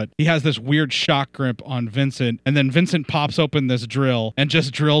there. But he has this weird shock grip on Vincent, and then Vincent pops open this drill and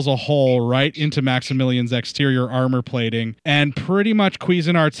just drills a hole right into Maximilian's exterior armor plating and pretty much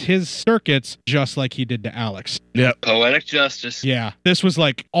Cuisinarts his circuits just like he did to Alex. Yep. Poetic justice. Yeah. This was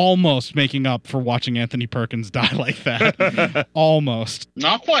like almost making up for watching Anthony Perkins die like that. Almost.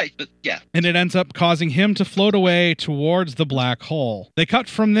 Not quite, but yeah. And it ends up causing him to float away towards the black hole. They cut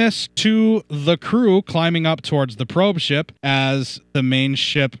from this to the crew climbing up towards the probe ship as the main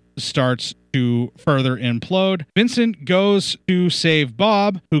ship starts to further implode. Vincent goes to save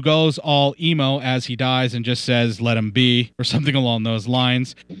Bob, who goes all emo as he dies and just says, "Let him be," or something along those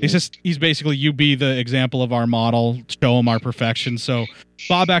lines. He's basically, you be the example of our model, show him our perfection. So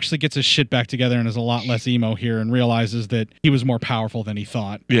Bob actually gets his shit back together and is a lot less emo here and realizes that he was more powerful than he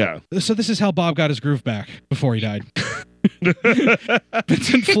thought. Yeah. So this is how Bob got his groove back before he died.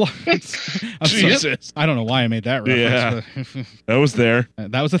 Vincent Florence. Jesus. I don't know why I made that reference. Yeah. But That was there.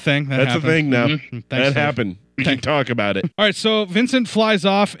 that was a thing. That's happened. a thing now. Mhm. Thanks, That Dave. happened. We can talk about it. All right, so Vincent flies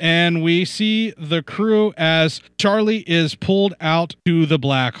off, and we see the crew as Charlie is pulled out to the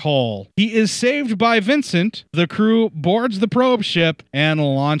black hole. He is saved by Vincent. The crew boards the probe ship and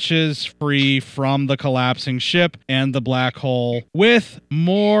launches free from the collapsing ship and the black hole with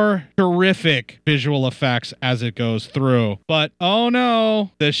more terrific visual effects as it goes through. But oh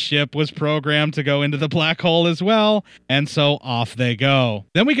no, the ship was programmed to go into the black hole as well, and so off they go.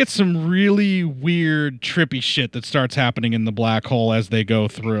 Then we get some really weird, trippy shit that starts happening in the black hole as they go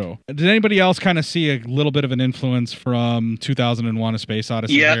through. Did anybody else kind of see a little bit of an influence from 2001: A Space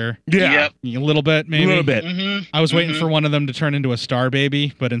Odyssey here? Yeah. A little bit, maybe. A little bit. I was waiting for one of them to turn into a star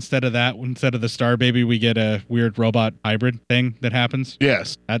baby, but instead of the star baby, we get a weird robot hybrid thing that happens.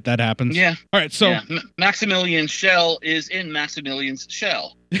 Yes. That happens. Yeah. All right, so Yeah. Maximilian's shell is in Maximilian's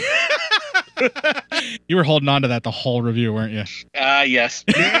shell. you were holding on to that the whole review, weren't you? Yes.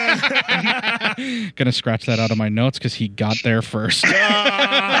 Gonna scratch that out of my notes because he got there first.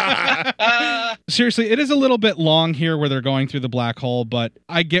 Seriously, it is a little bit long here where they're going through the black hole, but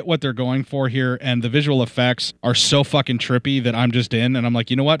I get what they're going for here, and the visual effects are so fucking trippy that I'm just in, and I'm like,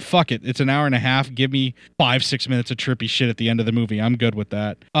 you know what? Fuck it. It's an hour and a half. Give me 5-6 minutes of trippy shit at the end of the movie. I'm good with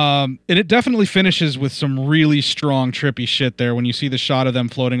that. And it definitely finishes with some really strong trippy shit there when you see the shot of them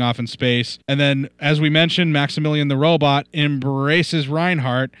floating off in space. And then, as we mentioned, Maximilian the robot embraces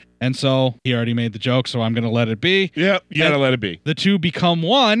Reinhardt. And so he already made the joke, so I'm going to let it be. Yep, you got to let it be. The two become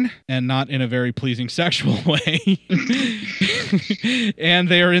one, and not in a very pleasing sexual way. And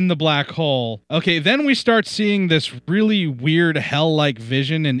they are in the black hole. Okay, then we start seeing this really weird hell-like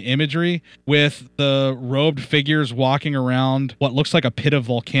vision and imagery with the robed figures walking around what looks like a pit of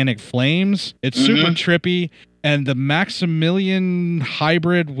volcanic flames. It's super trippy. And the Maximilian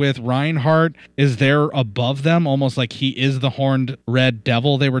hybrid with Reinhardt is there above them, almost like he is the horned red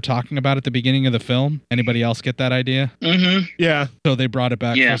devil they were talking about at the beginning of the film. Anybody else get that idea? Yeah. So they brought it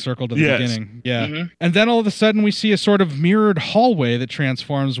back full circle to the Yes. beginning. Yeah. And then all of a sudden we see a sort of mirrored hallway that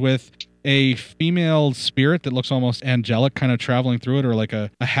transforms with a female spirit that looks almost angelic kind of traveling through it, or like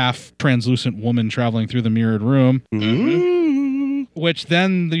a half translucent woman traveling through the mirrored room. Which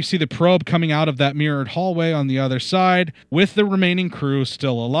then you see the probe coming out of that mirrored hallway on the other side with the remaining crew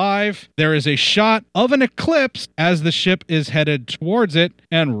still alive. There is a shot of an eclipse as the ship is headed towards it,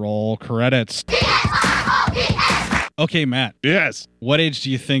 and roll credits. Okay, Matt. Yes. What age do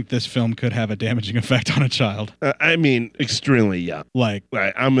you think this film could have a damaging effect on a child? I mean, extremely young. Like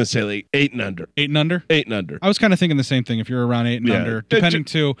I'm going to say like 8 and under. 8 and under? 8 and under. I was kind of thinking the same thing. If you're around 8 and Yeah. under, depending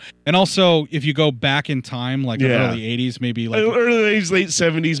too. And also, if you go back in time, like the Yeah. early 80s, maybe like early 80s, late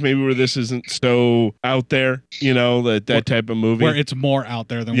 70s, maybe where this isn't so out there, you know, that type of movie. where it's more out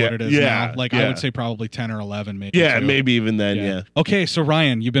there than what it is now. Like I would say probably 10 or 11 maybe. Yeah, too. maybe even then, yeah. Okay, so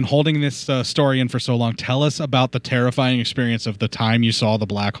Ryan, you've been holding this story in for so long. Tell us about the terrifying experience of the time you saw the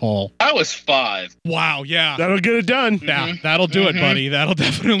black hole. I was 5. Wow, yeah. That'll get it done. Yeah, that'll do it, buddy. That'll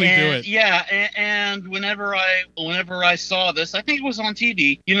definitely do it. Yeah, and whenever I saw this, I think it was on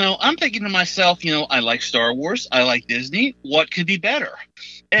TV, you know, I'm thinking to myself, you know, I like Star Wars, I like Disney, what could be better?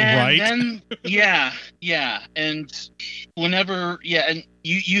 And Right. then, yeah. And whenever, and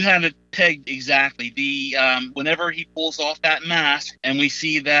you had it pegged exactly. The whenever he pulls off that mask and we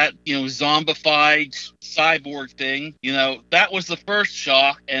see that, you know, zombified cyborg thing, you know, that was the first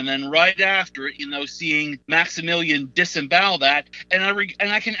shock. And then right after it, you know, seeing Maximilian disembowel that, and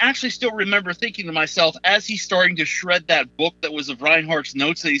I can actually still remember thinking to myself as he's starting to shred that book that was of Reinhardt's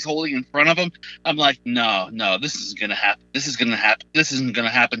notes that he's holding in front of him, I'm like, no, this isn't gonna happen. This isn't gonna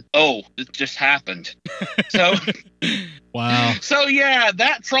happen. Oh, it just happened. So wow. So yeah,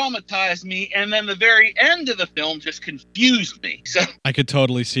 that traumatized me, and then the very end of the film just confused me. So I could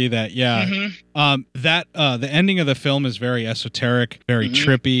totally see that. Yeah. The ending of the film is very esoteric, very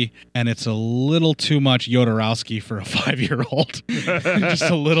trippy, and it's a little too much Jodorowsky for a 5-year-old. Just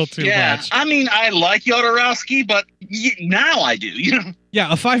a little too much. I mean, I like Jodorowsky, but now I do. You know.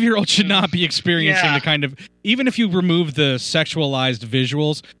 Yeah, a 5-year-old should not be experiencing the kind of, even if you remove the sexualized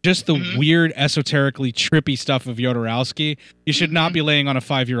visuals, just the weird, esoterically trippy stuff of Jodorowsky, you should not be laying on a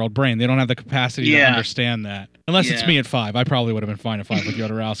 5-year-old brain. They don't have the capacity to understand that. Unless it's me at 5. I probably would have been fine at 5 with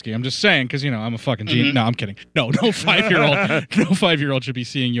Jodorowsky. I'm just saying, because, I'm a fucking genius. No, I'm kidding. No 5-year-old should be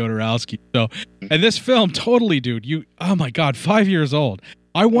seeing Jodorowsky. So, and this film, totally, dude, oh my God, 5 years old.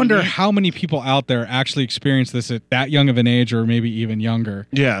 I wonder how many people out there actually experience this at that young of an age or maybe even younger.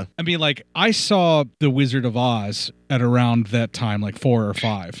 Yeah. I mean, like, I saw The Wizard of Oz at around that time, like 4 or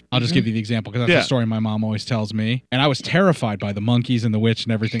 5. I'll just give you the example because that's the story my mom always tells me. And I was terrified by the monkeys and the witch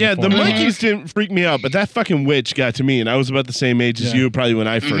and everything. Yeah, the monkeys didn't freak me out, but that fucking witch got to me, and I was about the same age as you probably when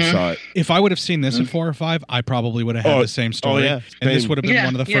I first saw it. If I would have seen this at 4 or 5, I probably would have had the same story. And this would have been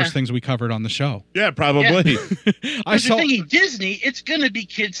one of the first things we covered on the show. Yeah, probably. I saw thinking Disney, it's going to be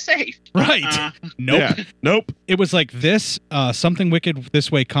kid safe. Right. Nope. Yeah. Nope. It was like this, Something Wicked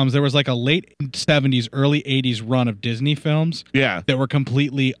This Way Comes. There was like a late 70s, early 80s run of Disney films that were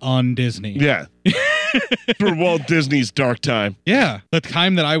completely un-Disney. Yeah. For Walt Disney's dark time. Yeah. The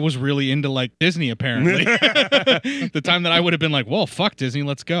time that I was really into like Disney, apparently. The time that I would have been like, whoa, fuck Disney,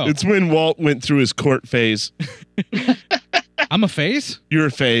 let's go. It's when Walt went through his court phase. I'm a face? You're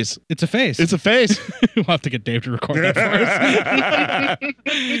a face. It's a face. It's a face. We'll have to get Dave to record that for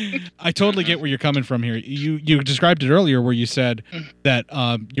us. I totally get where you're coming from here. You described it earlier where you said that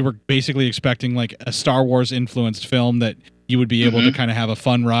you were basically expecting like a Star Wars influenced film that you would be able to kind of have a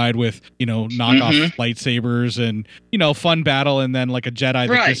fun ride with, knockoff lightsabers and, fun battle and then like a Jedi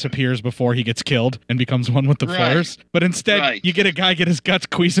that disappears before he gets killed and becomes one with the Force. But instead, you get a guy get his guts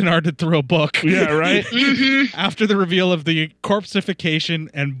Cuisinarted through a book. Yeah, right? After the reveal of the corpseification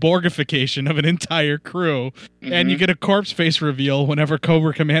and Borgification of an entire crew. And you get a corpse face reveal whenever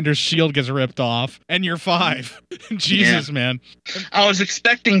Cobra Commander's shield gets ripped off. And you're 5. Jesus, man. I was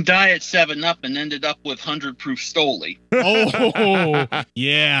expecting Diet 7-Up and ended up with 100 Proof Stoli. Oh,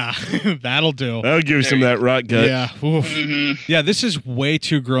 yeah. That'll do. That'll give you some of that rot gut. Yeah. Yeah, this is way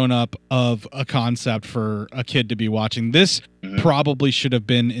too grown up of a concept for a kid to be watching. This probably should have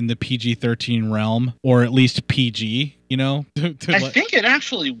been in the PG-13 realm, or at least PG. I think it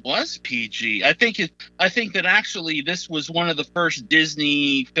actually was PG. I think that actually this was one of the first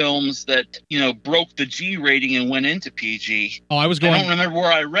Disney films that broke the G rating and went into PG. Oh, I don't remember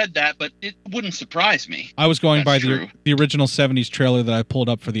where I read that, but it wouldn't surprise me. I was going by the original 70s trailer that I pulled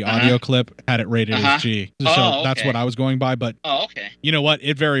up for the audio clip had it rated as G. So that's what I was going by. But you know what?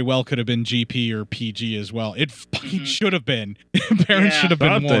 It very well could have been GP or PG as well. It fucking should have been. Parents should have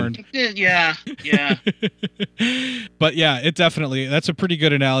been warned. Yeah. But yeah, it definitely, that's a pretty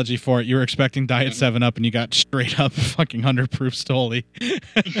good analogy for it. You were expecting Diet 7-Up and you got straight up fucking 100 Proof Stoli.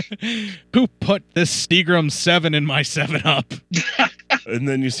 Who put this Seagram 7 in my 7-Up? And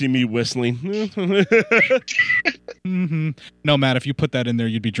then you see me whistling. No, Matt, if you put that in there,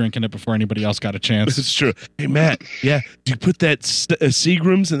 you'd be drinking it before anybody else got a chance. It's true. Hey, Matt, did you put that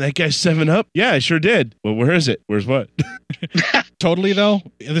Seagrams in that guy's 7-Up? Yeah, I sure did. Well, where is it? Where's what? Totally, though.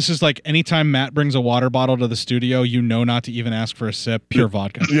 This is like anytime Matt brings a water bottle to the studio, not to even ask for a sip. Pure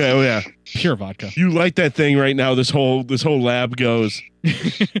vodka. Yeah, oh yeah. Pure vodka. You light that thing right now, this whole lab goes.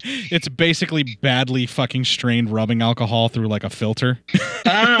 It's basically badly fucking strained rubbing alcohol through like a filter.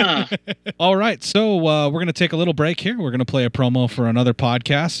 All right, so we're going to take a little break here. We're going to play a promo for another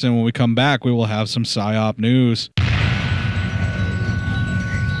podcast, and when we come back, we will have some PSYOP news.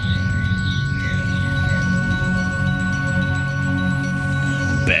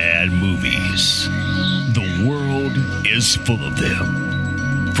 Bad movies. The world is full of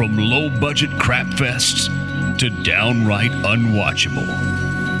them. From low-budget crap fests to downright unwatchable.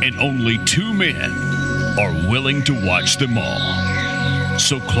 And only 2 men are willing to watch them all.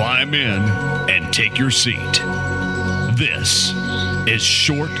 So climb in and take your seat. This is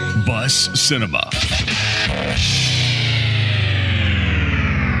Short Bus Cinema.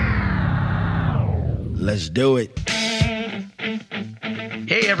 Let's do it.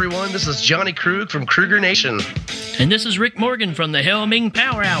 Hey everyone, this is Johnny Krug from Kruger Nation. And this is Rick Morgan from the Helming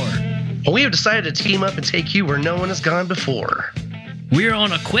Power Hour. We have decided to team up and take you where no one has gone before. We're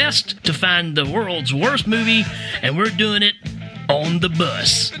on a quest to find the world's worst movie, and we're doing it on the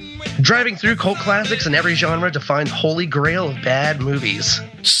bus. Driving through cult classics in every genre to find holy grail of bad movies.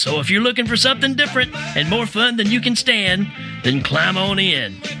 So if you're looking for something different and more fun than you can stand, then climb on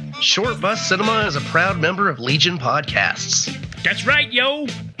in. Short Bus Cinema is a proud member of Legion Podcasts. That's right, yo!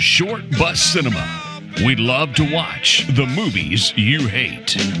 Short Bus Cinema. We love to watch the movies you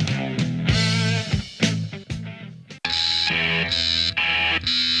hate.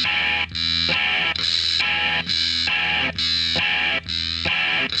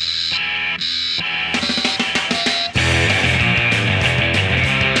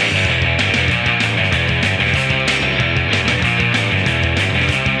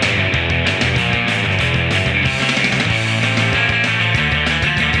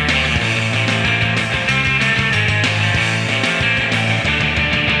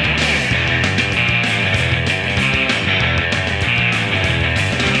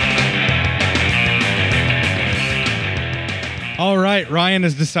 right, Ryan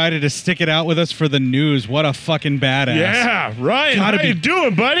has decided to stick it out with us for the news. What a fucking badass. Yeah, Ryan, how you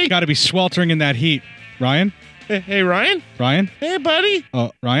doing, buddy? Gotta be sweltering in that heat. Ryan? Hey, Ryan? Ryan? Hey, buddy.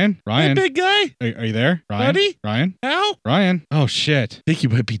 Oh, Ryan? Ryan? Hey, big guy. Are you there? Ryan? Buddy? Ryan? Al? Ryan? Oh, shit. I think he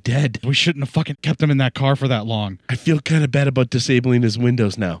might be dead. We shouldn't have fucking kept him in that car for that long. I feel kind of bad about disabling his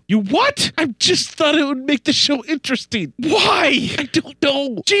windows now. You what? I just thought it would make the show interesting. Why? I don't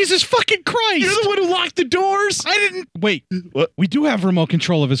know. Jesus fucking Christ. You're the one who locked the doors. I didn't. Wait. What? We do have remote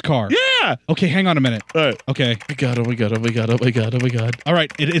control of his car. Yeah. Okay, hang on a minute. All right. Okay. Oh my God. All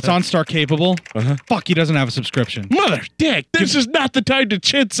right, it's OnStar capable. Uh-huh. Fuck, he doesn't have a subscription. Mother dick, this is not the time to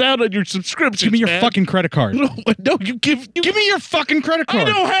chintz out on your subscription. Give me your fucking credit card. No, you give me your fucking credit card.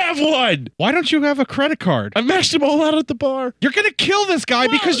 I don't have one. Why don't you have a credit card? I maxed them all out at the bar. You're gonna kill this guy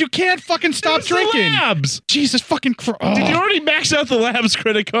because you can't fucking stop drinking. Labs. Jesus fucking Christ. Did you already max out the Labs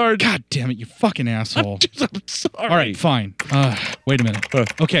credit card? God damn it, you fucking asshole. I'm sorry. All right, fine. Wait a minute.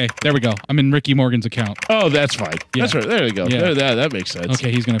 Okay, there we go. I'm in Ricky Morgan's account. Oh, that's fine. Yeah. That's right. There you go. Yeah. That makes sense. Okay,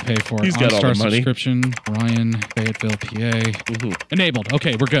 he's gonna pay for it. He's got all the money. Subscription. Ryan, Fayetteville, PA. Enabled.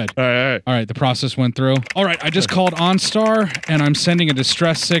 Okay, we're good. All right. All right, the process went through. All right, I just called OnStar and I'm sending a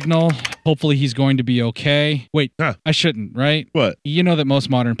distress signal. Hopefully he's going to be okay. Wait, I shouldn't, right? What? You know that most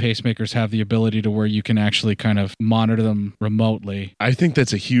modern pacemakers have the ability to where you can actually kind of monitor them remotely. I think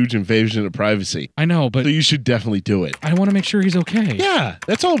that's a huge invasion of privacy. I know, but So you should definitely do it. I want to make sure he's okay. Yeah,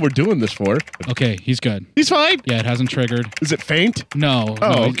 that's all we're doing this for. Okay, he's good. He's fine. Yeah, it hasn't triggered. Is it faint? No.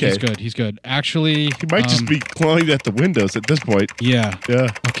 Oh, no, okay. He's good. He's good. Actually, He might just be clawing at the windows at this point. Yeah. Yeah.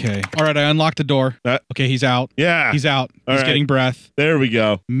 Okay. All right, I unlocked the door. Okay, he's out. Yeah. He's out. All He's right. getting breath. There we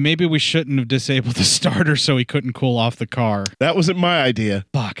go. Maybe we shouldn't have disabled the starter so he couldn't cool off the car. That wasn't my idea.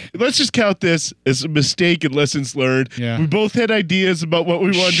 Fuck. Let's just count this as a mistake and lessons learned. Yeah. We both had ideas about what we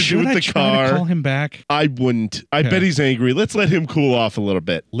wanted to do with Should I the try car. to call him back? I wouldn't. I Okay. bet he's angry. Let's let him cool off a little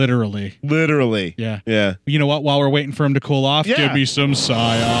bit. Literally. Yeah. Yeah. You know what? While we're waiting for him to cool off, Yeah. give me some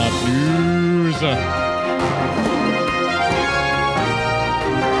PSYOP news.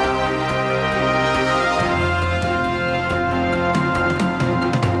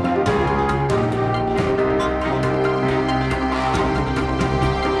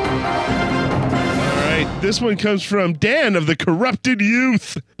 This one comes from Dan of the Corrupted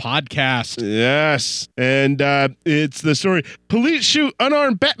Youth podcast. Yes. And it's the story. Police shoot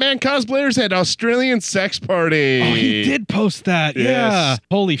unarmed Batman cosplayers at Australian sex party. Oh, he did post that. Yes. Yeah.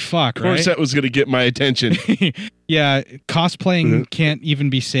 Holy fuck, Of course, right? that was going to get my attention. Yeah, cosplaying can't even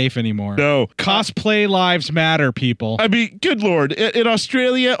be safe anymore. No. Cosplay lives matter, people. I mean, good Lord. In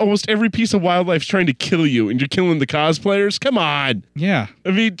Australia, almost every piece of wildlife's trying to kill you, and you're killing the cosplayers? Come on. Yeah.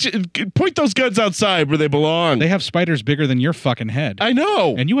 I mean, point those guns outside where they belong. They have spiders bigger than your fucking head. I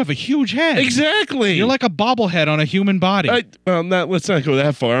know. And you have a huge head. Exactly. You're like a bobblehead on a human body. Well, let's not go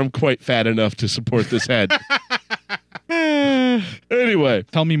that far. I'm quite fat enough to support this head. Anyway.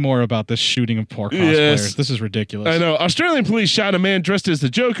 Tell me more about this shooting of poor cosplayers. Yes. This is ridiculous. I know. Australian police shot a man dressed as the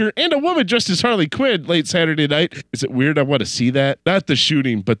Joker and a woman dressed as Harley Quinn late Saturday night. Is it weird? I want to see that. Not the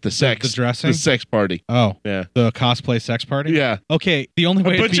shooting, but the sex. The dressing? The sex party. Oh. Yeah. The cosplay sex party? Yeah. Okay, the only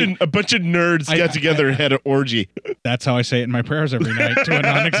way A bunch of nerds got together and had an orgy. That's how I say it in my prayers every night to a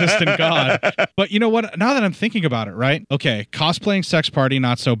non-existent God. But you know what? Now that I'm thinking about it, right? Okay, cosplaying sex party,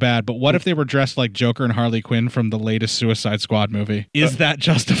 not so bad. But what if they were dressed like Joker and Harley Quinn from the latest Suicide Squad movie? Is that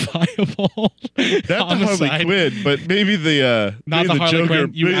justifiable? Not the Harley Quinn, but maybe the Not maybe the Harley Joker,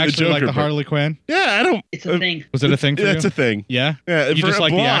 Quinn. You maybe the actually like Joker the part. Harley Quinn? Yeah, I don't. It's a thing. Was it a thing for you? That's a thing. Yeah. Yeah. You for just a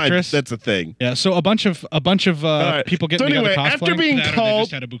like blonde, the actress? That's a thing. Yeah. So a bunch of right. people getting So anyway, together cosplaying. after being That or they called-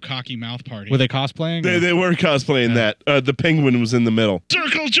 just had a bukkake mouth party. Were they cosplaying? or- They were cosplaying that. The penguin was in the middle.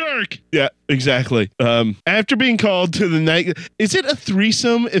 Circle jerk. Yeah, exactly. After being called to the night, is it a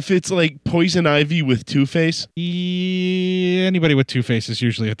threesome if it's like Poison Ivy with Two-Face? Anybody with two faces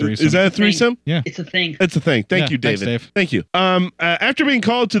usually a threesome. Is that a threesome? Yeah. It's a thing. That's a thing. Thank Yeah, you, David. thanks, Dave. Thank you. After being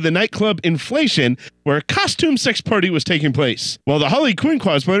called to the nightclub Inflation, where a costume sex party was taking place, while the Harley Quinn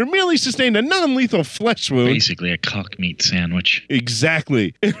cosplayer merely sustained a non-lethal flesh wound. Basically a cock meat sandwich.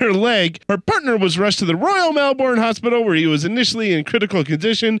 Exactly. In her leg, her partner was rushed to the Royal Melbourne Hospital, where he was initially in critical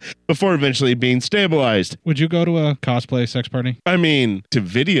condition before eventually being stabilized. Would you go to a cosplay sex party? I mean, to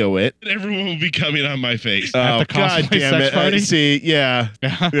video it. Everyone will be coming on my face. At the God cosplay damn sex it. party? See, yeah.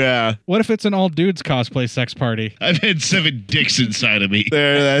 Yeah. What if it's an all dudes cosplay sex party? I've had 7 dicks inside of me.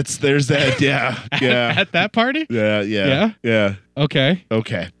 There's that. Yeah. Yeah. At that party? Yeah. Yeah? Yeah. Okay.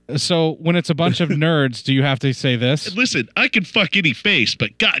 Okay. So when it's a bunch of nerds, do you have to say this? Listen, I can fuck any face,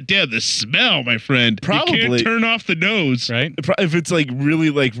 but goddamn the smell, my friend. Probably. You can't turn off the nose. Right? If it's like really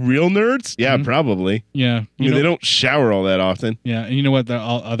like real nerds, yeah, probably. Yeah. I mean, they don't shower all that often. Yeah, and you know what the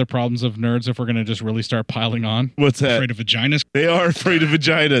other problems of nerds, if we're going to just really start piling on? What's that? Afraid of vaginas? They are afraid of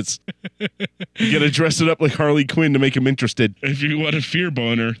vaginas. You gotta dress it up like Harley Quinn to make them interested. If you want a fear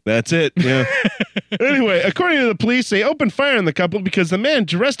boner. That's it, yeah. Anyway, according to the police, they opened fire on the couple because the man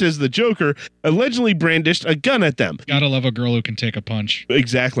dressed as the Joker allegedly brandished a gun at them. Gotta love a girl who can take a punch.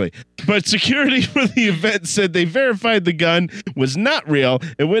 Exactly. But security for the event said they verified the gun was not real,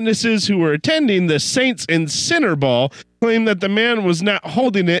 and witnesses who were attending the Saints and Sinner Ball claimed that the man was not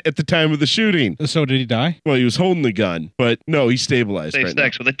holding it at the time of the shooting. So did he die? Well, he was holding the gun, but no, he's stabilized Safe right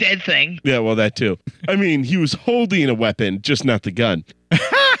sex with a dead thing. now. Yeah, well, that too. I mean, he was holding a weapon, just not the gun.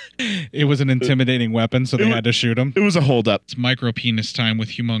 It was an intimidating weapon, so they had to shoot him. It was a holdup. It's micro penis time with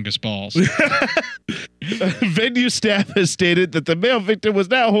humongous balls. Venue staff has stated that the male victim was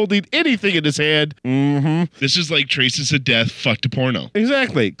not holding anything in his hand. Mm-hmm. This is like Traces of Death fucked a porno.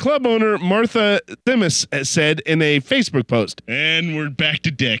 Exactly. Club owner Martha Themis said in a Facebook post. And we're back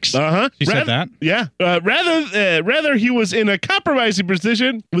to dicks. Uh-huh. She said that? Yeah. Rather, he was in a compromising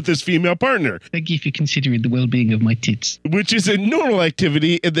position with his female partner. Thank you for considering the well-being of my tits. Which is a normal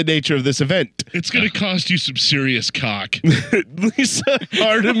activity in the nature of this event. It's going to cost you some serious cock. Lisa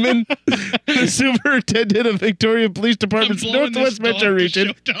Hardiman, the superintendent of Victoria Police Department's Northwest Metro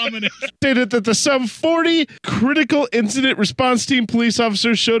region, stated that the some 40 critical incident response team police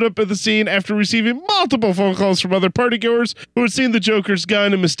officers showed up at the scene after receiving multiple phone calls from other partygoers who had seen the Joker's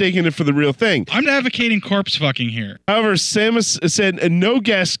gun and mistaken it for the real thing. I'm advocating corpse fucking here. However, Samus said no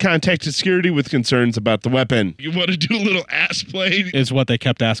guest contacted security with concerns about the weapon. You want to do a little ass play? Is what they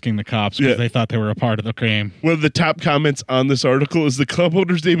kept asking the cops because they thought they were a part of the game. One of the top comments on this article is the club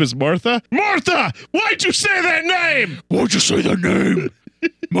owner's name is Martha. Martha! Why'd you say that name? Why'd you say that name?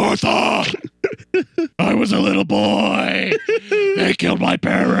 Martha! I was a little boy. They killed my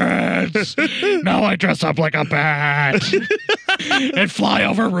parents. Now I dress up like a bat and fly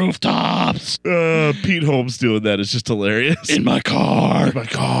over rooftops. Pete Holmes doing that is just hilarious. In my car. In my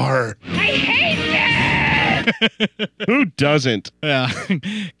car. I hate that! Who doesn't? Yeah.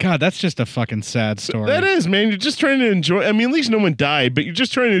 God, that's just a fucking sad story. That is, man. You're just trying to enjoy. I mean, at least no one died, but you're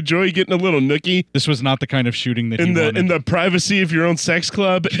just trying to enjoy getting a little nookie. This was not the kind of shooting that in the privacy of your own sex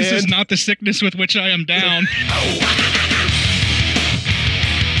club. This is not the sickness with which I am down.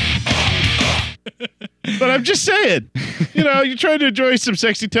 But I'm just saying, you're trying to enjoy some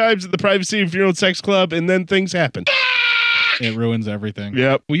sexy times in the privacy of your own sex club, and then things happen. It ruins everything.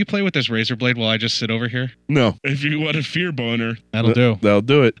 Yep. Will you play with this razor blade while I just sit over here? No. If you want a fear boner. That'll do. That'll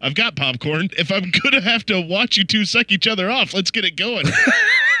do it. I've got popcorn. If I'm going to have to watch you two suck each other off, let's get it going.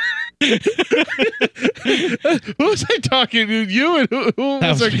 Who was I talking to? You and who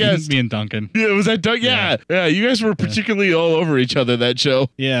was our guest? Me and Duncan. Yeah, was that Duncan? Yeah. You guys were particularly all over each other that show.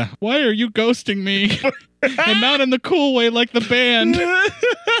 Yeah. Why are you ghosting me? And not in the cool way like the band.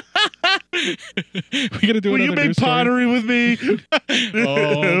 We gotta do Will you make pottery with me?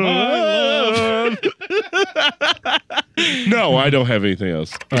 Oh, my love. No, I don't have anything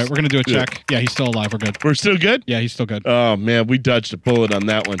else. All right, we're gonna do a check. Yeah, he's still alive. We're good. We're still good? Yeah, he's still good. Oh man, we dodged a bullet on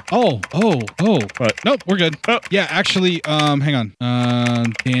that one. Oh. What? Nope, we're good. Oh. Yeah, actually, hang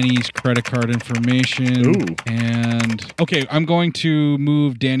on. Danny's credit card information. Ooh. And okay, I'm going to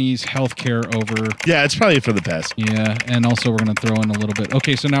move Danny's healthcare over. Yeah, it's probably for the best. Yeah, and also we're gonna throw in a little bit.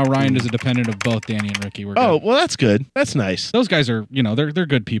 Okay, so now Ryan is a dependent of both Danny and Ricky. We're Oh, good. well, that's good. That's nice. Those guys are, they're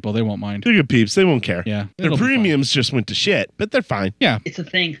good people. They won't mind. They're good peeps. They won't care. Yeah, Their premiums just went to shit, but they're fine. Yeah, It's a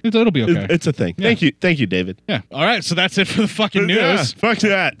thing. it'll be okay. It's a thing. Yeah. Thank you, David. Yeah. All right. So that's it for the fucking news. Yeah, fuck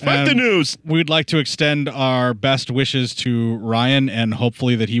that. Fuck the news. We'd like to extend our best wishes to Ryan and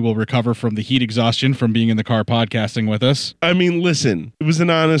hopefully that he will recover from the heat exhaustion from being in the car podcasting with us. I mean, listen, it was an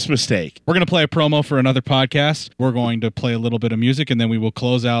honest mistake. We're going to play a promo for another podcast. We're going to play a little bit of music and then we will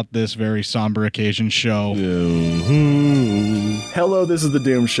close out this very somber occasion show. Hello, this is The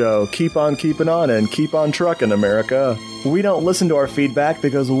Doom Show. Keep on keeping on and keep on trucking, America. We don't listen to our feedback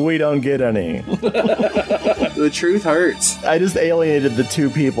because we don't get any. The truth hurts. I just alienated the two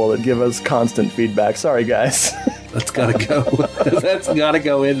people that give us constant feedback. Sorry, guys. That's gotta go. That's gotta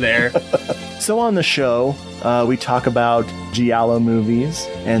go in there. So on the show, we talk about giallo movies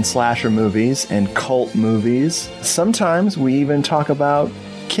and slasher movies and cult movies. Sometimes we even talk about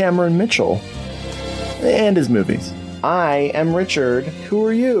Cameron Mitchell and his movies. I am Richard. Who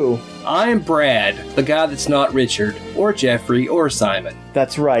are you? I'm Brad, the guy that's not Richard, or Jeffrey, or Simon.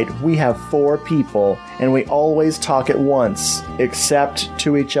 That's right, we have 4 people, and we always talk at once, except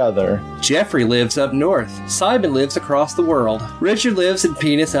to each other. Jeffrey lives up north. Simon lives across the world. Richard lives in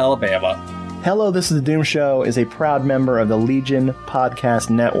Penis, Alabama. Hello, This is the Doom Show is a proud member of the Legion Podcast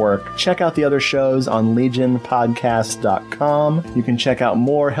Network. Check out the other shows on legionpodcast.com. You can check out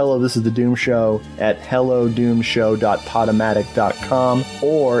more Hello, This is the Doom Show at hellodoomshow.podomatic.com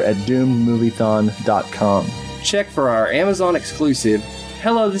or at doommoviethon.com. Check for our Amazon exclusive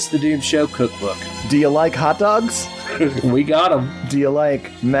Hello, This is the Doom Show cookbook. Do you like hot dogs? We got them. Do you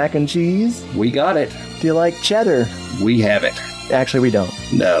like mac and cheese? We got it. Do you like cheddar? We have it. Actually, we don't.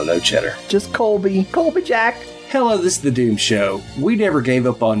 No cheddar. Just Colby. Colby Jack. Hello, this is the Doom Show. We never gave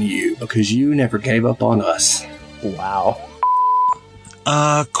up on you because you never gave up on us. Wow.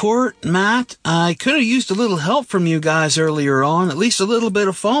 Court, Matt, I could have used a little help from you guys earlier on. At least a little bit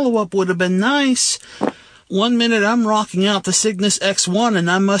of follow-up would have been nice. 1 minute I'm rocking out the Cygnus X1,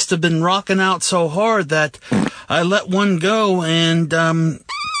 and I must have been rocking out so hard that I let one go, and,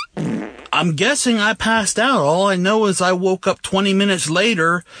 I'm guessing I passed out. All I know is I woke up 20 minutes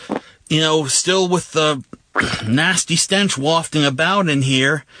later, still with the nasty stench wafting about in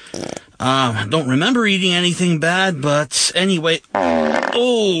here. I don't remember eating anything bad, but anyway.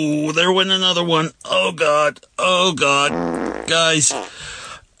 Oh, there went another one. Oh, God. Guys,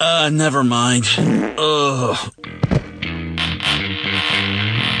 never mind. Ugh.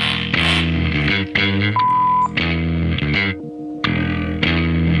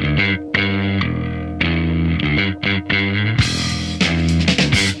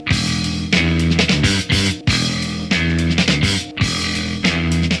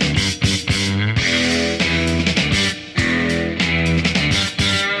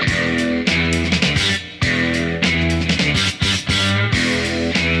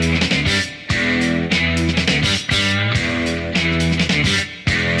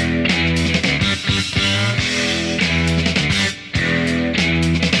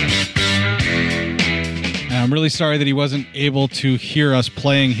 I'm really sorry that he wasn't able to hear us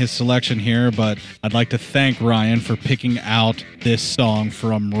playing his selection here, but I'd like to thank Ryan for picking out this song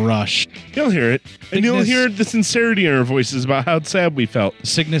from Rush. You'll hear it. And you'll hear the sincerity in our voices about how sad we felt.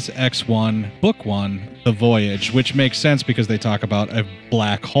 Cygnus X1, Book 1, The Voyage, which makes sense because they talk about a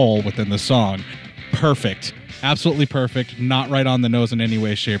black hole within the song. Perfect. Absolutely perfect. Not right on the nose in any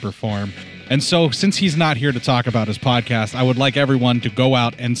way, shape, or form. And so, since he's not here to talk about his podcast, I would like everyone to go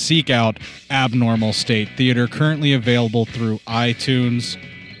out and seek out Abnormal State Theater, currently available through iTunes.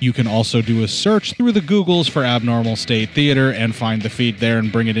 You can also do a search through the Googles for Abnormal State Theater and find the feed there and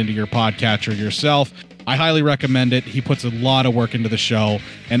bring it into your podcatcher yourself. I highly recommend it. He puts a lot of work into the show,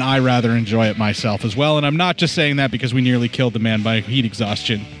 and I rather enjoy it myself as well. And I'm not just saying that because we nearly killed the man by heat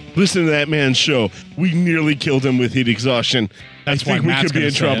exhaustion. Listen to that man's show. We nearly killed him with heat exhaustion. That's I think why we could be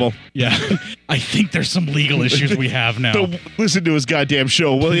in trouble. Yeah. I think there's some legal issues we have now. So listen to his goddamn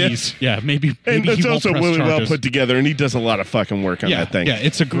show, will you? Yeah, maybe And he it's won't also press really well charges. put together, and he does a lot of fucking work on that thing. Yeah,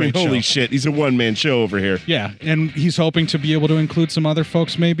 it's a great Holy show. shit, he's a one-man show over here. Yeah, and he's hoping to be able to include some other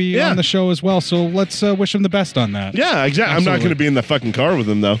folks maybe on the show as well, so let's wish him the best on that. Yeah, exactly. I'm not going to be in the fucking car with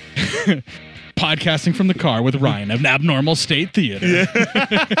him, though. Podcasting from the car with Ryan of Abnormal State Theater.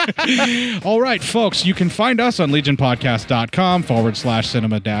 Yeah. All right, folks, you can find us on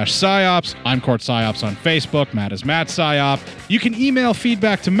legionpodcast.com/cinema-psyops. I'm Court Psyops on Facebook. Matt is Matt Psyop. You can email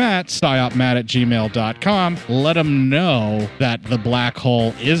feedback to Matt, psyopmatt@gmail.com. Let him know that the black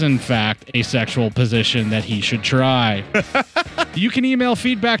hole is, in fact, a sexual position that he should try. You can email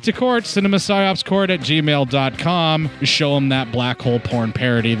feedback to Court, cinemasciopscourt@gmail.com. Show him that black hole porn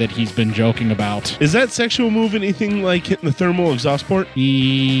parody that he's been joking about. Is that sexual move anything like hitting the thermal exhaust port?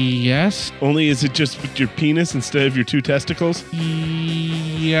 Yes. Only is it just with your penis instead of your two testicles?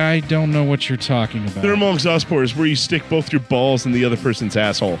 Yeah, I don't know what you're talking about. Thermal exhaust port is where you stick both your balls in the other person's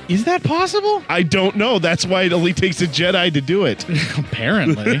asshole. Is that possible? I don't know. That's why it only takes a Jedi to do it.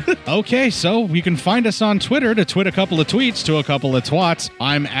 Apparently. Okay, so you can find us on Twitter to twit a couple of tweets to a couple of twats.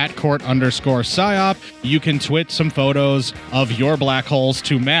 I'm at Court_Psyop. You can twit some photos of your black holes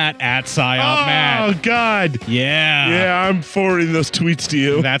to Matt at Psyop Matt. Oh, God. Yeah. Yeah, I'm forwarding those tweets to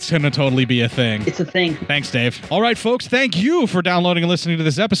you. That's going to totally be a thing. It's a thing. Thanks, Dave. All right, folks, thank you for downloading and listening to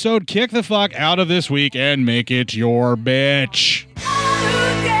this episode. Kick the fuck out of this week and make it your bitch.